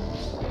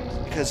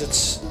 Because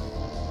it's,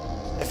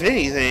 if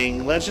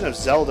anything, Legend of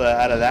Zelda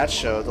out of that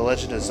show, the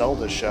Legend of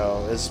Zelda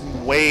show, is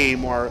way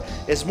more,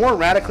 it's more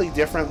radically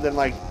different than,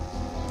 like,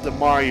 the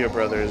Mario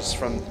Brothers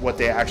from what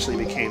they actually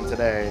became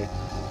today.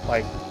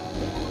 Like,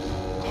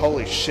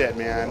 holy shit,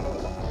 man.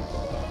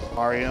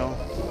 Mario.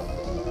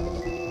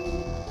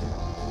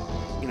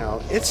 You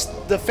know, it's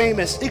the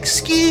famous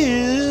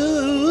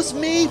 "Excuse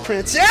me,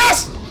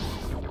 princess!"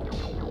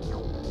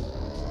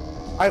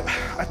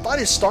 I thought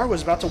his star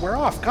was about to wear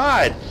off.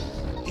 God!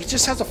 He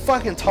just has a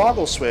fucking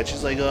toggle switch.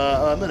 He's like,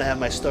 I'm gonna have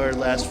my star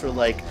last for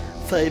like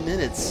 5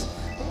 minutes.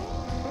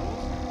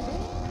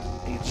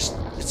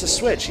 It's a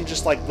switch. He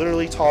just like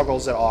literally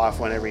toggles it off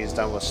whenever he's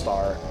done with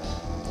star.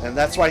 And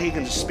that's why he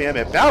can just spam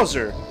it.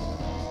 Bowser!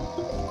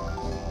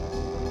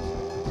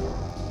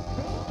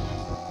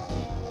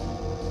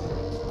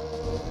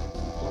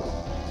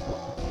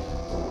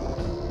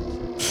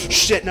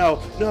 Shit,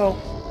 no, no.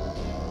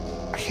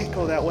 I can't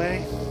go that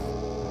way.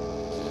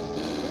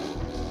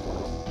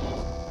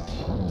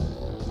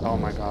 Oh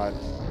my god.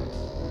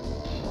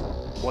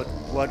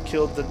 What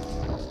killed the... I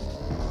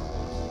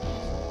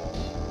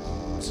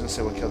was gonna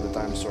say what killed the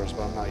dinosaurs,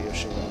 but I'm not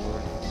Yoshi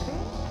anymore.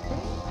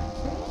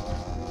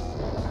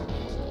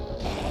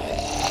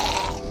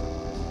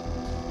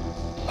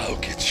 I'll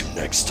get you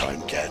next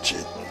time,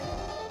 Gadget.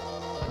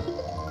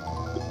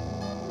 I'm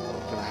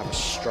gonna have a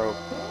stroke.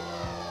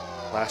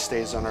 Last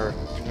days on Earth,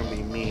 it's gonna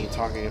be me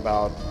talking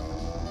about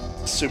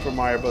Super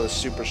Mario Bros.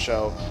 Super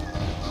Show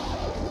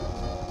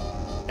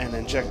and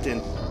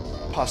injecting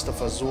pasta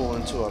fazool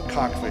into a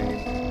cock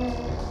vein.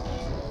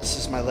 This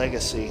is my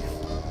legacy.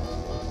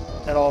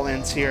 It all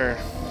ends here.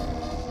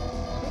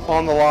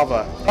 On the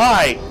lava.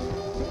 Bye!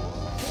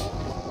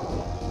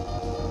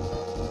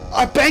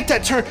 I banked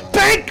that turn!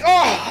 Bank!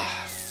 Oh!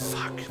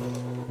 Fuck.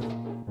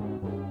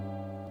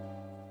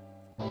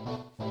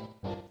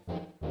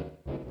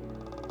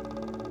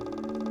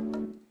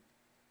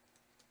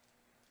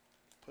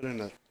 Put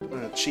in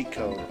a cheat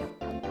code.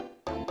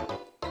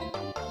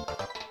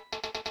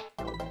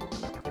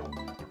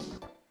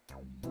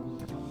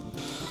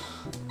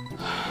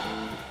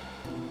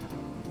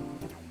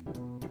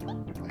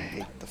 I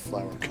hate the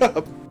flower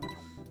cup.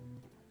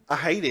 I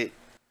hate it.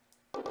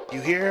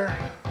 You hear?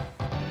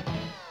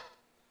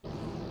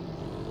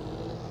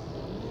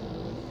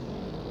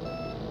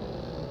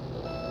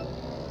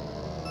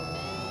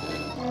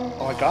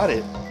 Oh, I got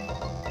it.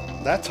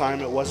 That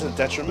time it wasn't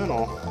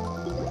detrimental.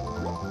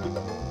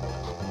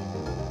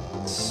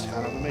 It's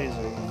kind of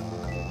amazing.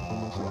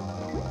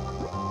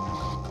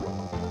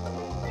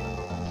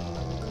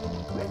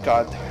 Thank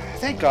God.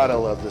 Thank God I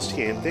love this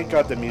game. Thank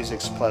God the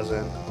music's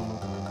pleasant.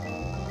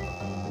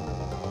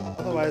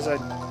 Otherwise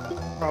I'd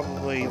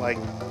probably, like,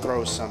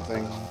 throw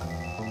something.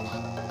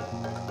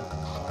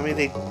 I mean,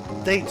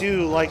 they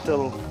do like the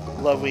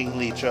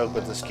lovingly joke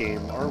with this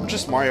game. Or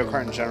just Mario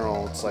Kart in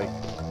general. It's like,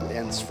 it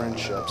ends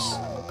friendships.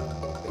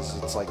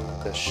 It's like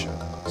this shit.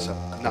 Except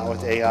not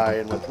with AI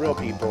and with real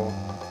people.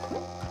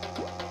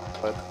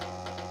 But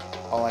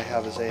all I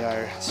have is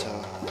AI, so...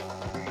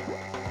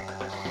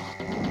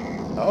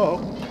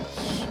 Oh!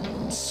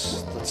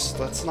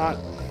 Let's not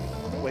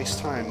waste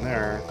time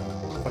there.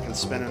 Fucking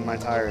spinning my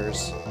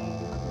tires.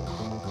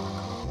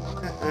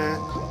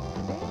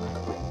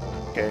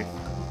 Okay.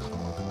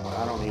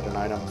 I don't need an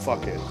item.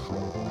 Fuck it.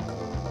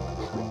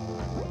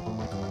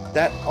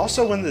 That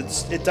also when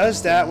it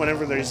does that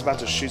whenever there's about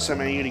to shoot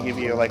something at you to give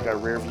you like a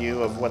rear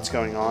view of what's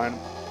going on.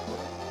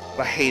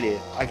 But I hate it.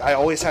 I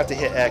always have to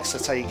hit X.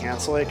 That's how you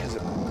cancel it because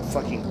it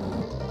fucking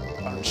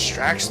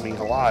distracts me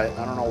a lot.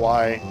 I don't know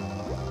why.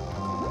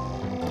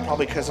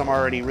 Probably because I'm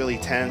already really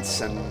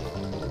tense and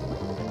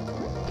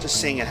just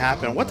seeing it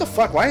happen. What the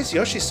fuck? Why is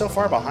Yoshi so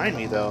far behind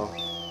me though?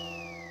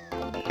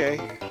 Okay,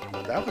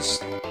 that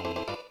was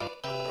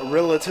a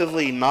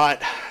relatively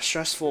not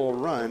stressful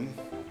run.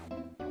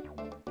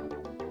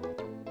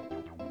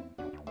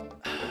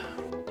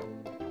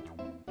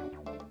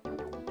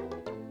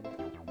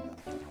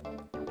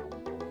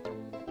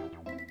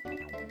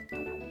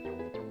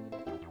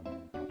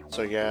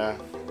 So yeah,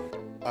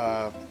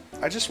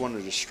 I just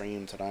wanted to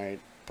stream tonight,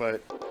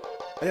 but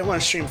I didn't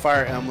want to stream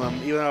Fire Emblem,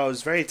 even though I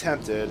was very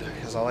tempted,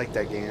 because I like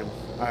that game.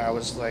 I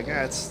was like,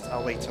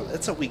 I'll wait till...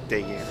 It's a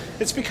weekday game.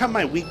 It's become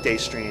my weekday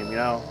stream, you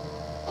know?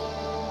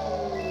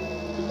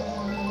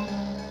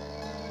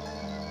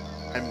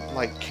 I'm,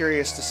 like,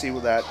 curious to see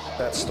where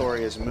that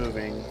story is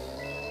moving.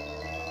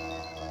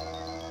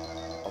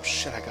 Oh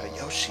shit, I got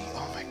Yoshi.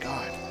 Oh my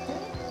god.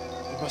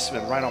 It must have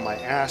been right on my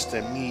ass to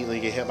immediately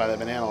get hit by that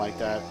banana like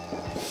that.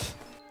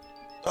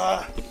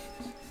 Oh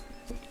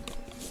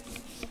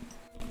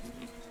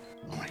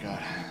my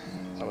god.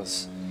 That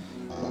was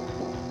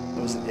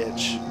an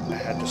itch I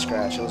had to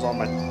scratch. It was on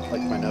my,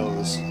 like, my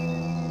nose.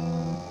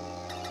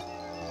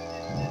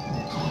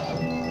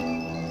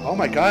 Oh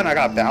my god, and I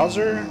got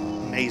Bowser?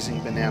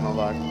 Amazing banana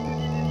luck.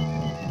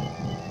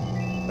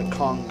 The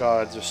Kong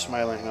gods are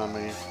smiling on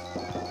me.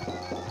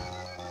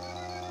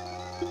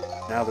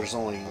 Now there's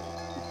only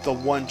the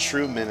one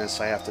true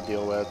menace I have to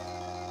deal with.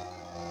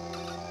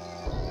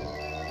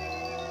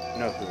 You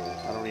know who?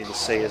 I don't need to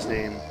say his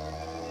name.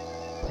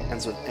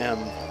 Ends with M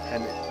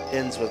and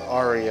ends with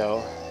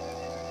Ario.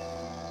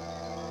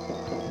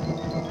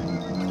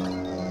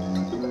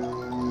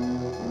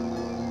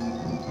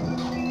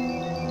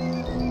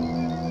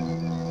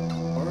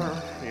 Or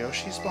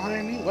Yoshi's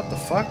behind me? What the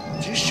fuck?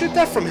 Did you shoot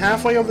that from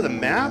halfway over the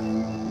map?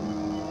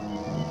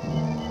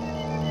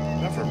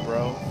 Never,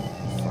 bro.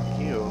 Fuck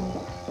you.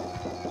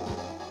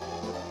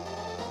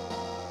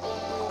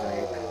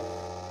 Great.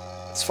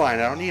 It's fine,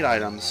 I don't need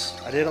items.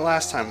 I did it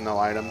last time, no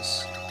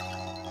items.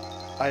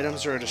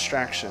 Items are a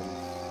distraction.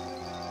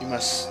 You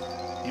must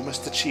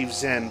achieve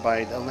Zen by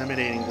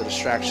eliminating the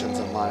distractions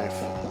in life.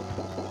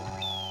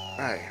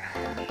 Alright.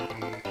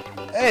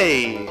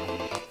 Hey!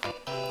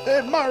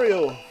 Hey,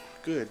 Mario!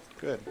 Good,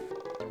 good.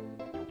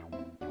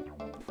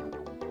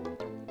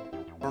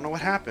 I don't know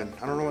what happened.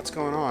 I don't know what's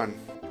going on.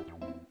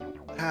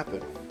 What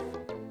happened?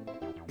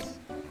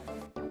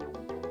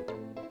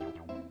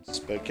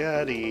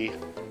 Spaghetti.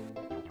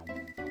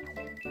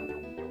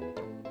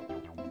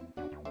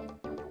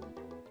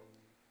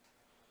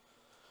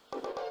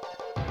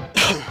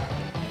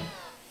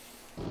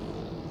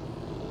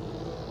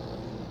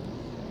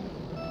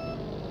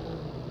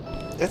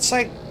 It's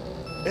like,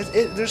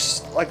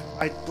 there's, like,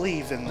 I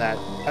believe in that.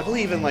 I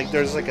believe in, like,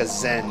 there's, like, a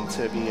Zen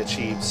to be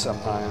achieved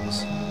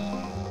sometimes.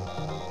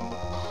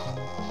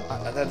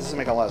 That doesn't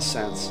make a lot of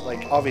sense.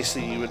 Like,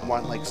 obviously you would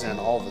want, like, Zen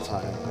all the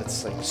time.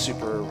 It's, like,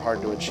 super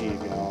hard to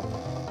achieve, you know?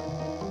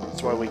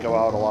 That's why we go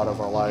out a lot of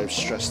our lives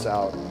stressed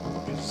out.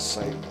 Because it's,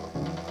 like,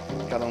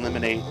 gotta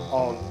eliminate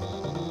all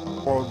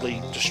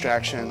worldly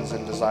distractions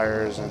and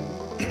desires and...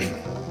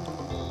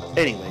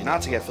 Anyway,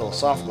 not to get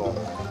philosophical,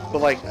 but,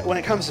 like, when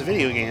it comes to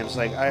video games,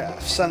 like, I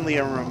suddenly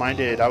am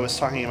reminded... I was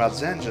talking about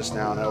Zen just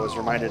now, and I was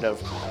reminded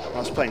of when I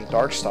was playing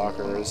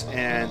Darkstalkers,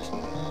 and...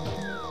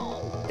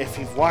 If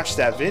you've watched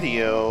that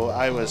video,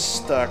 I was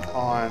stuck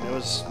on... It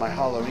was my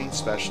Halloween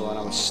special, and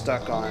I was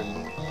stuck on...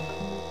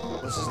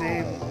 What's his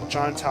name?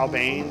 John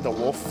Talbane, the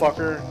wolf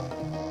fucker?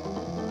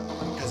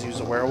 Because he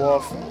was a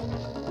werewolf?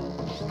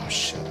 Oh,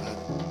 shit.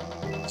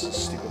 That's a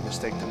stupid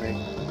mistake to make.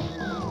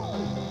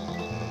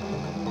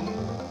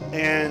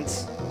 And...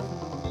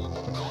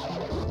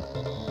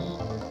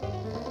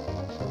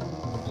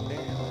 I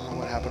don't know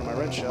what happened to my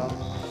red shell.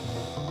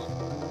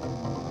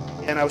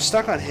 And I was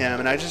stuck on him,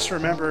 and I just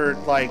remember,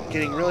 like,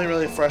 getting really,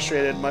 really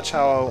frustrated, much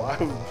how I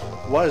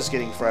was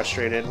getting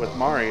frustrated with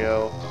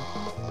Mario.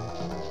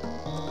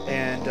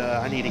 And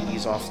I need to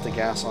ease off the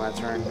gas on that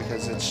turn,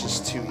 because it's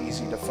just too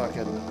easy to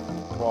fucking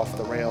go off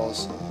the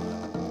rails.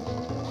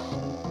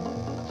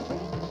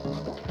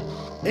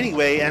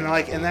 Anyway, and,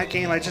 like, in that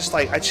game, I just,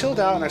 like, I chilled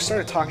out, and I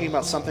started talking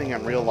about something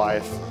in real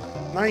life.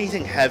 Not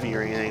anything heavy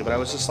or anything, but I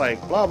was just like,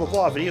 blah, blah,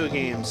 blah, video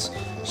games,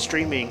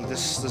 streaming,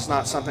 this is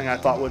not something I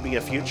thought would be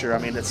a future. I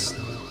mean, it's...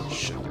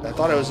 I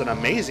thought it was an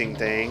amazing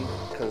thing,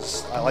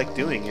 because I like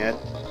doing it,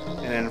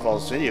 and it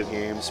involves video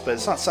games, but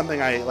it's not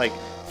something I, like,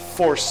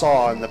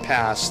 foresaw in the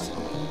past.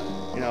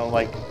 You know,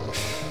 like,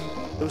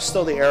 it was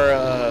still the era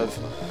of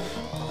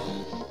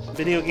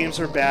video games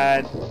are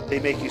bad, they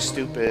make you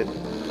stupid,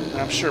 and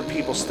I'm sure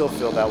people still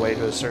feel that way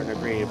to a certain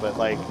degree, but,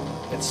 like,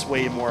 it's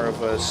way more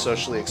of a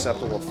socially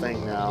acceptable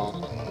thing now.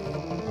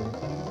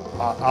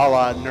 A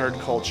la nerd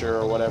culture,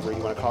 or whatever you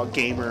want to call it.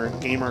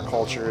 Gamer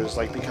culture is,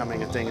 like,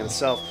 becoming a thing in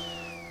itself.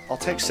 I'll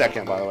take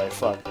second, by the way,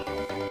 fuck.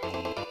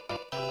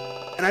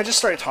 And I just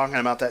started talking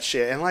about that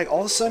shit, and, like,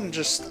 all of a sudden,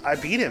 just, I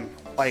beat him.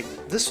 Like,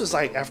 this was,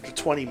 like, after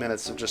 20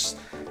 minutes of just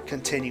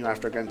continue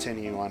after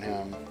continue on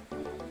him.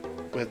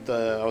 With,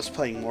 I was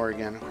playing more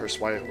again, of course,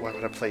 why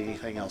would I play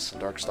anything else in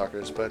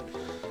Darkstalkers, but...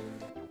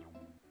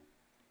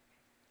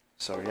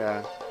 So,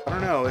 yeah. I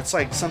don't know, it's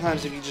like,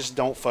 sometimes if you just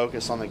don't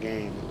focus on the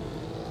game,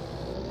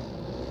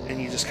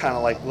 and you just kind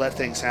of, like, let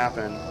things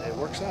happen, it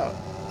works out.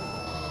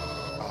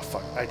 Oh,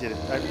 fuck, I did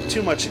it.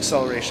 Too much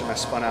acceleration, I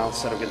spun out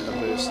instead of getting the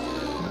boost.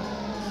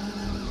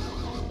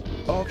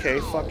 Okay,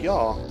 fuck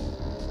y'all.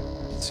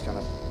 It's kind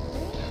of...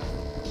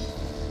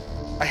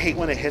 I hate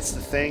when it hits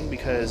the thing,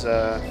 because,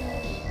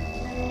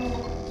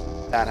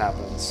 that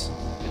happens.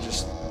 It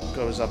just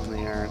goes up in the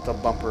air. The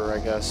bumper, I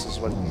guess, is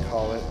what you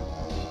call it.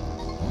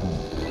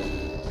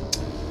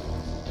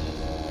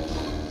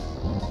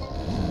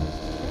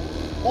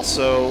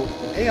 Also,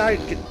 AI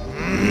get...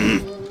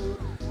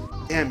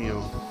 Damn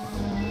you.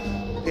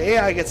 The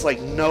AI gets, like,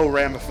 no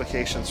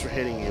ramifications for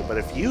hitting you, but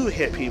if you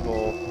hit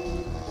people,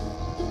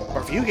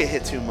 or if you get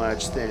hit too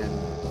much, then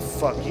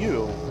fuck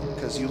you,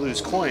 because you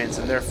lose coins,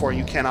 and therefore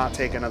you cannot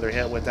take another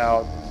hit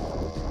without,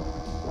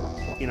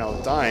 you know,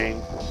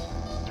 dying.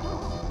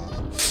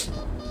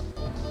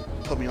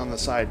 Put me on the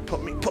side.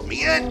 Put me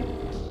in!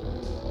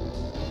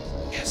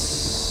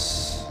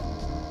 Yes.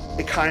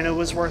 It kind of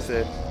was worth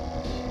it.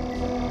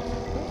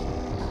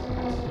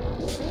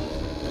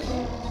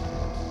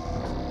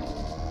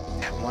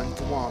 That one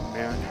thwomp,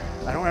 man.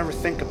 I don't ever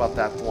think about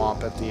that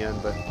thwomp at the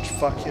end, but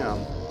fuck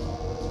him.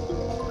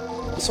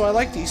 So I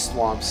like these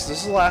thwomps.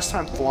 This is the last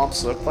time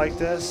thwomps looked like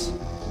this.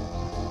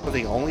 Or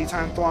the only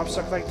time thwomps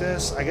look like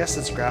this. I guess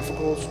it's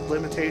graphical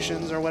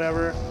limitations or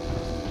whatever.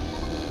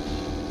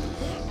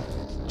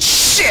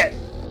 Shit!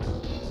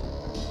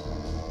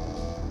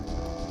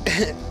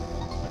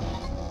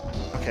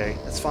 Okay,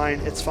 it's fine,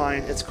 it's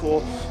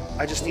cool.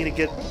 I just need to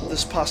get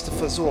this pasta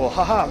fazool.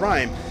 Haha,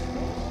 rhyme.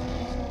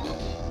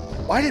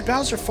 Why did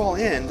Bowser fall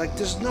in? Like,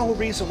 there's no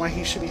reason why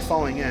he should be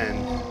falling in.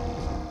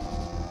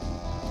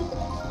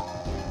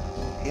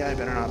 Yeah, I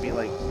better not be,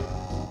 like,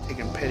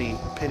 taking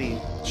pity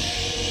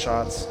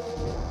shots.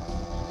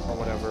 Or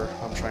whatever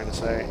I'm trying to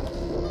say.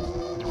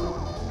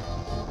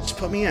 Just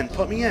put me in,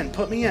 put me in,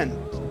 put me in.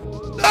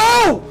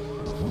 No!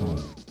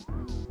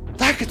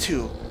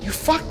 Lakitu, you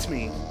fucked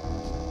me.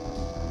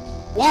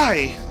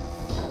 Why?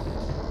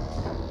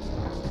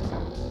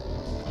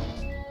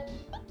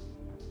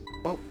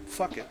 Well,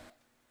 fuck it.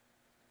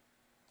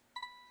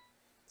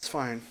 It's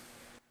fine.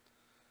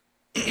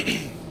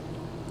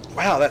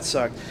 Wow, that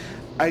sucked.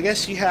 I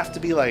guess you have to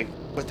be like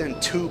within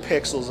 2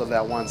 pixels of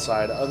that one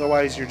side,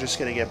 otherwise you're just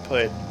gonna get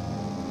put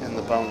in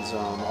the bone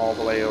zone all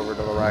the way over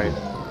to the right.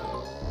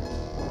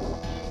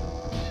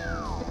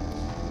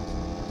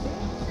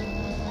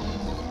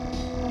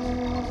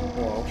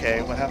 Well,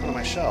 okay, what happened to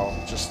my shell?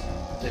 Just,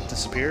 it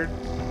disappeared?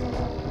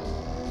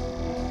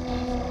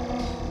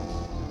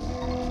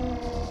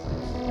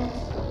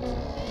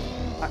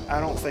 I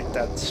don't think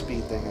that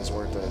speed thing is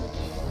worth it.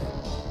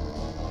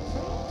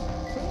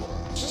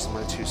 It's just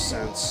my 2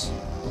 cents.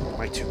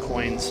 My 2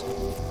 coins.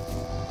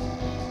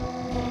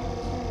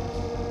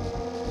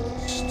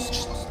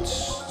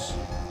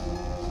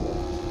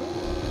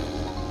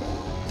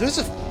 There's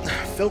a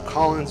Phil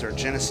Collins or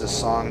Genesis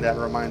song that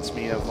reminds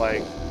me of,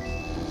 like,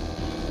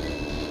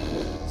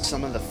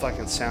 some of the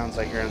fucking sounds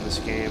I hear in this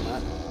game.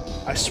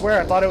 I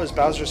swear I thought it was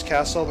Bowser's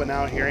Castle, but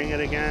now hearing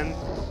it again,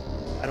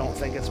 I don't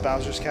think it's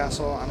Bowser's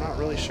Castle. I'm not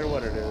really sure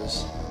what it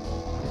is.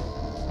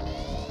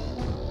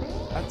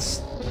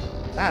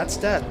 That's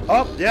dead.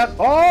 Oh, yep.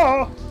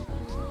 Oh!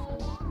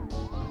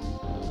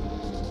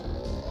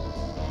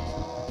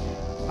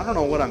 I don't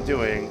know what I'm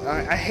doing.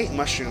 I hate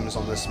mushrooms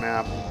on this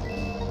map.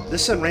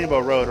 This and Rainbow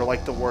Road are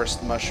like the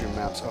worst mushroom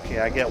maps. Okay,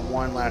 I get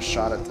one last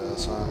shot at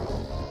this, huh?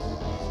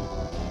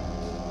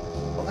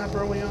 What lap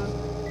are we on?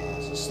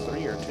 Is this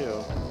 3 or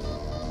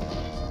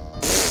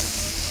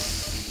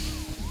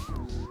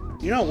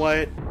 2? You know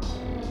what?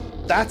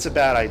 That's a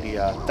bad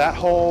idea. That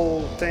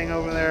whole thing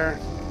over there,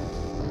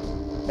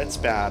 it's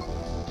bad.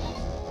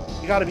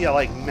 You gotta be at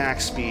like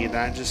max speed,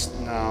 and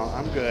no,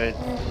 I'm good.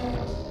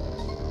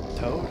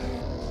 Toad?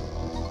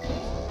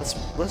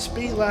 Let's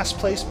be last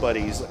place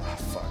buddies. Oh,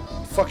 fuck.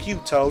 Fuck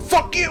you, Toad.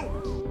 Fuck you!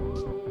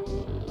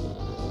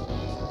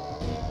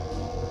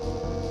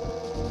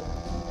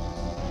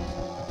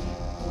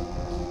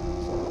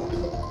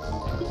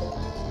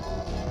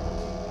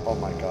 Oh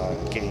my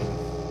god, game.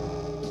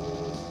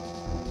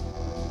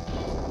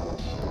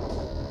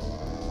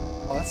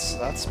 Oh,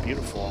 that's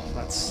beautiful.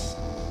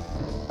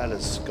 That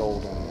is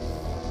golden.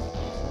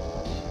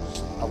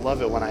 I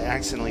love it when I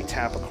accidentally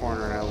tap a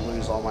corner and I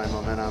lose all my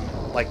momentum,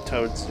 like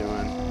Toad's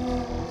doing.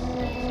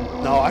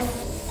 No,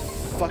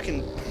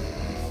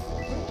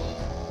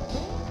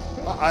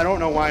 I don't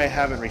know why I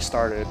haven't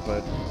restarted,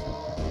 but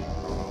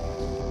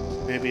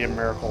maybe a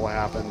miracle will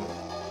happen.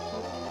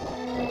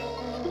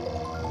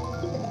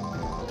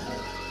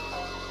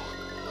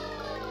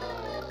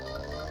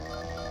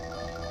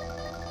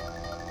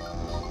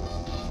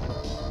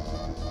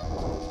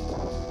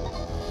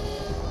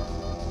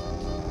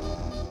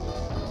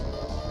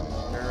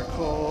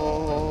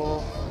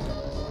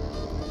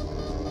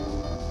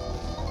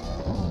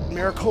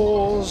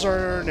 Miracles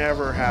are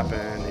never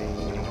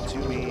happening to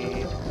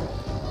me,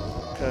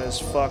 because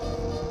fuck,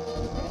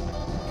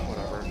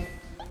 whatever.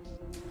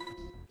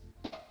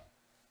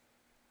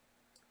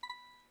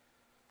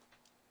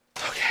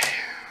 Okay.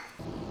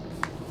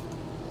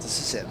 This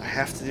is it. I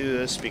have to do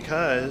this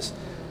because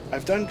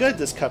I've done good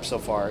this cup so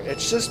far.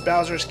 It's just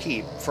Bowser's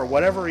Keep. For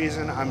whatever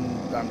reason,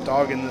 I'm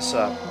dogging this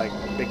up, like,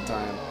 big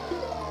time.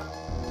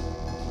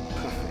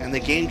 And the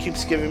game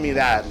keeps giving me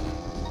that.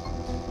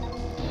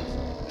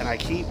 And I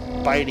keep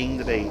biting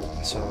the bait,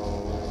 so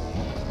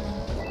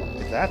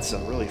that's a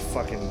really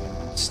fucking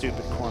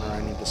stupid corner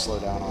I need to slow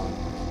down on.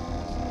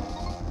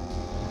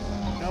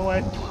 You know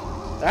what?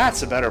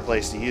 That's a better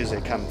place to use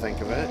it, come think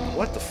of it.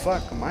 What the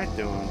fuck am I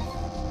doing?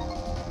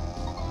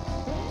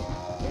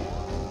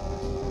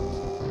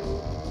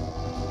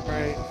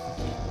 Right.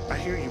 I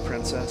hear you,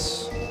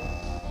 princess.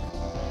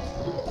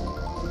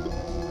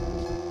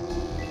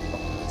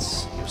 Oh,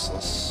 it's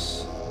useless.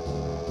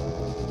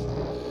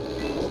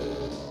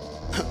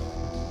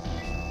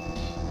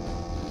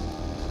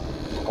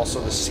 Also,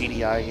 the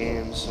CDI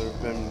games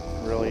have been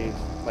really,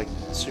 like,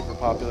 super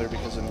popular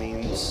because of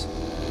memes.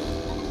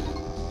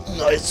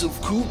 Nice of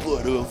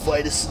Koopa to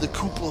invite us to the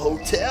Koopa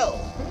Hotel.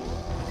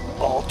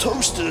 All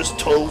toasters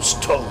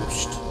toast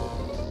toast.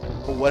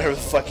 Or whatever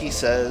the fuck he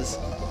says.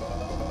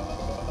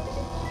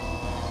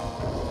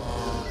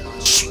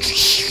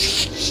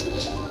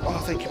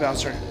 Oh, thank you,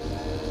 Bowser.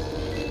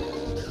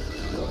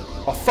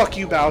 Oh, fuck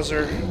you,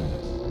 Bowser.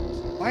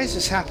 Why is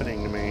this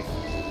happening to me?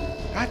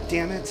 God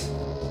damn it.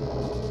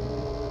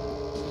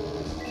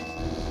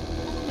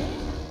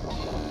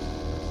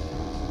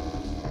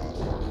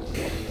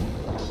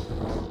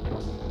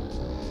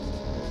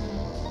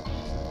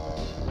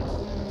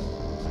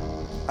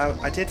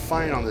 I did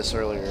fine on this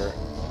earlier,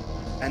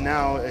 and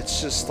now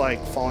it's just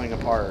like falling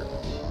apart.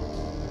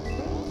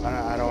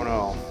 I don't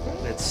know.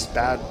 It's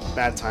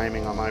bad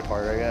timing on my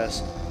part, I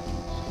guess.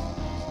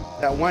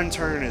 That one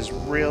turn is I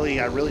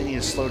really need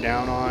to slow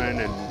down on,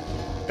 and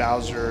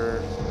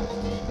Bowser...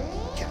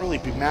 really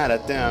be mad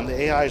at them. The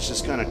AI is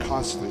just gonna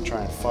constantly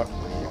try and fuck me.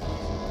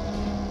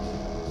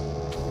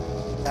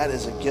 That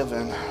is a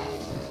given. I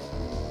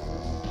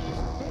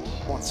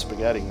want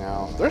spaghetti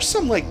now. There's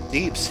some like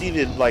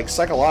deep-seated like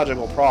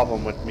psychological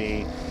problem with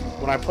me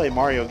when I play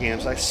Mario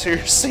games. I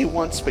seriously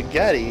want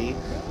spaghetti.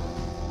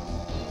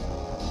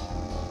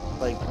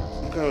 Like,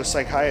 I'm going to a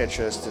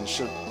psychiatrist and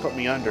she'll put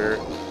me under.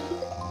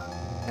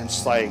 And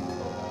it's like,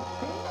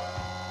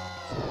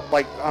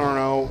 I don't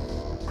know,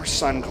 her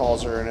son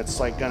calls her and it's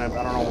like gonna,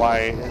 I don't know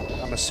why,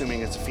 I'm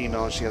assuming it's a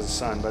female and she has a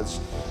son, but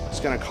it's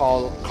gonna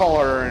call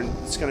her and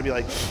it's gonna be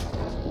like,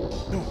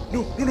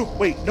 no,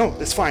 wait, no,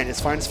 it's fine.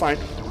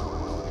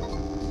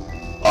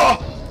 Oh!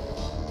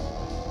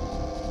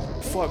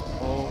 Fuck,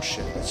 oh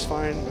shit, it's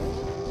fine.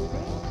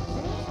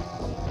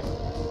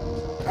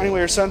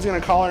 Anyway, her son's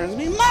gonna call her and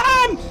be,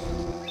 Mom!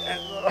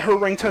 And her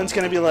ringtone's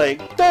gonna be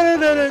like, da da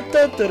da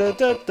da da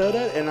da da da,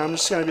 and I'm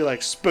just gonna be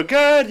like,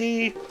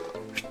 spaghetti!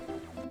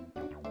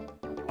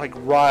 Like,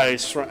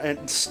 rise from,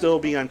 and still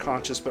be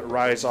unconscious, but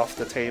rise off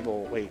the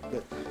table. Wait,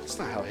 that's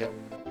not how it.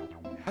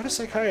 How does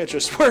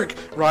psychiatrists work?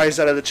 Rise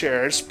out of the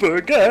chair,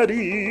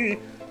 spaghetti!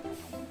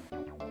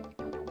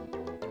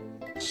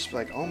 Just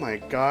like, oh my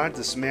god,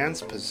 this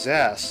man's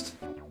possessed.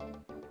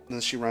 And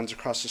then she runs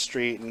across the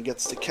street and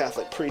gets the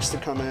Catholic priest to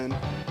come in.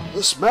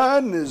 This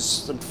man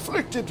is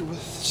inflicted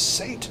with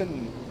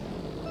Satan.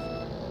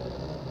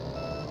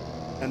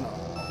 And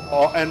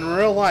in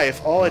real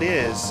life, all it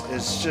is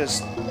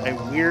just a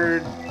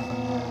weird,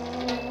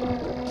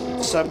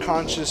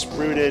 subconscious,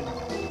 rooted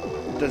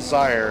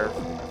desire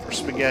for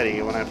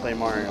spaghetti when I play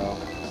Mario.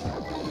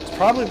 It's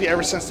probably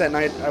ever since that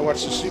night I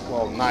watched the Super...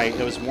 Well, night,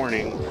 it was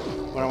morning,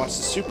 when I watched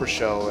the Super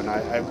Show and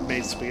I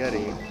made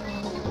spaghetti.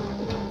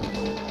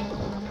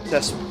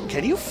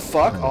 Can you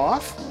fuck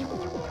off?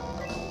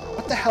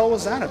 What the hell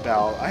was that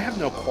about? I have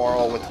no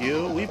quarrel with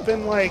you. We've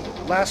been, like,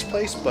 last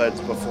place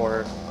buds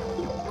before.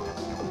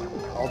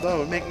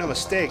 Although, make no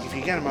mistake, if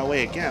you get in my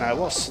way again, I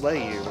will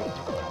slay you.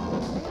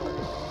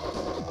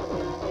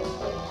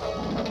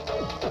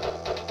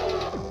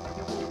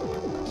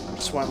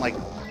 Just want, like...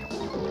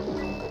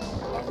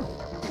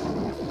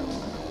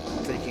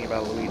 I'm thinking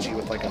about Luigi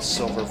with, like, a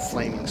silver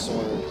flaming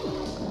sword.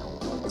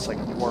 It's like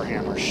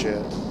Warhammer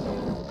shit.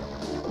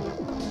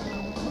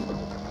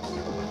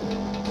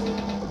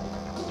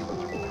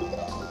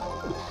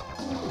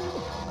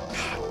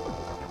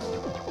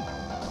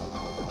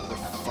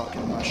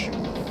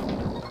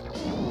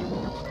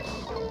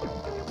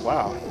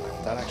 Wow,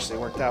 that actually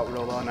worked out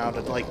real well now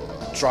to, like,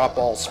 drop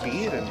all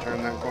speed and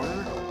turn that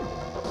corner.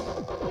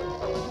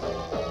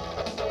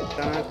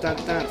 Dun, dun,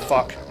 dun.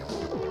 Fuck.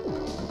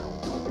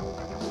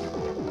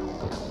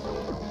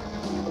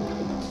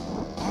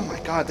 Oh my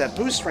god, that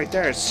boost right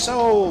there is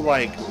so,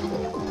 like,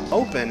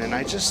 open, and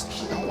I just...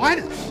 Why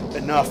did...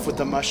 Enough with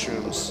the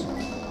mushrooms.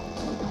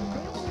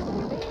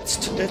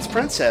 It's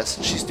Princess.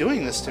 She's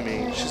doing this to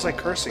me. She's, like,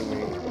 cursing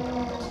me.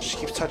 She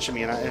keeps touching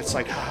me, and it's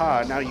like,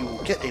 haha, now you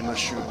will get a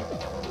mushroom.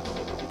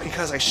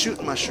 Because I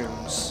shoot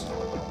mushrooms.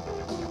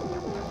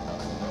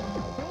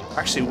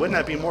 Actually, wouldn't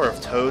that be more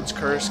of Toad's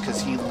curse? Because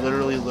he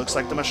literally looks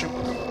like the mushroom.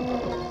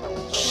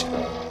 Shit.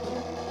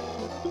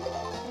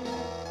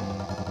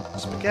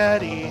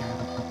 Spaghetti.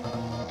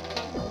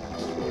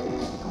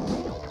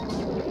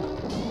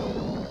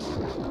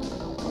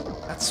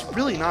 That's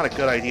really not a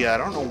good idea. I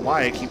don't know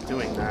why I keep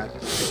doing that.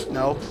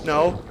 No,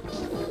 no.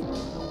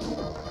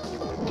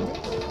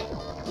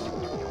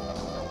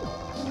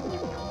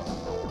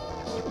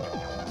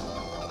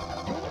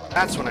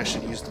 That's when I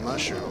should use the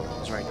mushroom.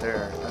 It's right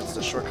there. That's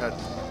the shortcut.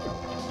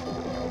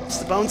 It's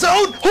the bone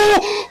zone!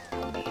 Oh!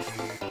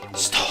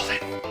 Stolen!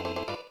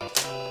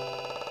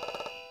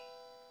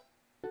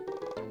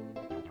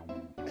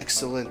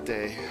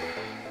 Excelente.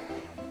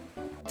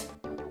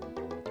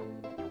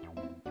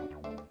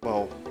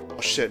 Whoa.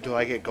 Oh shit, do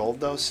I get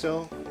gold though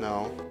still?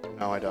 No.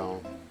 No, I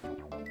don't.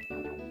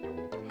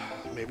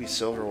 Maybe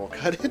silver will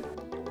cut it?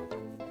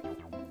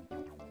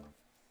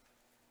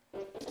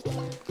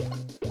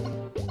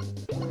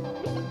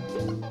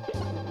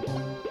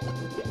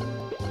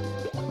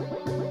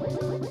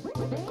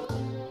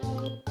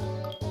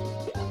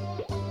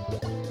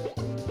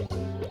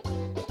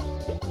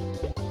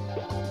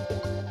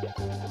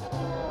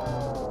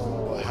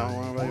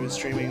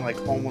 Streaming like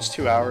almost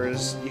 2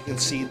 hours. You can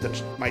see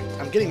that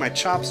I'm getting my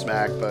chops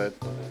smacked, but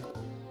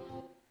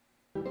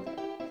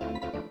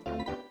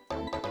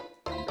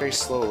very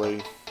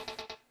slowly.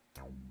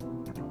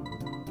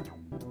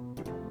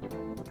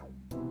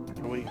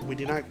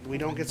 We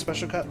don't get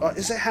special cut.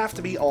 Does it have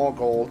to be all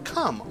gold?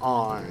 Come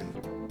on.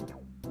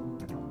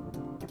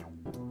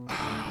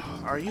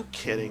 Are you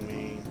kidding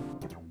me?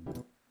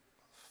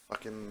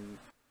 Fucking.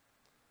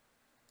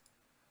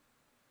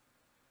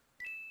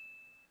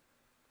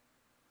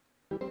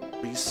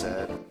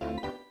 Reset.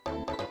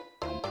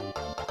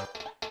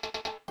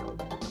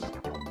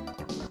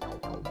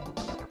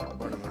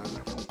 What am I?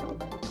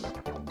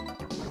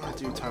 I want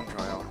to do time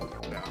trial.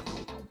 Yeah.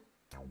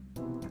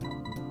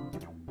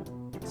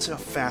 Let's see how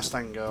fast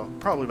I can go.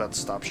 Probably about to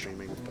stop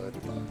streaming, but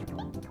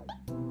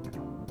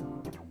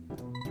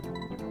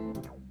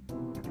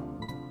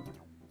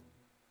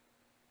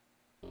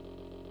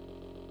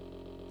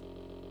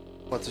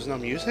What, there's no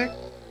music?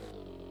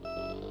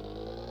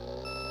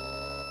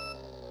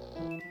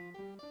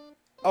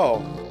 Oh.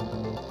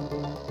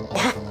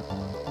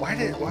 Why,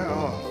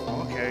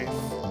 oh, okay.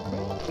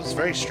 It was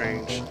very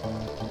strange.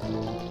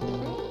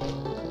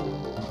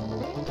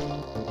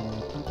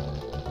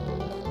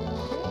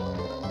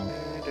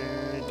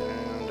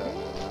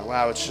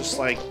 Wow, it's just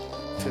like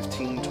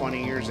 15,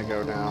 20 years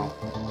ago now.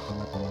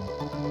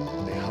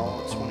 The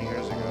hell, 20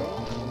 years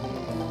ago?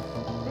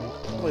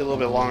 Probably a little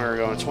bit longer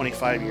ago,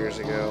 25 years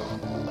ago.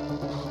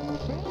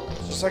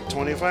 It's just like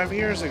 25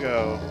 years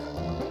ago.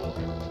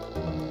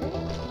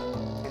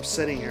 I'm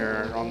sitting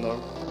here on the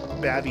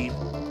Babby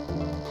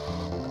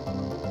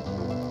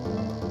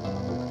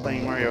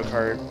playing Mario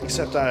Kart,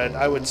 except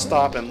I would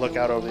stop and look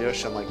out over the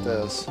ocean like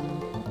this. And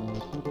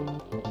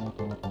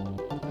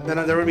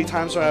then there would be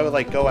times where I would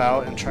like go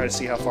out and try to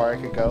see how far I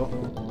could go.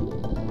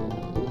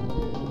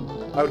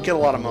 I would get a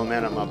lot of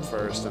momentum up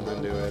first and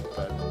then do it,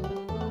 but...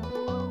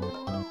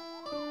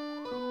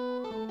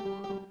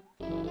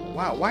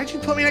 Wow, why'd you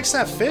put me next to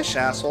that fish,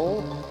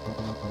 asshole?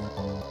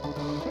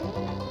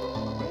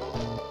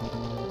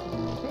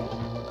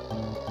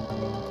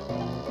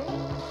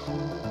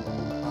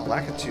 Wow,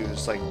 Lakitu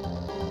is like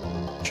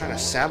trying to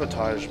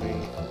sabotage me.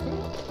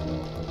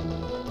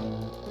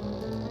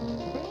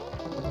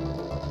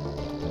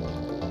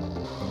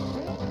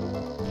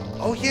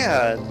 Oh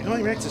yeah,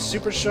 going back to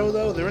Super Show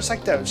though, there was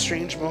like that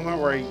strange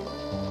moment where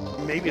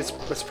maybe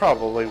it's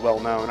probably well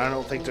known. I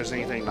don't think there's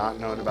anything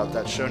not known about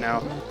that show now.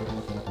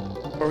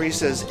 Where he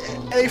says,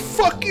 "Hey,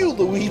 fuck you,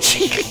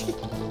 Luigi."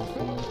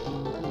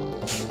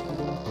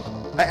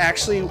 I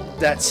actually,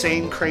 that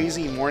same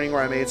crazy morning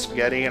where I made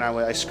spaghetti and I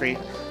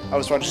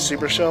was watching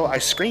Super Show, I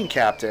screen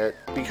capped it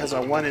because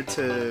I wanted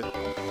to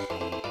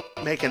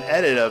make an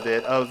edit of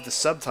it, of the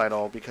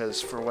subtitle,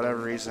 because for whatever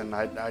reason,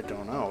 I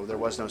don't know, there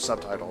was no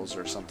subtitles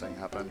or something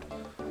happened.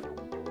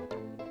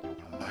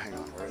 Hang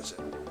on, where is it?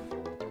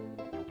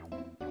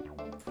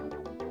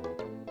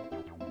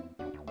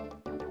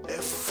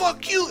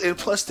 Fuck you! And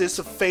plus this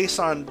face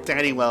on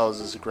Danny Wells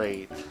is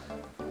great.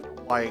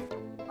 Like,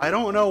 I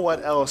don't know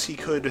what else he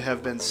could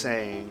have been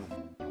saying.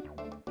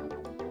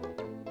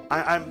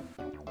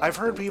 I've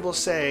heard people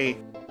say,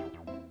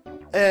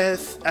 I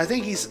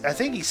think he's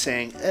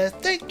saying,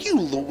 thank you,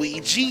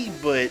 Luigi,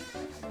 but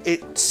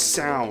it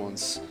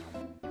sounds...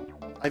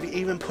 I've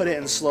even put it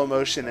in slow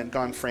motion and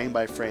gone frame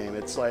by frame.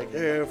 It's like,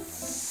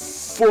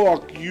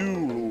 fuck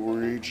you,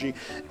 Luigi.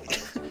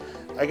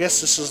 I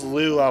guess this is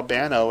Lou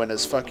Albano and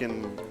is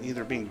fucking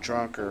either being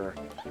drunk or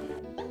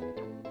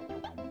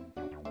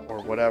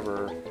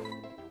whatever.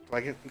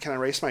 Can I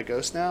erase my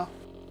ghost now?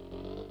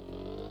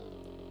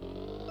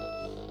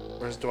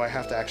 Or do I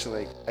have to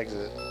actually, like,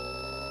 exit?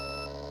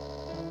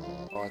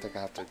 Oh, I think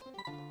I have to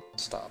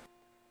stop.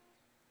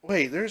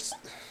 Wait, there's...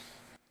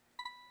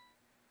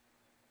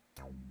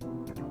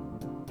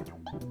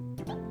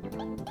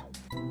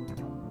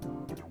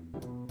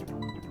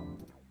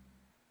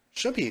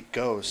 Should be a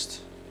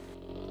ghost.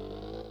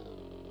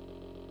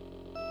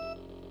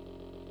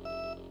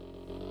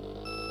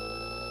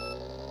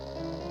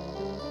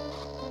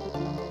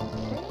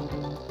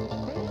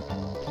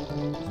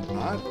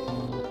 Not?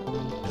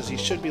 Because he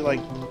should be, like,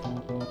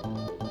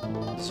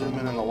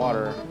 zooming in the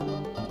water.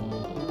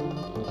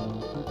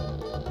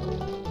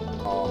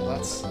 Oh,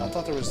 that's... I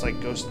thought there was,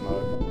 like, ghost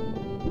mode.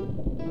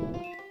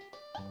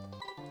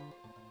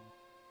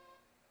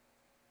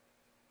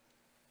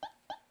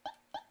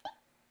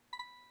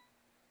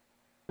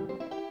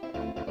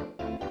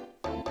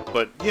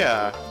 But,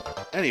 yeah.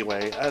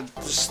 Anyway,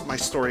 just my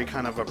story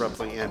kind of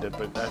abruptly ended,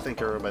 but I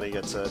think everybody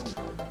gets it.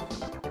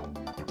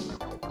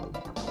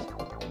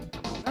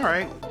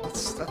 Alright,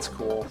 that's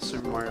cool.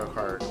 Super Mario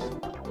Kart.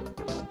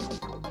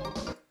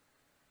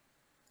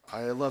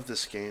 I love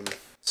this game.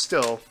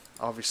 Still,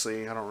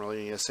 obviously, I don't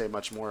really need to say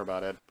much more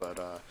about it, but,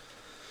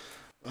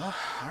 well,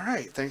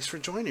 alright, thanks for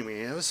joining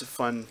me. It was a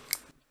fun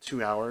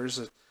 2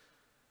 hours.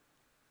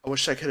 I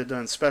wish I could have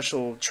done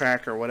special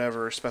track or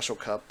whatever, special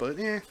cup, but,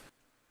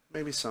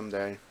 maybe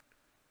someday.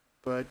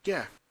 But,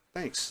 yeah,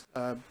 thanks.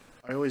 I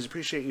always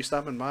appreciate you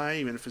stopping by,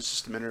 even if it's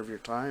just a minute of your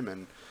time,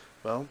 and,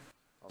 well,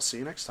 I'll see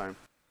you next time.